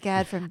 Oh my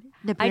God, from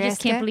Nebraska. I just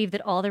can't believe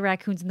that all the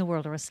raccoons in the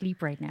world are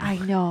asleep right now. I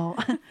know.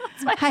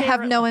 I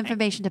have no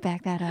information to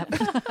back that up.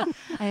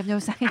 I have no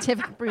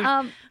scientific proof.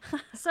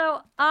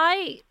 So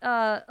I,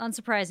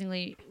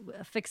 unsurprisingly,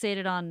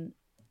 fixated on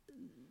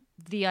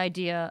the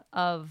idea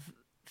of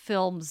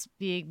films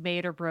being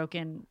made or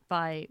broken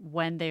by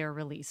when they are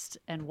released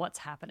and what's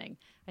happening.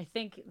 I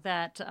think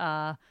that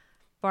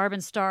Barb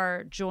and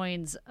Star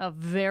joins a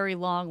very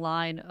long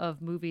line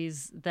of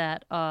movies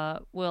that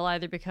will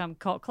either become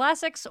cult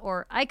classics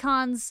or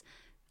icons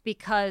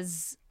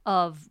because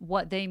of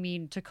what they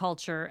mean to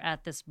culture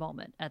at this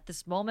moment. At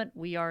this moment,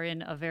 we are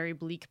in a very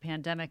bleak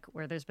pandemic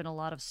where there's been a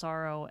lot of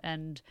sorrow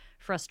and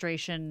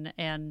frustration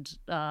and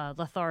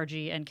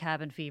lethargy and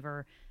cabin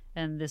fever.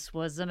 And this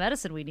was a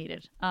medicine we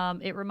needed.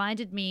 It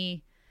reminded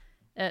me,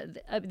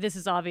 this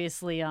is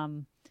obviously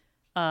a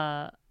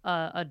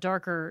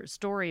darker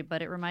story,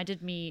 but it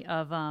reminded me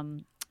of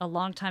a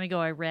long time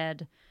ago I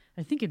read,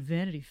 I think in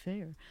Vanity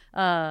Fair,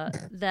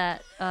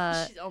 that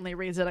She only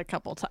reads it a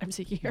couple times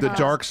a year. The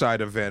dark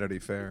side of Vanity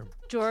Fair.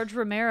 George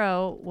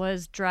Romero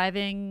was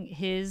driving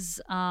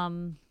his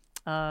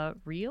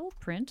reel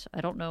print, I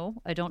don't know,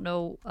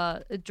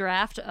 a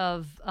draft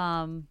of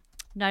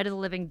Night of the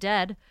Living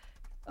Dead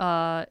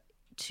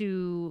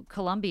to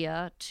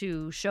Columbia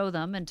to show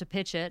them and to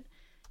pitch it.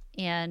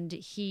 And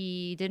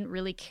he didn't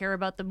really care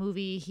about the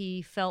movie.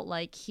 He felt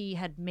like he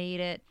had made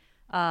it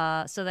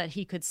so that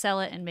he could sell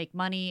it and make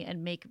money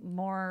and make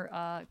more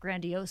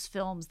grandiose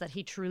films that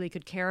he truly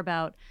could care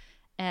about.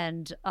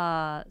 And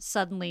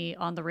suddenly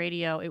on the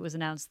radio, it was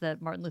announced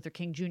that Martin Luther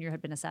King Jr.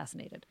 had been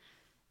assassinated.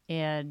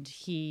 And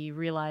he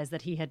realized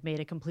that he had made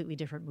a completely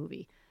different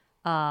movie.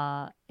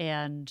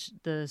 And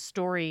the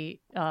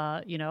story,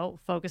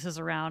 focuses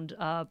around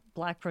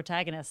Black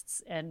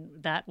protagonists. And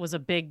that was a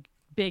big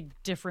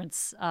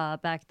difference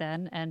back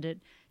then. And it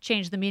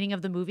changed the meaning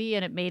of the movie,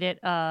 and it made it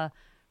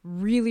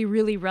really,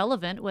 really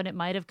relevant when it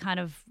might have kind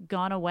of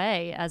gone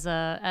away as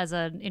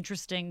an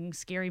interesting,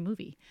 scary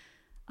movie.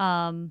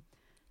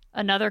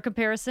 Another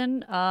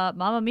comparison,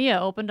 Mamma Mia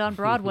opened on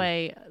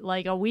Broadway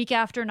like a week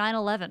after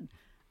 9/11.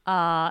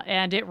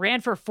 And it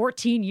ran for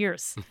 14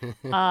 years.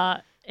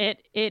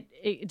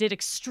 It did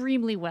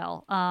extremely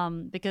well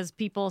because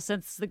people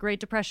since the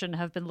Great Depression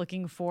have been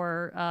looking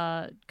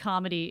for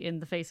comedy in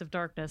the face of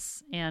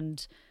darkness.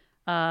 And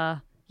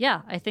I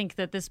think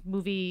that this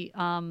movie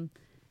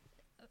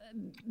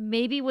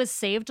maybe was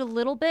saved a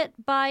little bit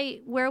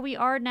by where we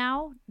are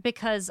now,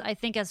 because I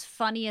think as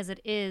funny as it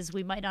is,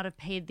 we might not have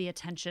paid the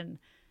attention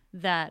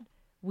that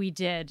we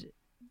did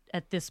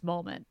at this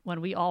moment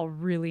when we all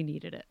really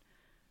needed it.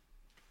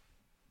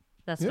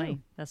 That's my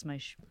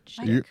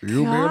You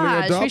merely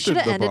Gosh, adopted we should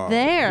have the ended Barb.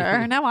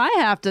 there. Now I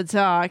have to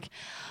talk.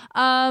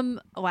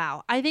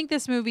 Wow. I think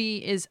this movie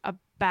is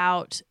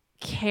about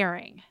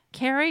caring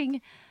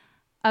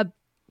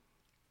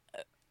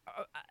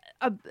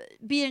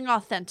being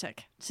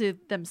authentic to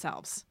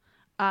themselves,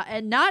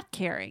 and not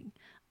caring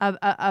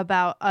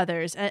about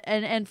others.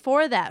 And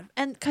for that,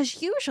 and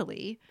because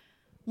usually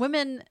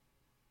women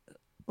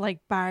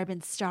like Barb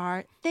and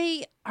Star,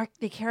 they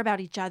care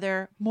about each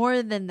other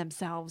more than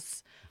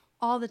themselves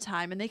all the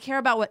time, and they care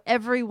about what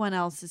everyone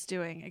else is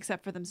doing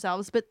except for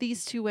themselves. But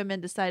these two women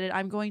decided,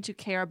 I'm going to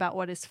care about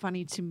what is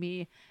funny to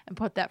me and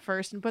put that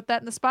first and put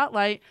that in the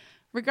spotlight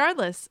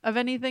regardless of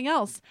anything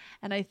else.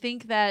 And I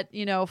think that,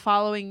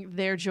 following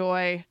their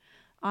joy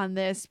on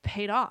this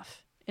paid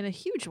off in a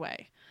huge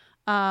way,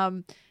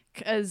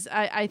 because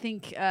I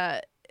think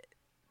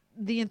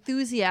the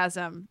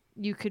enthusiasm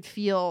you could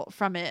feel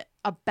from it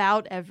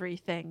about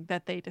everything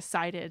that they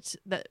decided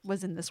that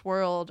was in this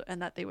world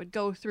and that they would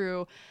go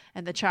through,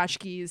 and the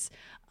tchotchkes.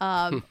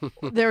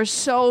 There's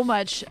so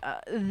much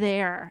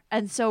there.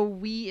 And so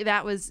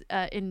that was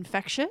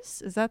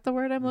infectious. Is that the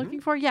word I'm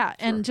looking for? Yeah. Sure.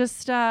 And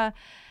just,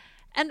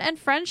 and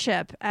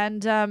friendship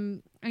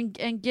and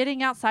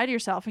getting outside of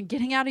yourself and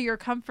getting out of your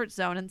comfort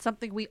zone, and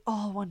something we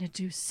all want to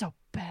do so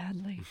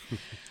badly.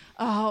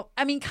 Oh,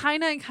 I mean,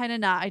 kind of and kind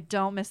of not. I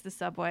don't miss the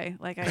subway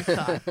like I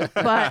thought,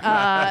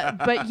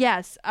 but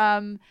yes,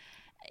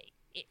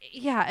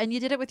 yeah. And you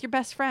did it with your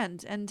best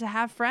friend, and to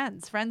have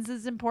friends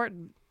is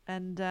important,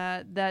 and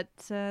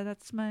that's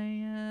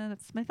my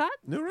thought.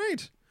 All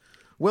right.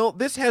 Well,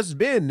 this has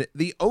been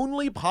the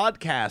only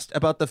podcast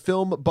about the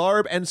film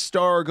Barb and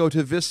Star Go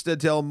to Vista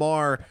Del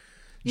Mar.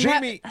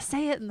 Jamie,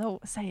 say it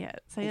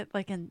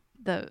like in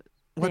the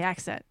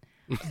accent.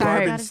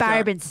 Barb and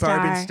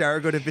Star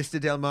Go to Vista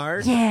Del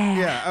Mar.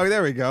 Yeah. Oh,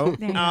 there we go.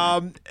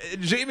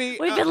 Jamie,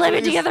 We've been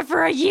living together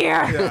for a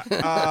year.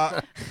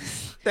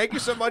 Thank you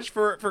so much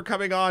for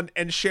coming on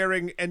and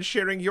sharing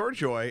your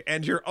joy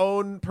and your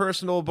own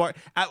personal bar.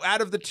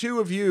 Out of the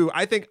two of you,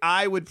 I think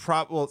I would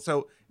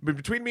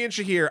between me and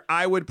Shahir,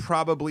 I would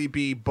probably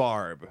be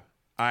Barb.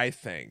 I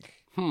think.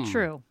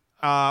 True.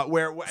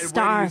 Where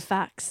Star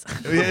Fox.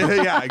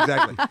 Yeah,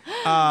 exactly.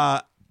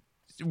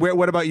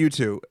 What about you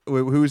two?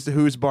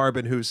 Who's Barb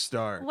and who's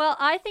Star? Well,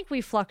 I think we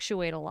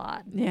fluctuate a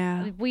lot.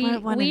 Yeah.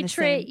 We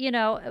trade,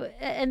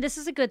 and this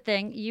is a good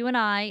thing. You and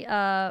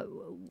I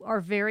are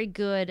very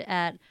good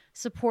at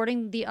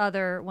supporting the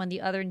other when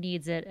the other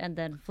needs it, and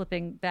then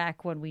flipping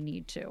back when we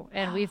need to.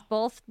 And we've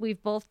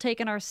both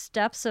taken our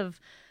steps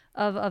of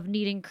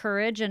needing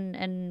courage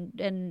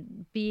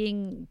and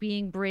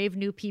being brave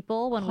new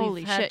people when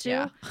we've had to.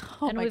 Yeah.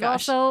 Oh and my we've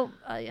gosh. also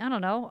I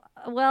don't know.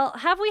 Well,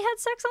 have we had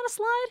sex on a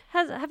slide?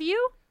 Have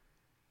you?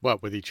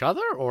 What, with each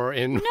other or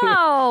in?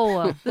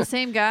 No. The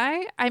same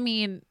guy? I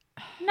mean,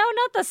 No,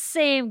 not the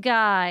same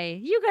guy.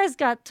 You guys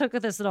took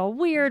this in a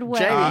weird way.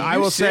 Jamie, I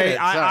will say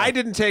Sorry. I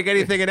didn't take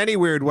anything in any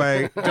weird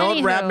way. Don't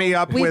Anywho. wrap me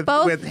up we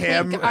both with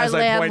him think our as I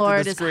point to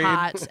landlord the is screen.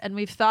 hot, and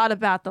we've thought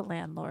about the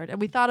landlord, and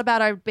we thought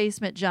about our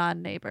basement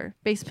John neighbor.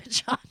 Basement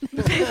John.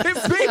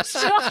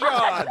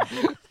 John.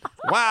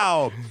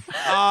 Wow.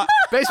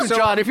 Basement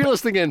John, if you're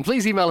listening in,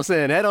 please email us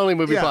in at Only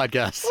Movie Yeah.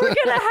 Podcast. We're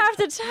gonna have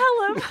to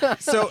tell him.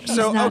 He's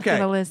not okay.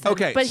 gonna listen.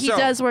 Okay. But he so,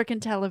 does work in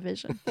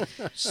television.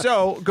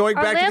 So going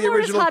Our back to the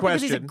landlord is original hot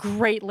because he's a question.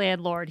 great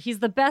landlord. He's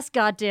the best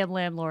goddamn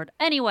landlord.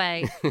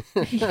 Anyway,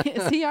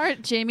 Is he our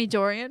Jamie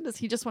Dorian? Does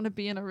he just want to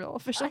be in a real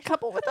official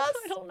couple with us?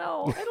 I don't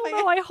know.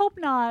 I hope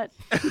not.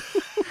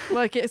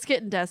 Look, it's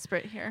getting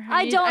desperate here.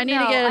 I don't know. I need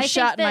to get a I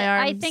shot in think my that-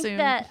 arm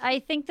I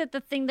soon. think that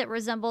the thing that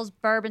resembles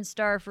Barb and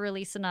Star for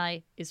Elise and I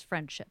is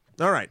friendship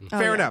All right.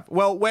 Fair yeah. enough.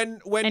 Well, when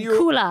and you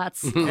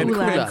culottes. and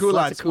Culottes. Lots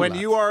culottes. of When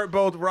culottes. you are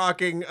both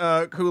rocking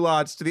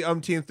culottes to the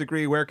umpteenth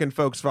degree, where can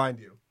folks find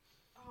you?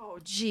 Oh,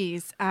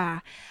 geez.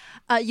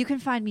 You can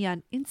find me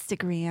on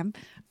Instagram,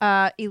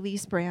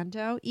 Elise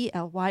Brando,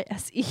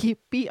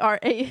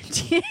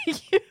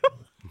 ELYSEBRANDAU.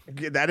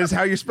 That is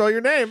how you spell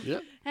your name. Yeah.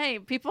 Hey,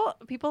 people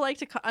like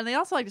to call, and they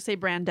also like to say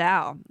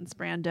Brandao. It's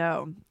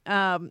Brando.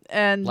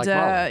 And Like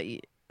Marlon.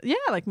 yeah,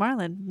 like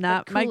Marlon.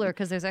 Not Cooler my,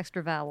 because there's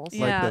extra vowels.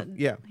 yeah,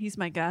 yeah. He's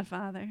my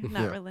godfather.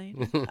 Not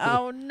related.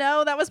 Oh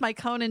no, that was my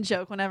Conan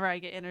joke. Whenever I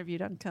get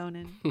interviewed on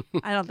Conan,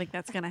 I don't think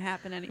that's gonna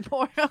happen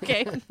anymore.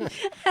 Okay, and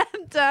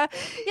just I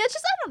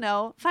don't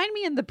know. Find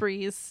me in the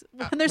breeze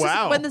when there's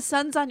Wow. when the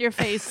sun's on your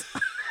face.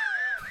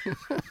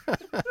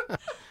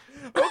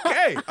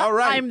 Okay. All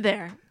right. I'm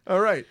there. All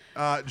right.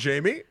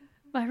 Jamie?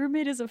 My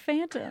roommate is a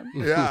phantom.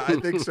 Yeah, I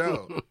think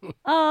so.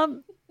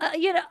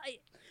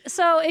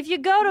 So if you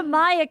go to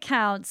my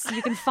accounts,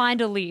 you can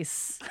find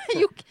Elise.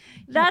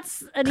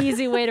 That's an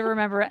easy way to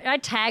remember it. I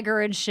tag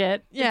her and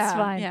shit. Yeah, it's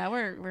fine. yeah,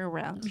 we're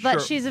around. But Sure.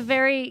 she's a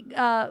very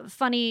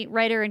funny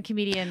writer and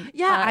comedian.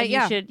 Yeah, and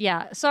you should.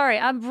 Yeah, sorry,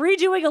 I'm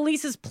redoing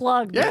Elise's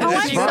plug. Yeah, Oh,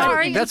 that's I'm fine.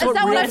 sorry. That's Is what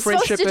that what real I'm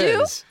supposed friendship to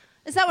do? is.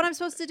 Is that what I'm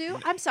supposed to do?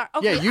 I'm sorry.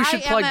 Okay, Yeah, you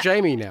should plug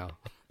Jamie now.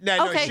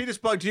 No, Okay. she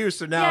just plugged you,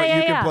 so now Yeah,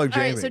 you can yeah. plug All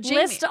Jamie. right, so Jamie,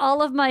 List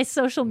all of my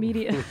social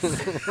media.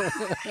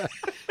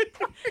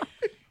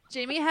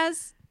 Jamie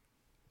has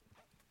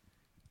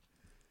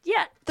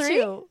Yeah,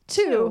 two.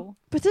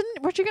 But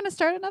weren't you going to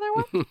start another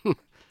one?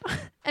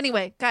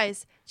 Anyway,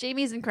 guys,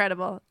 Jamie's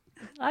incredible.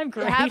 I'm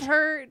great. Have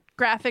her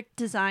graphic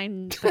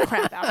design the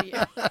crap out of you.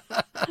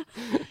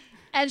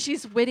 And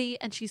she's witty,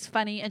 and she's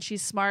funny, and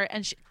she's smart,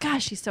 and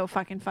gosh, she's so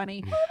fucking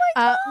funny. Oh my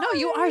God. No,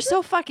 you are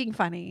so fucking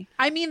funny.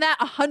 I mean that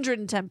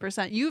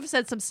 110%. You've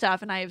said some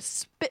stuff, and I have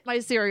spit my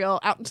cereal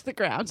out into the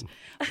ground.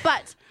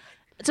 But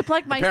to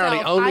plug myself,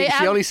 Apparently, I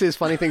she am, only says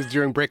funny things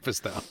during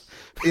breakfast, though.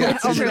 Yeah,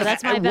 Oh, true.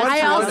 That's my and best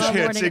once I also- lunch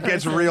hits, morning it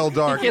gets person. real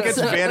dark. It gets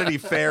Vanity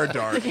Fair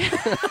dark.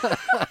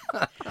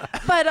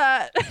 But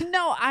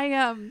no, I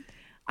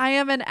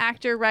am an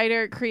actor,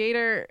 writer,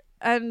 creator,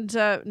 and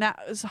now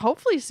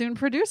hopefully soon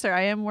producer.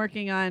 I am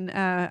working on.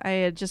 I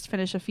had just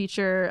finished a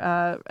feature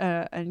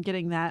and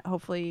getting that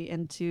hopefully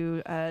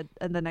into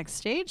the next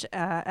stage,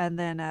 and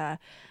then I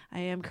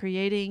am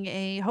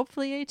creating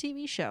hopefully a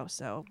TV show.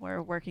 So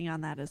we're working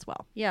on that as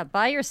well. Yeah,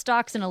 buy your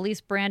stocks in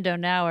Elise Brando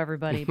now,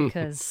 everybody,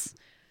 because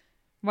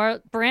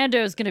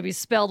Brando is going to be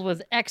spelled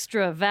with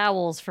extra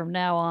vowels from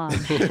now on.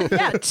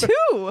 Yeah,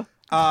 two.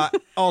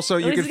 Also,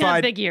 you Elise can is gonna have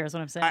find. big ears.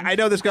 What I'm saying. I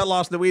know this got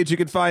lost in the weeds. You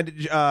can find.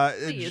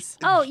 Please.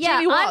 Oh yeah,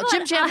 Jamie I'm Walsh, on-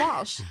 Jim Jam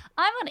Walsh.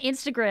 I'm on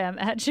Instagram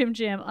at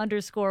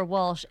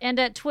JimJam_Walsh and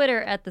at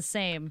Twitter at the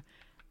same.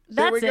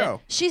 That's we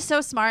go. She's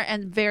so smart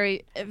and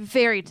very,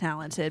 very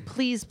talented.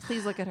 Please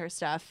look at her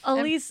stuff.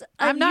 Elise,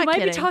 I'm not you might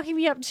kidding. be talking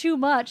me up too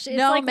much. It's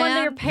No, like when ma'am.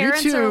 their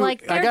parents You two, are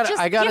like, I they're gotta-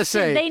 just I gotta gifted.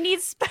 say, They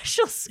need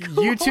special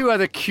school. You two are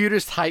the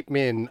cutest hype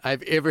men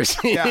I've ever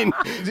seen Yeah.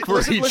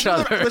 for each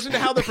other. Listen to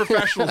how the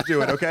professionals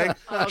do it, okay?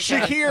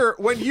 Shahir,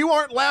 when you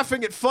aren't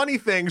laughing at funny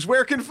things,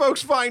 where can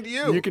folks find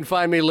you? You can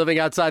find me living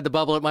outside the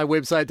bubble at my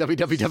website,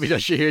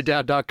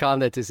 www.shahirdaud.com.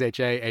 That's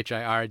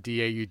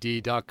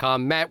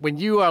SHAHIRDAUD.com. Matt, when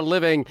you are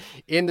living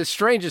in the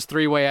strangest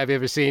three-way I've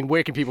ever seen,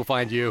 where can people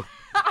find you?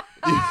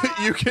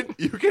 You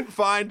can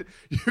find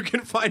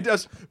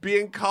us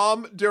being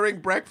calm during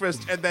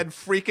breakfast and then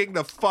freaking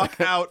the fuck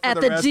out for At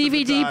the the rest of the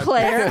DVD time.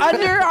 player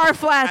under our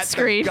flat At the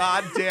screen.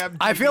 goddamn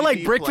I feel like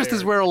DVD breakfast player.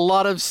 is where a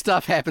lot of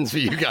stuff happens for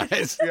you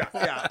guys.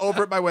 Yeah.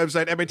 Over at my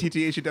website,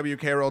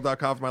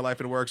 mattthewkrl.com for my life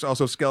and works.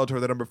 Also, Skeletor,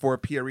 the number 4,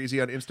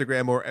 Pierisi on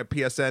Instagram or at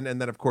PSN.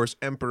 And then, of course,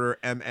 Emperor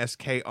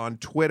MSK on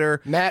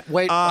Twitter. Matt,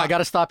 wait, I got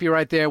to stop you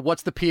right there.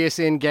 What's the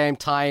PSN game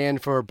tie-in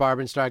for Barb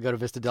and Star Go to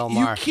Vista Del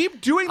Mar? You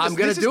keep doing this. I'm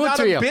gonna This is do it not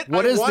to a you. bit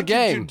What I is the wanted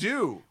game? To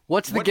do.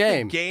 What's the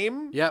game? The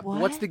game? Yep,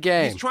 What? what's the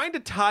game? He's trying to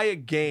tie a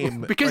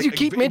game. Because like, you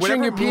keep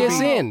mentioning your whatever movie-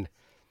 PSN.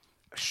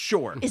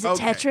 Sure. Is it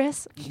Okay.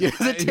 Tetris?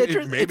 Is it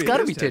Tetris? Maybe It's got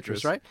to it be is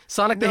Tetris, right?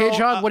 Sonic the No,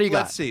 Hedgehog, what do you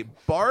got? Let's see.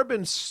 Barb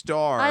and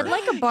Star. I'd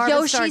like a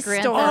Barbara Star Yoshi's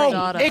Grand Story. Theft Oh,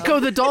 Auto. Echo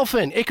the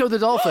Dolphin. Echo the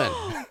Dolphin.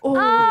 Oh,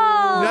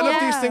 None of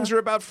these yeah. things are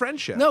about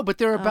friendship. No, but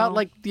they're about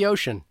like the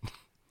ocean.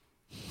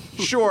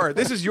 Sure.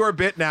 This is your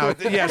bit now.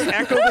 Yes,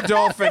 Echo the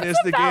Dolphin is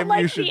the About game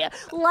like you should.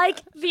 like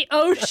the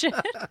ocean.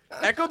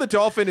 Echo the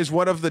Dolphin is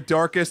one of the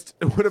darkest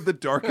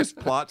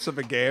plots of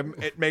a game.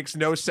 It makes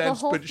no the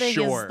sense, whole but thing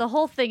sure. is the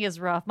whole thing is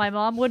rough. My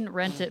mom wouldn't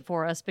rent it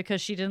for us because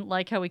she didn't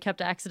like how we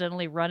kept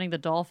accidentally running the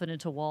dolphin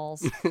into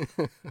walls.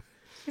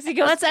 'Cause he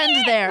goes, Let's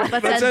end there.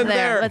 Let's end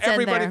there. Let's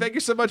Everybody, end there. thank you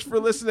so much for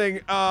listening.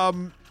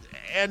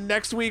 And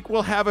next week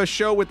we'll have a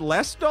show with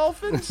less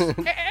dolphins.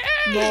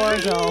 more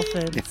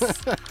dolphins.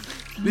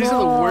 These are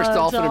the worst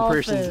More dolphin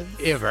impressions dolphins.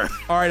 ever.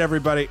 All right,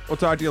 everybody. We'll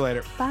talk to you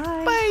later.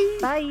 Bye.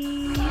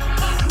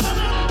 Bye.